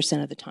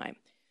 33% of the time.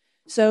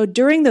 So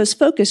during those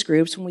focus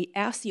groups, when we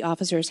ask the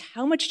officers,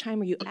 how much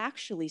time are you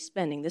actually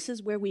spending? This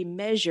is where we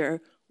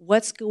measure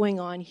what's going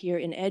on here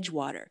in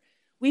Edgewater.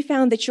 We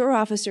found that your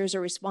officers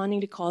are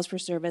responding to calls for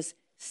service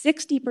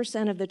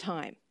 60% of the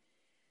time.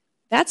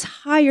 That's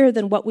higher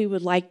than what we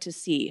would like to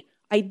see.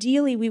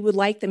 Ideally, we would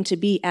like them to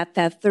be at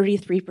that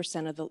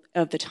 33%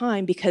 of the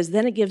time, because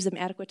then it gives them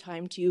adequate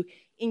time to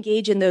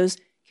engage in those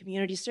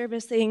community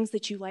service things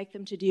that you like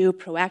them to do,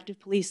 proactive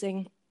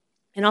policing,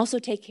 and also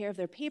take care of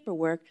their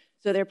paperwork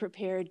so they're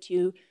prepared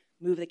to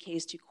move the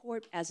case to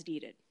court as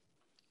needed.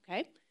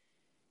 Okay?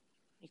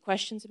 Any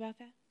questions about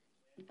that?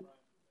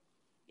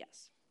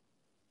 Yes.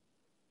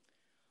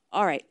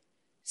 All right.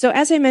 So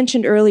as I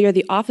mentioned earlier,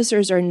 the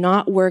officers are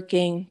not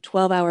working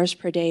 12 hours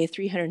per day,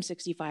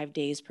 365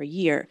 days per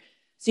year.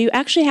 So you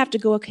actually have to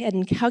go ahead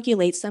and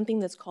calculate something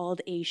that's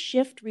called a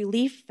shift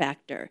relief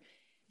factor.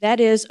 That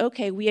is,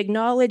 okay, we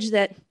acknowledge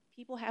that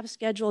people have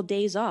scheduled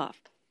days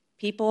off.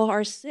 People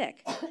are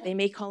sick. They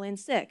may call in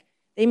sick.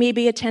 They may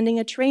be attending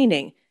a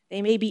training.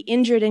 They may be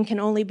injured and can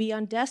only be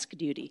on desk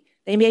duty.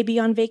 They may be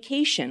on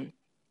vacation.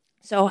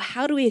 So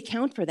how do we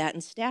account for that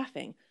in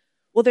staffing?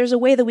 Well, there's a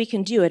way that we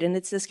can do it, and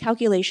it's this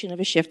calculation of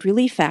a shift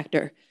relief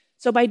factor.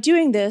 So by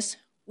doing this,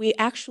 we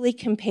actually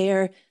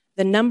compare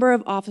the number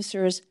of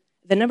officers,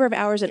 the number of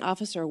hours an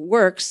officer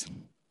works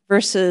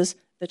versus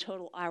the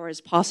total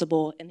hours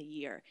possible in a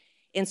year.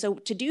 And so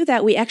to do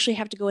that, we actually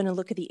have to go in and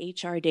look at the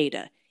HR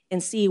data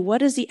and see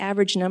what is the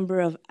average number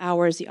of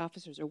hours the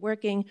officers are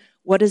working,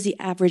 what is the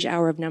average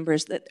hour of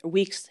numbers that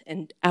weeks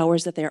and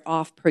hours that they're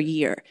off per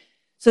year.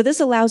 So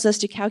this allows us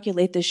to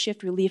calculate the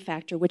shift relief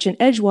factor, which in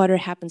Edgewater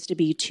happens to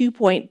be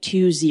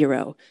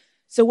 2.20.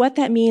 So what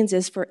that means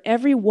is for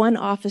every 1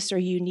 officer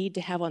you need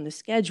to have on the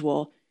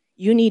schedule,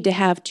 you need to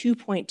have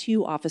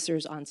 2.2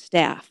 officers on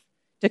staff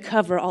to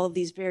cover all of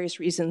these various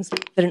reasons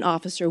that an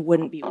officer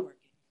wouldn't be working.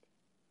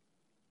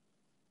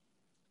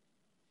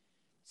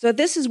 So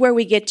this is where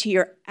we get to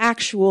your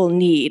actual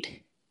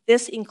need.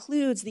 This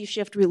includes the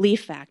shift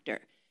relief factor.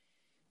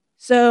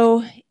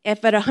 So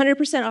if at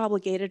 100%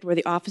 obligated, where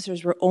the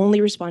officers were only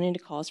responding to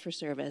calls for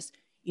service,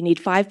 you need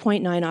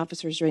 5.9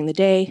 officers during the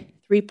day,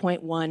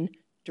 3.1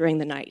 during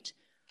the night.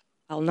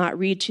 I'll not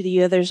read to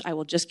the others. I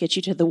will just get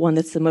you to the one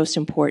that's the most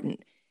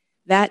important.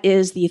 That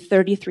is the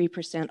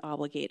 33%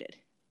 obligated.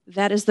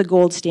 That is the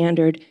gold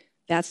standard.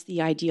 That's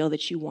the ideal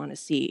that you want to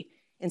see.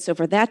 And so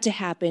for that to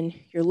happen,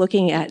 you're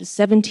looking at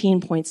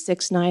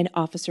 17.69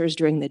 officers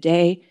during the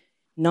day,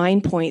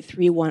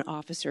 9.31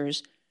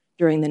 officers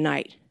during the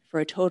night, for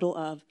a total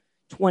of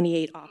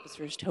 28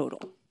 officers total.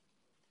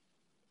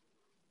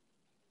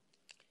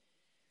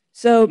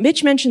 So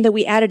Mitch mentioned that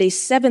we added a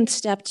 7th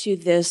step to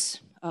this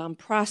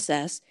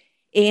process.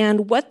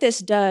 And what this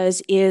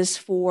does is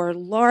for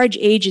large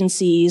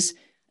agencies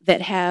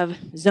that have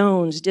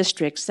zones,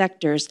 districts,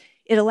 sectors,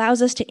 it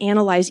allows us to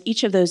analyze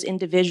each of those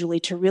individually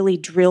to really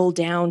drill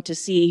down to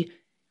see,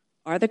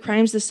 are the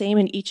crimes the same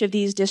in each of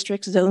these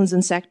districts, zones,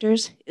 and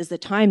sectors? Is the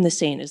time the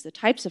same? Is the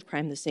types of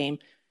crime the same?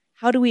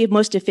 How do we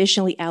most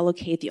efficiently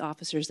allocate the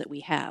officers that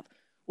we have?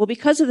 Well,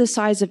 because of the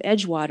size of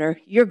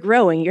Edgewater, you're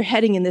growing, you're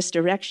heading in this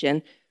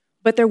direction,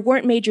 but there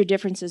weren't major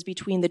differences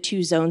between the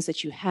 2 zones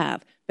that you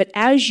have. But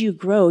as you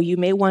grow, you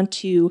may want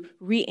to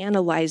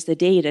reanalyze the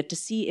data to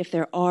see if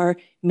there are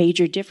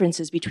major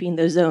differences between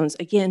those zones,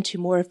 again, to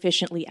more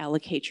efficiently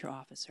allocate your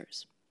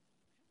officers.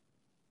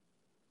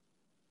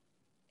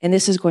 And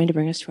this is going to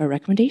bring us to our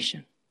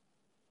recommendation.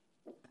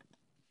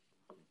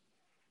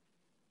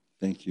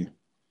 Thank you.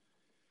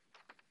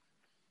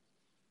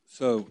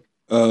 So,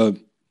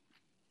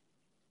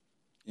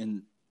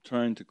 in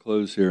trying to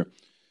close here.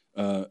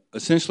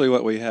 Essentially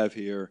what we have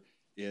here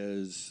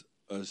is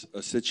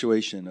a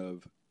situation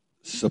of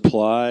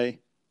supply,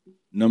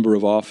 number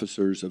of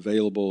officers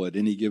available at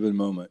any given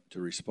moment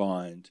to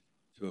respond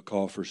to a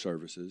call for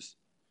services,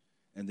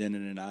 and then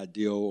in an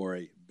ideal or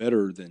a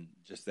better than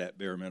just that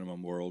bare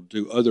minimum world,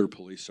 do other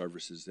police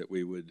services that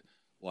we would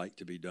like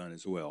to be done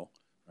as well,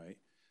 right?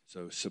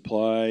 So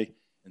supply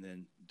and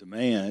then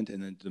demand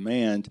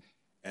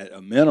at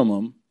a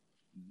minimum,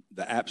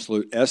 the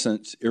absolute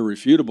essence,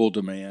 irrefutable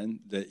demand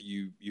that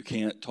you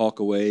can't talk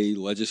away,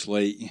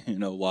 legislate,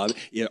 lobby,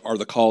 are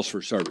the calls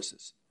for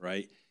services,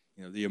 right?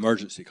 The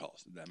emergency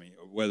calls. I mean,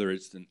 whether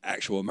it's an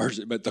actual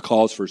emergency, but the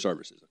calls for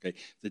services, okay?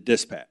 The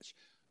dispatch,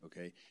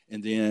 okay?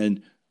 And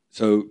then,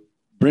 so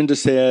Brenda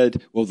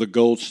said, well, the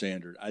gold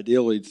standard,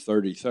 ideally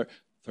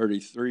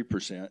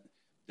 33%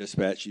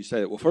 dispatch. You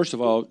said, well, first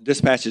of all,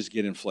 dispatches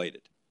get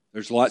inflated.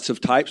 There's lots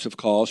of types of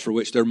calls for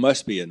which there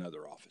must be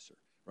another officer,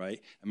 right?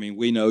 I mean,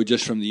 we know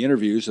just from the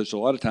interviews, there's a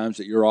lot of times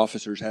that your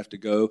officers have to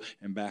go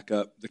and back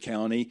up the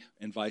county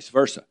and vice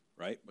versa,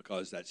 right?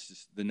 Because that's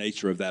just the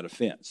nature of that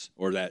offense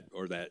or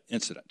that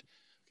incident,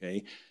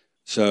 okay?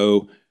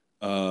 So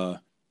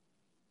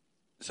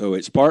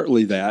it's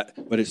partly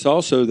that, but it's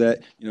also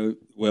that,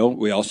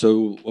 we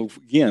also,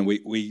 again,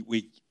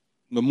 the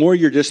more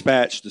you're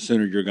dispatched, the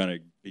sooner you're going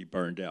to be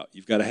burned out.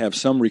 You've got to have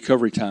some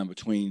recovery time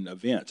between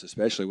events,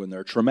 especially when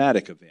they're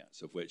traumatic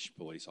events, of which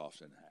police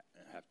often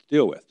have to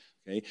deal with.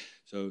 Okay,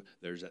 so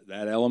there's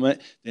that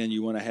element. Then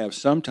you want to have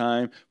some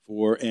time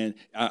for, and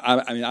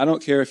I mean, I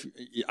don't care if,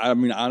 I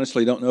mean, I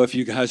honestly don't know if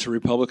you guys are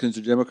Republicans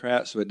or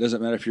Democrats, so it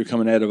doesn't matter if you're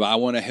coming out of, I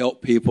want to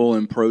help people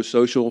and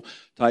pro-social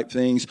type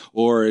things,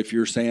 or if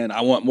you're saying, I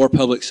want more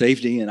public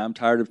safety and I'm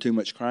tired of too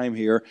much crime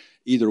here.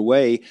 Either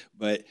way,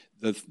 but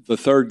the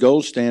third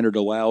gold standard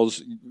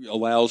allows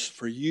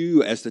for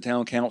you as the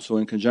town council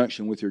in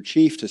conjunction with your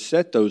chief to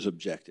set those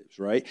objectives,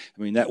 right?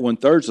 I mean, that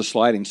 1/3 is a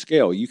sliding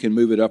scale. You can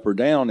move it up or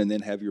down and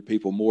then have your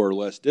people more or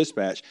less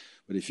dispatched.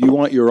 But if you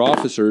want your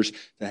officers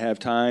to have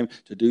time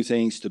to do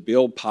things to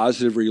build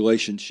positive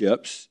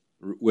relationships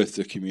with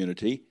the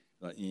community,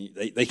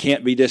 they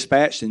can't be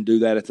dispatched and do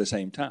that at the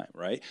same time,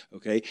 right?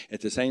 Okay.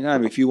 At the same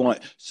time, if you want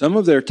some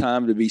of their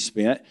time to be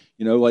spent,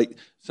 like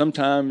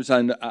sometimes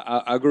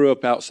I grew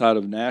up outside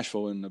of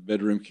Nashville in the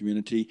bedroom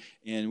community,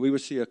 and we would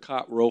see a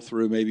cop roll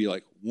through maybe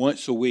like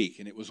once a week,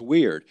 and it was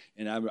weird.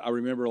 And I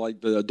remember like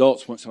the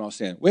adults once in a while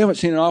saying, we haven't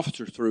seen an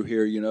officer through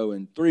here,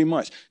 in 3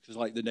 months, because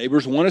like the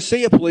neighbors want to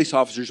see a police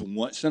officer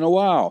once in a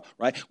while,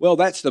 right? Well,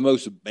 that's the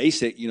most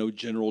basic,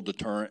 general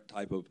deterrent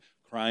type of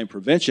crime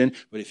prevention,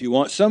 but if you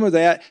want some of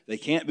that, they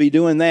can't be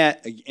doing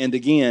that, and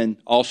again,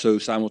 also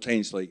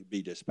simultaneously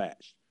be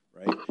dispatched,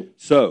 right?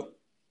 So,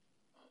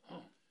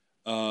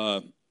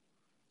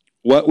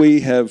 what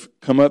we have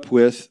come up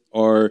with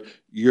are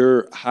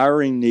your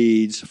hiring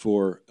needs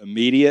for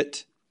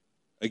immediate,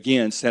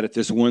 again, set at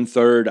this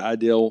 1/3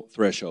 ideal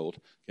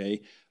threshold,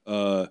 okay?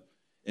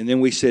 And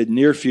then we said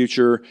near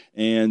future,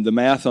 and the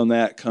math on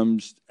that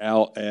comes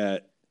out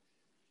at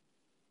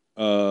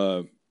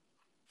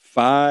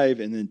 5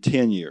 and then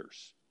 10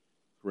 years,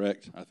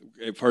 correct?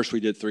 At first we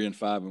did 3 and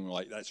 5, and we're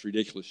like, that's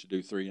ridiculous to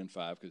do 3 and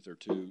 5 because they're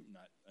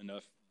not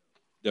enough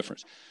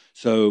difference.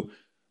 So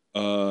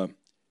to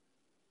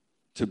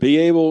be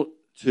able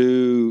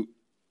to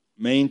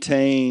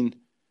maintain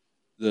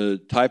the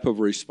type of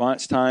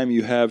response time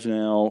you have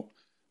now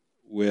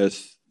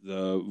with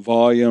the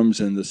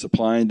volumes and the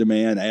supply and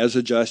demand as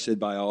adjusted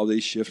by all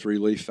these shift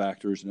relief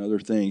factors and other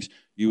things,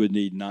 you would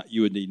need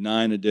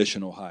 9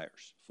 additional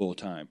hires full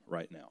time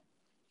right now.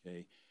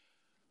 Okay,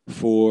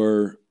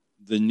 for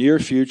the near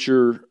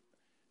future,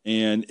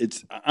 and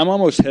I'm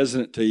almost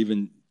hesitant to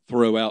even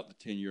throw out the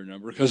 10-year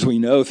number because we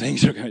know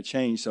things are going to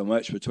change so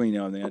much between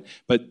now and then.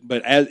 But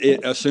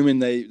assuming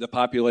the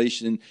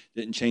population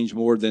didn't change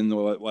more than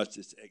what's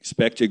its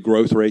expected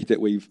growth rate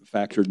that we've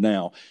factored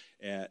now,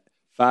 at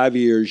 5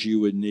 years you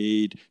would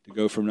need to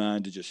go from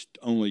 9 to just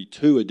only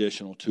 2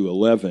 additional to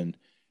 11,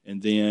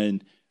 and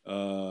then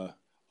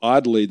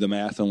oddly, the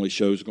math only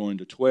shows going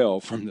to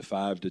 12 from the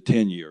 5 to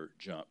 10-year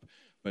jump.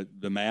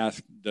 But the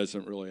math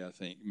doesn't really, I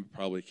think,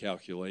 probably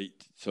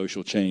calculate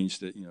social change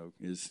that,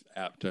 is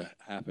apt to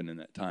happen in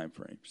that time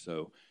frame.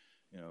 So,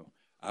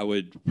 I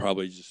would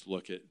probably just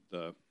look at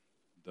the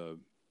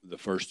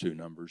first 2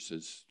 numbers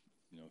as,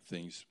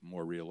 things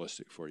more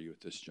realistic for you at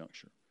this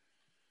juncture.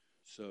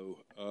 So,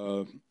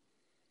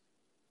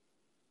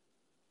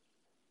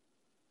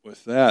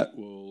 with that,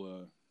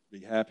 we'll be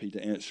happy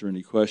to answer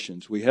any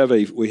questions. We have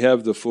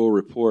the full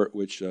report,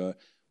 which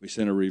we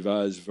sent a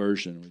revised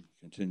version. We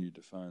continued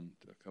to find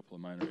a couple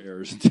of minor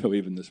errors until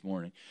even this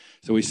morning.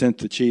 So we sent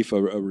the chief a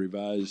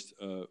revised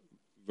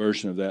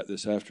version of that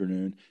this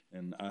afternoon,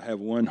 and I have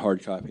one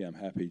hard copy I'm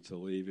happy to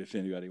leave if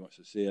anybody wants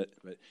to see it,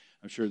 but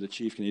I'm sure the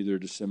chief can either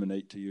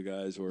disseminate to you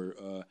guys or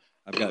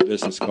I've got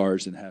business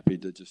cards and happy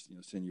to just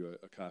send you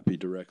a copy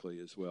directly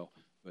as well.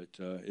 But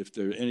if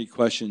there are any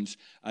questions,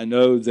 I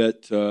know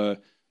that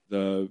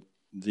the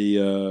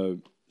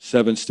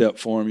seven-step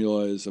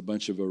formula is a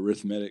bunch of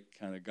arithmetic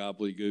kind of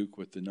gobbledygook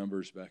with the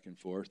numbers back and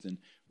forth, and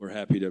we're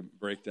happy to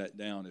break that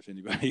down if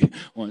anybody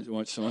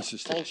wants us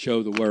to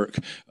show the work,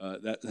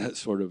 that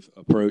sort of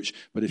approach.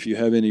 But if you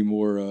have any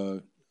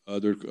more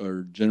other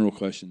or general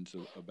questions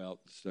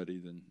about the study,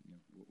 then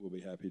we'll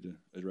be happy to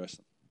address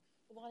them.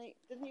 Lonnie,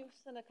 didn't you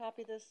send a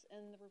copy of this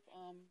in the,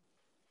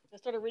 I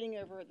started reading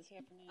over it this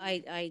afternoon.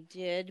 I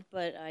did,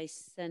 but I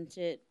sent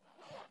it,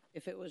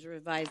 if it was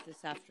revised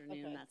this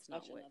afternoon, Okay, that's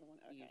not gotcha, what another one,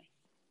 you, okay.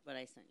 what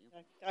I sent you.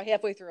 I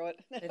halfway through it.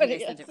 I think I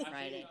sent it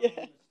Friday. Yeah.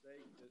 The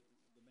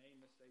main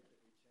mistake that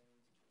we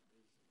changed is,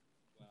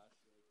 well, I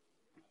think instead of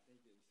saying 5 and 2, it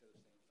might say 3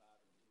 and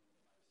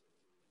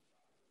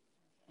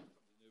 5. The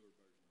newer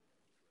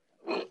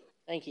version.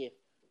 Thank you.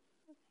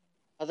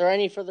 Are there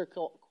any further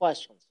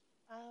questions?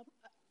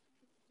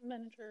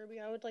 Manager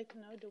Irby, I would like to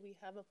know, do we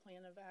have a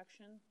plan of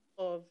action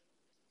of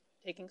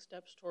taking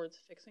steps towards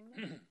fixing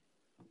them?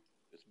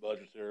 It's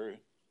budgetary,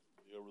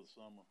 be over the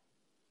summer.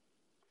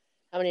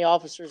 How many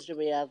officers did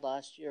we add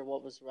last year?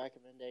 What was the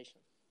recommendation?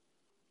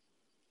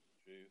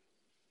 Chief.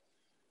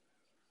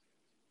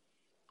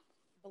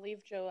 I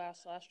believe Joe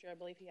asked last year. I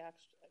believe he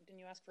asked, didn't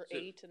you ask for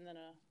 8 and then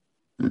a...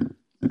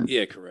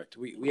 Yeah, correct.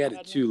 We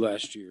added 2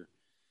 last year.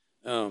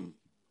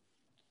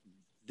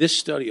 This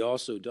study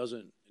also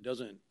doesn't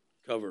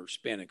cover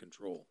span and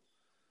control.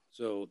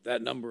 So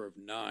that number of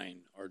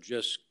 9 are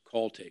just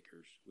call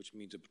takers, which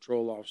means a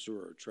patrol officer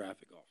or a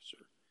traffic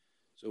officer.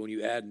 So when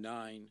you add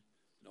 9 and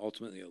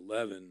ultimately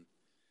 11,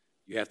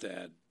 you have to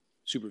add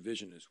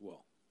supervision as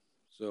well.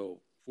 So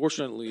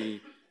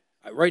fortunately,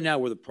 right now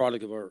we're the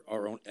product of our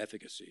own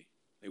efficacy.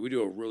 Like, we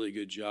do a really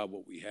good job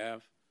what we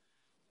have,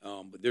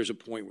 but there's a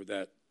point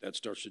where that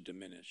starts to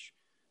diminish.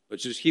 But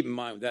just keep in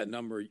mind with that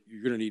number,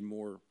 you're going to need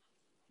more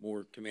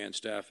command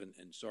staff and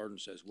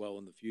sergeants as well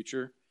in the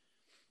future.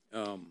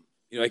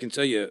 I can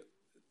tell you,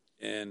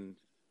 and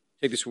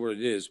take this for what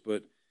it is,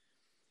 but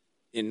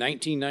in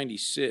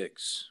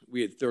 1996,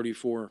 we had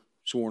 34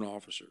 sworn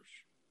officers.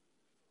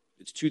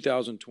 It's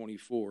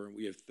 2024, and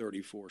we have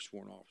 34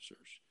 sworn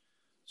officers.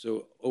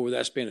 So over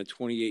that span of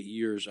 28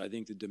 years, I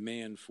think the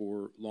demand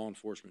for law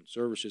enforcement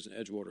services in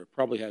Edgewater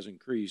probably has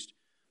increased,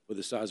 but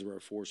the size of our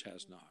force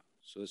has not.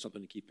 So that's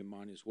something to keep in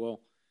mind as well.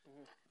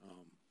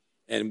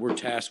 And we're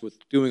tasked with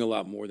doing a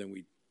lot more than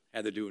we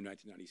had to do in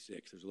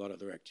 1996. There's a lot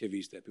of other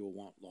activities that people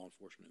want law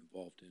enforcement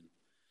involved in.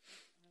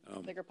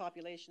 Bigger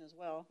population as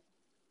well.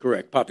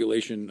 Correct,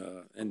 population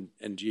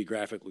and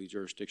geographically,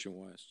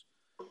 jurisdiction-wise.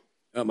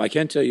 I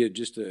can tell you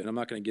and I'm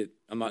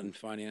not in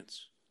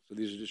finance, so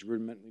these are just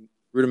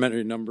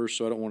rudimentary numbers,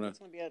 so I don't want to. It's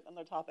going to be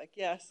another topic,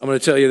 yes. I'm going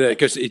to tell you that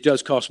because it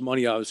does cost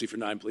money, obviously, for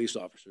 9 police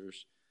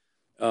officers.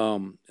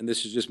 And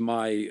this is just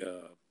my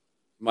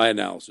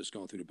analysis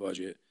going through the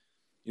budget.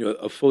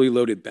 A fully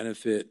loaded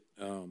benefit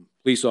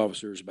police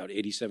officer is about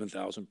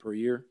 $87,000 per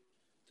year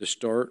to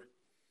start.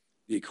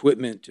 The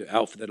equipment to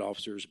outfit that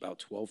officer is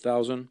about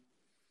 $12,000, and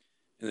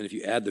then if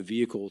you add the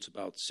vehicle, it's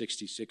about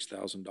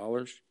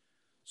 $66,000.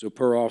 So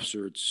per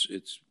officer,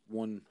 it's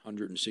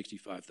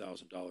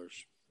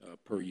 $165,000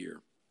 per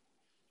year.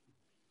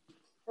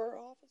 Per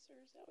officer,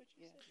 is that what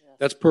you said? Yeah.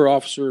 That's per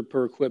officer,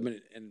 per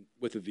equipment, and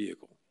with a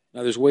vehicle.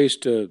 Now, there's ways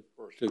to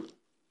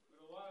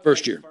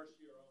first year.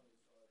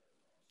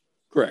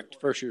 Correct.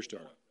 First year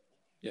start.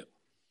 Yep.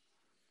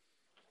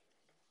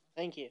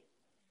 Thank you.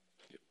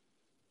 Yep.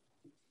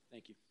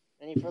 Thank you.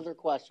 Any further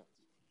questions?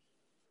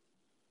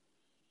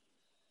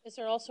 Is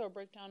there also a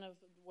breakdown of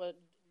what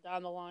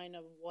down the line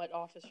of what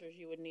officers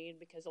you would need?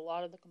 Because a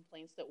lot of the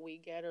complaints that we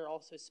get are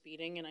also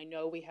speeding, and I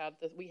know we have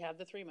the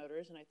 3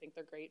 motors, and I think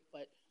they're great,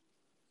 but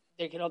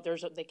they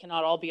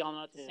cannot all be on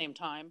at the same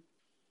time.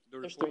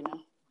 There's 3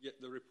 now. Yeah,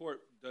 the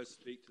report does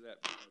speak to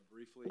that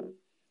briefly,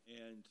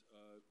 and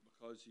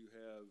because you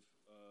have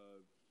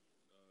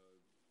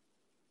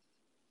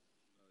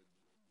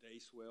day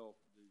swell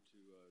due to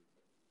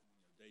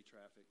day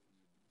traffic,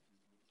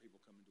 people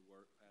coming to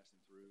work,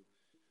 passing through,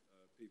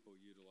 people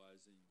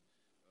utilizing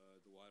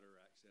the water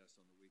access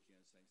on the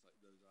weekends, things like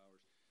those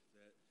hours,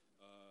 that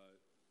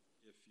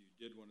if you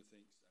did want to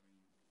think,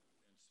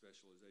 in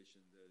specialization,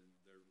 then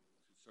there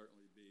could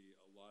certainly be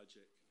a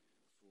logic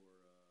for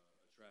a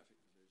traffic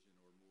division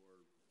or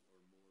more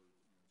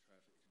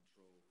traffic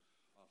control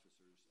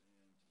officers.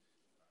 And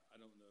I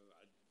don't know,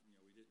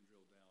 we didn't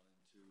drill down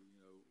into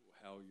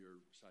how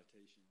your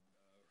citation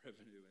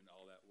revenue and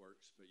all that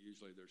works, but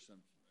usually there's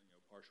some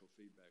partial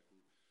feedback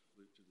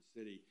loop to the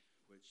city,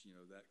 which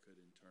that could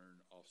in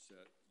turn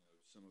offset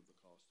some of the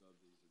cost of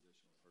these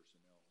additional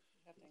personnel.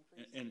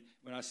 And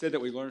when I said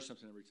that we learn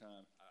something every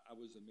time, I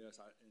was amiss.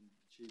 And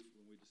Chief,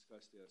 when we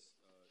discussed this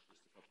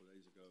just a couple of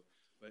days ago,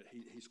 but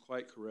he's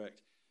quite correct.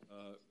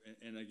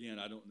 And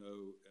again, I don't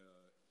know.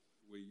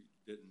 We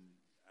didn't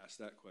ask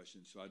that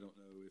question, so I don't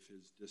know if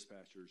his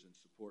dispatchers and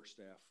support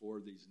staff for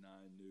these 9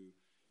 new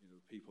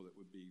people that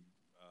would be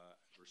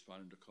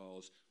responding to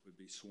calls would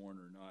be sworn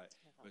or not.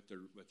 But there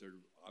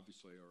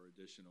obviously are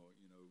additional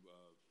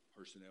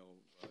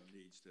personnel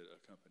needs that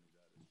accompany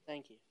that.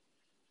 Thank you.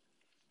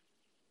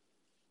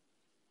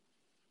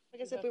 I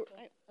guess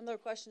another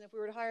question, if we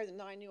were to hire the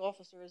 9 new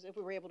officers, if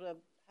we were able to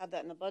have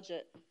that in the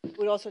budget,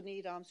 we'd also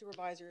need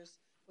supervisors.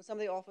 With some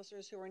of the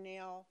officers who are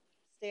now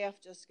staff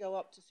just go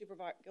up to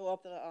go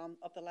up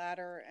the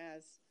ladder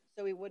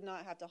so we would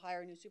not have to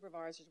hire new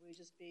supervisors. We'd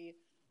just be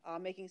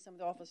making some of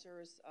the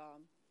officers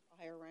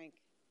a higher rank.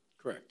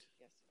 Correct.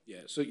 Yes.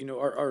 Yeah. So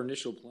our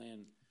initial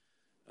plan,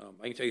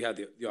 I can tell you how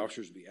the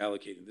officers will be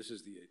allocated. This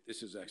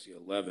is actually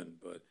 11,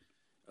 but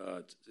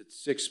it's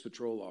 6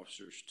 patrol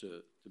officers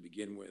to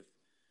begin with,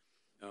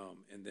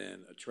 and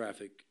then a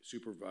traffic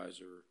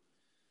supervisor,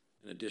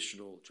 an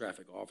additional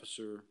traffic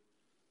officer,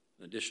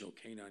 an additional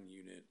canine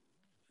unit,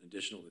 an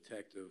additional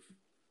detective,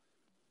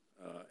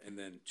 and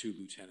then 2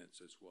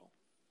 lieutenants as well.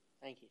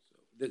 Thank you.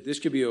 So this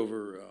could be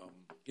over.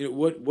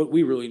 What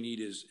we really need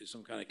is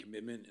some kind of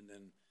commitment, and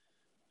then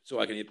so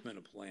I can implement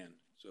a plan.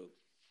 So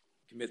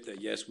commit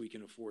that yes, we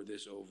can afford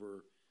this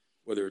over,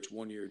 whether it's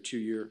 1 year, 2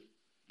 year,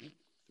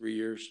 3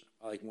 years.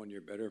 I like 1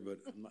 year better, but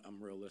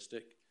I'm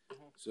realistic.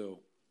 So,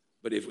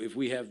 but if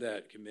we have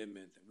that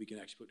commitment, then we can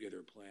actually put together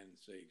a plan and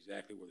say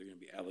exactly where they're going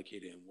to be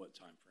allocated and what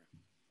time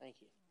frame. Thank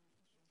you.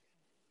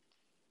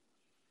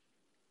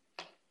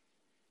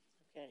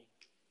 Okay.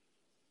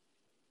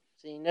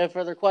 Seeing no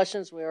further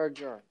questions, we are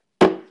adjourned.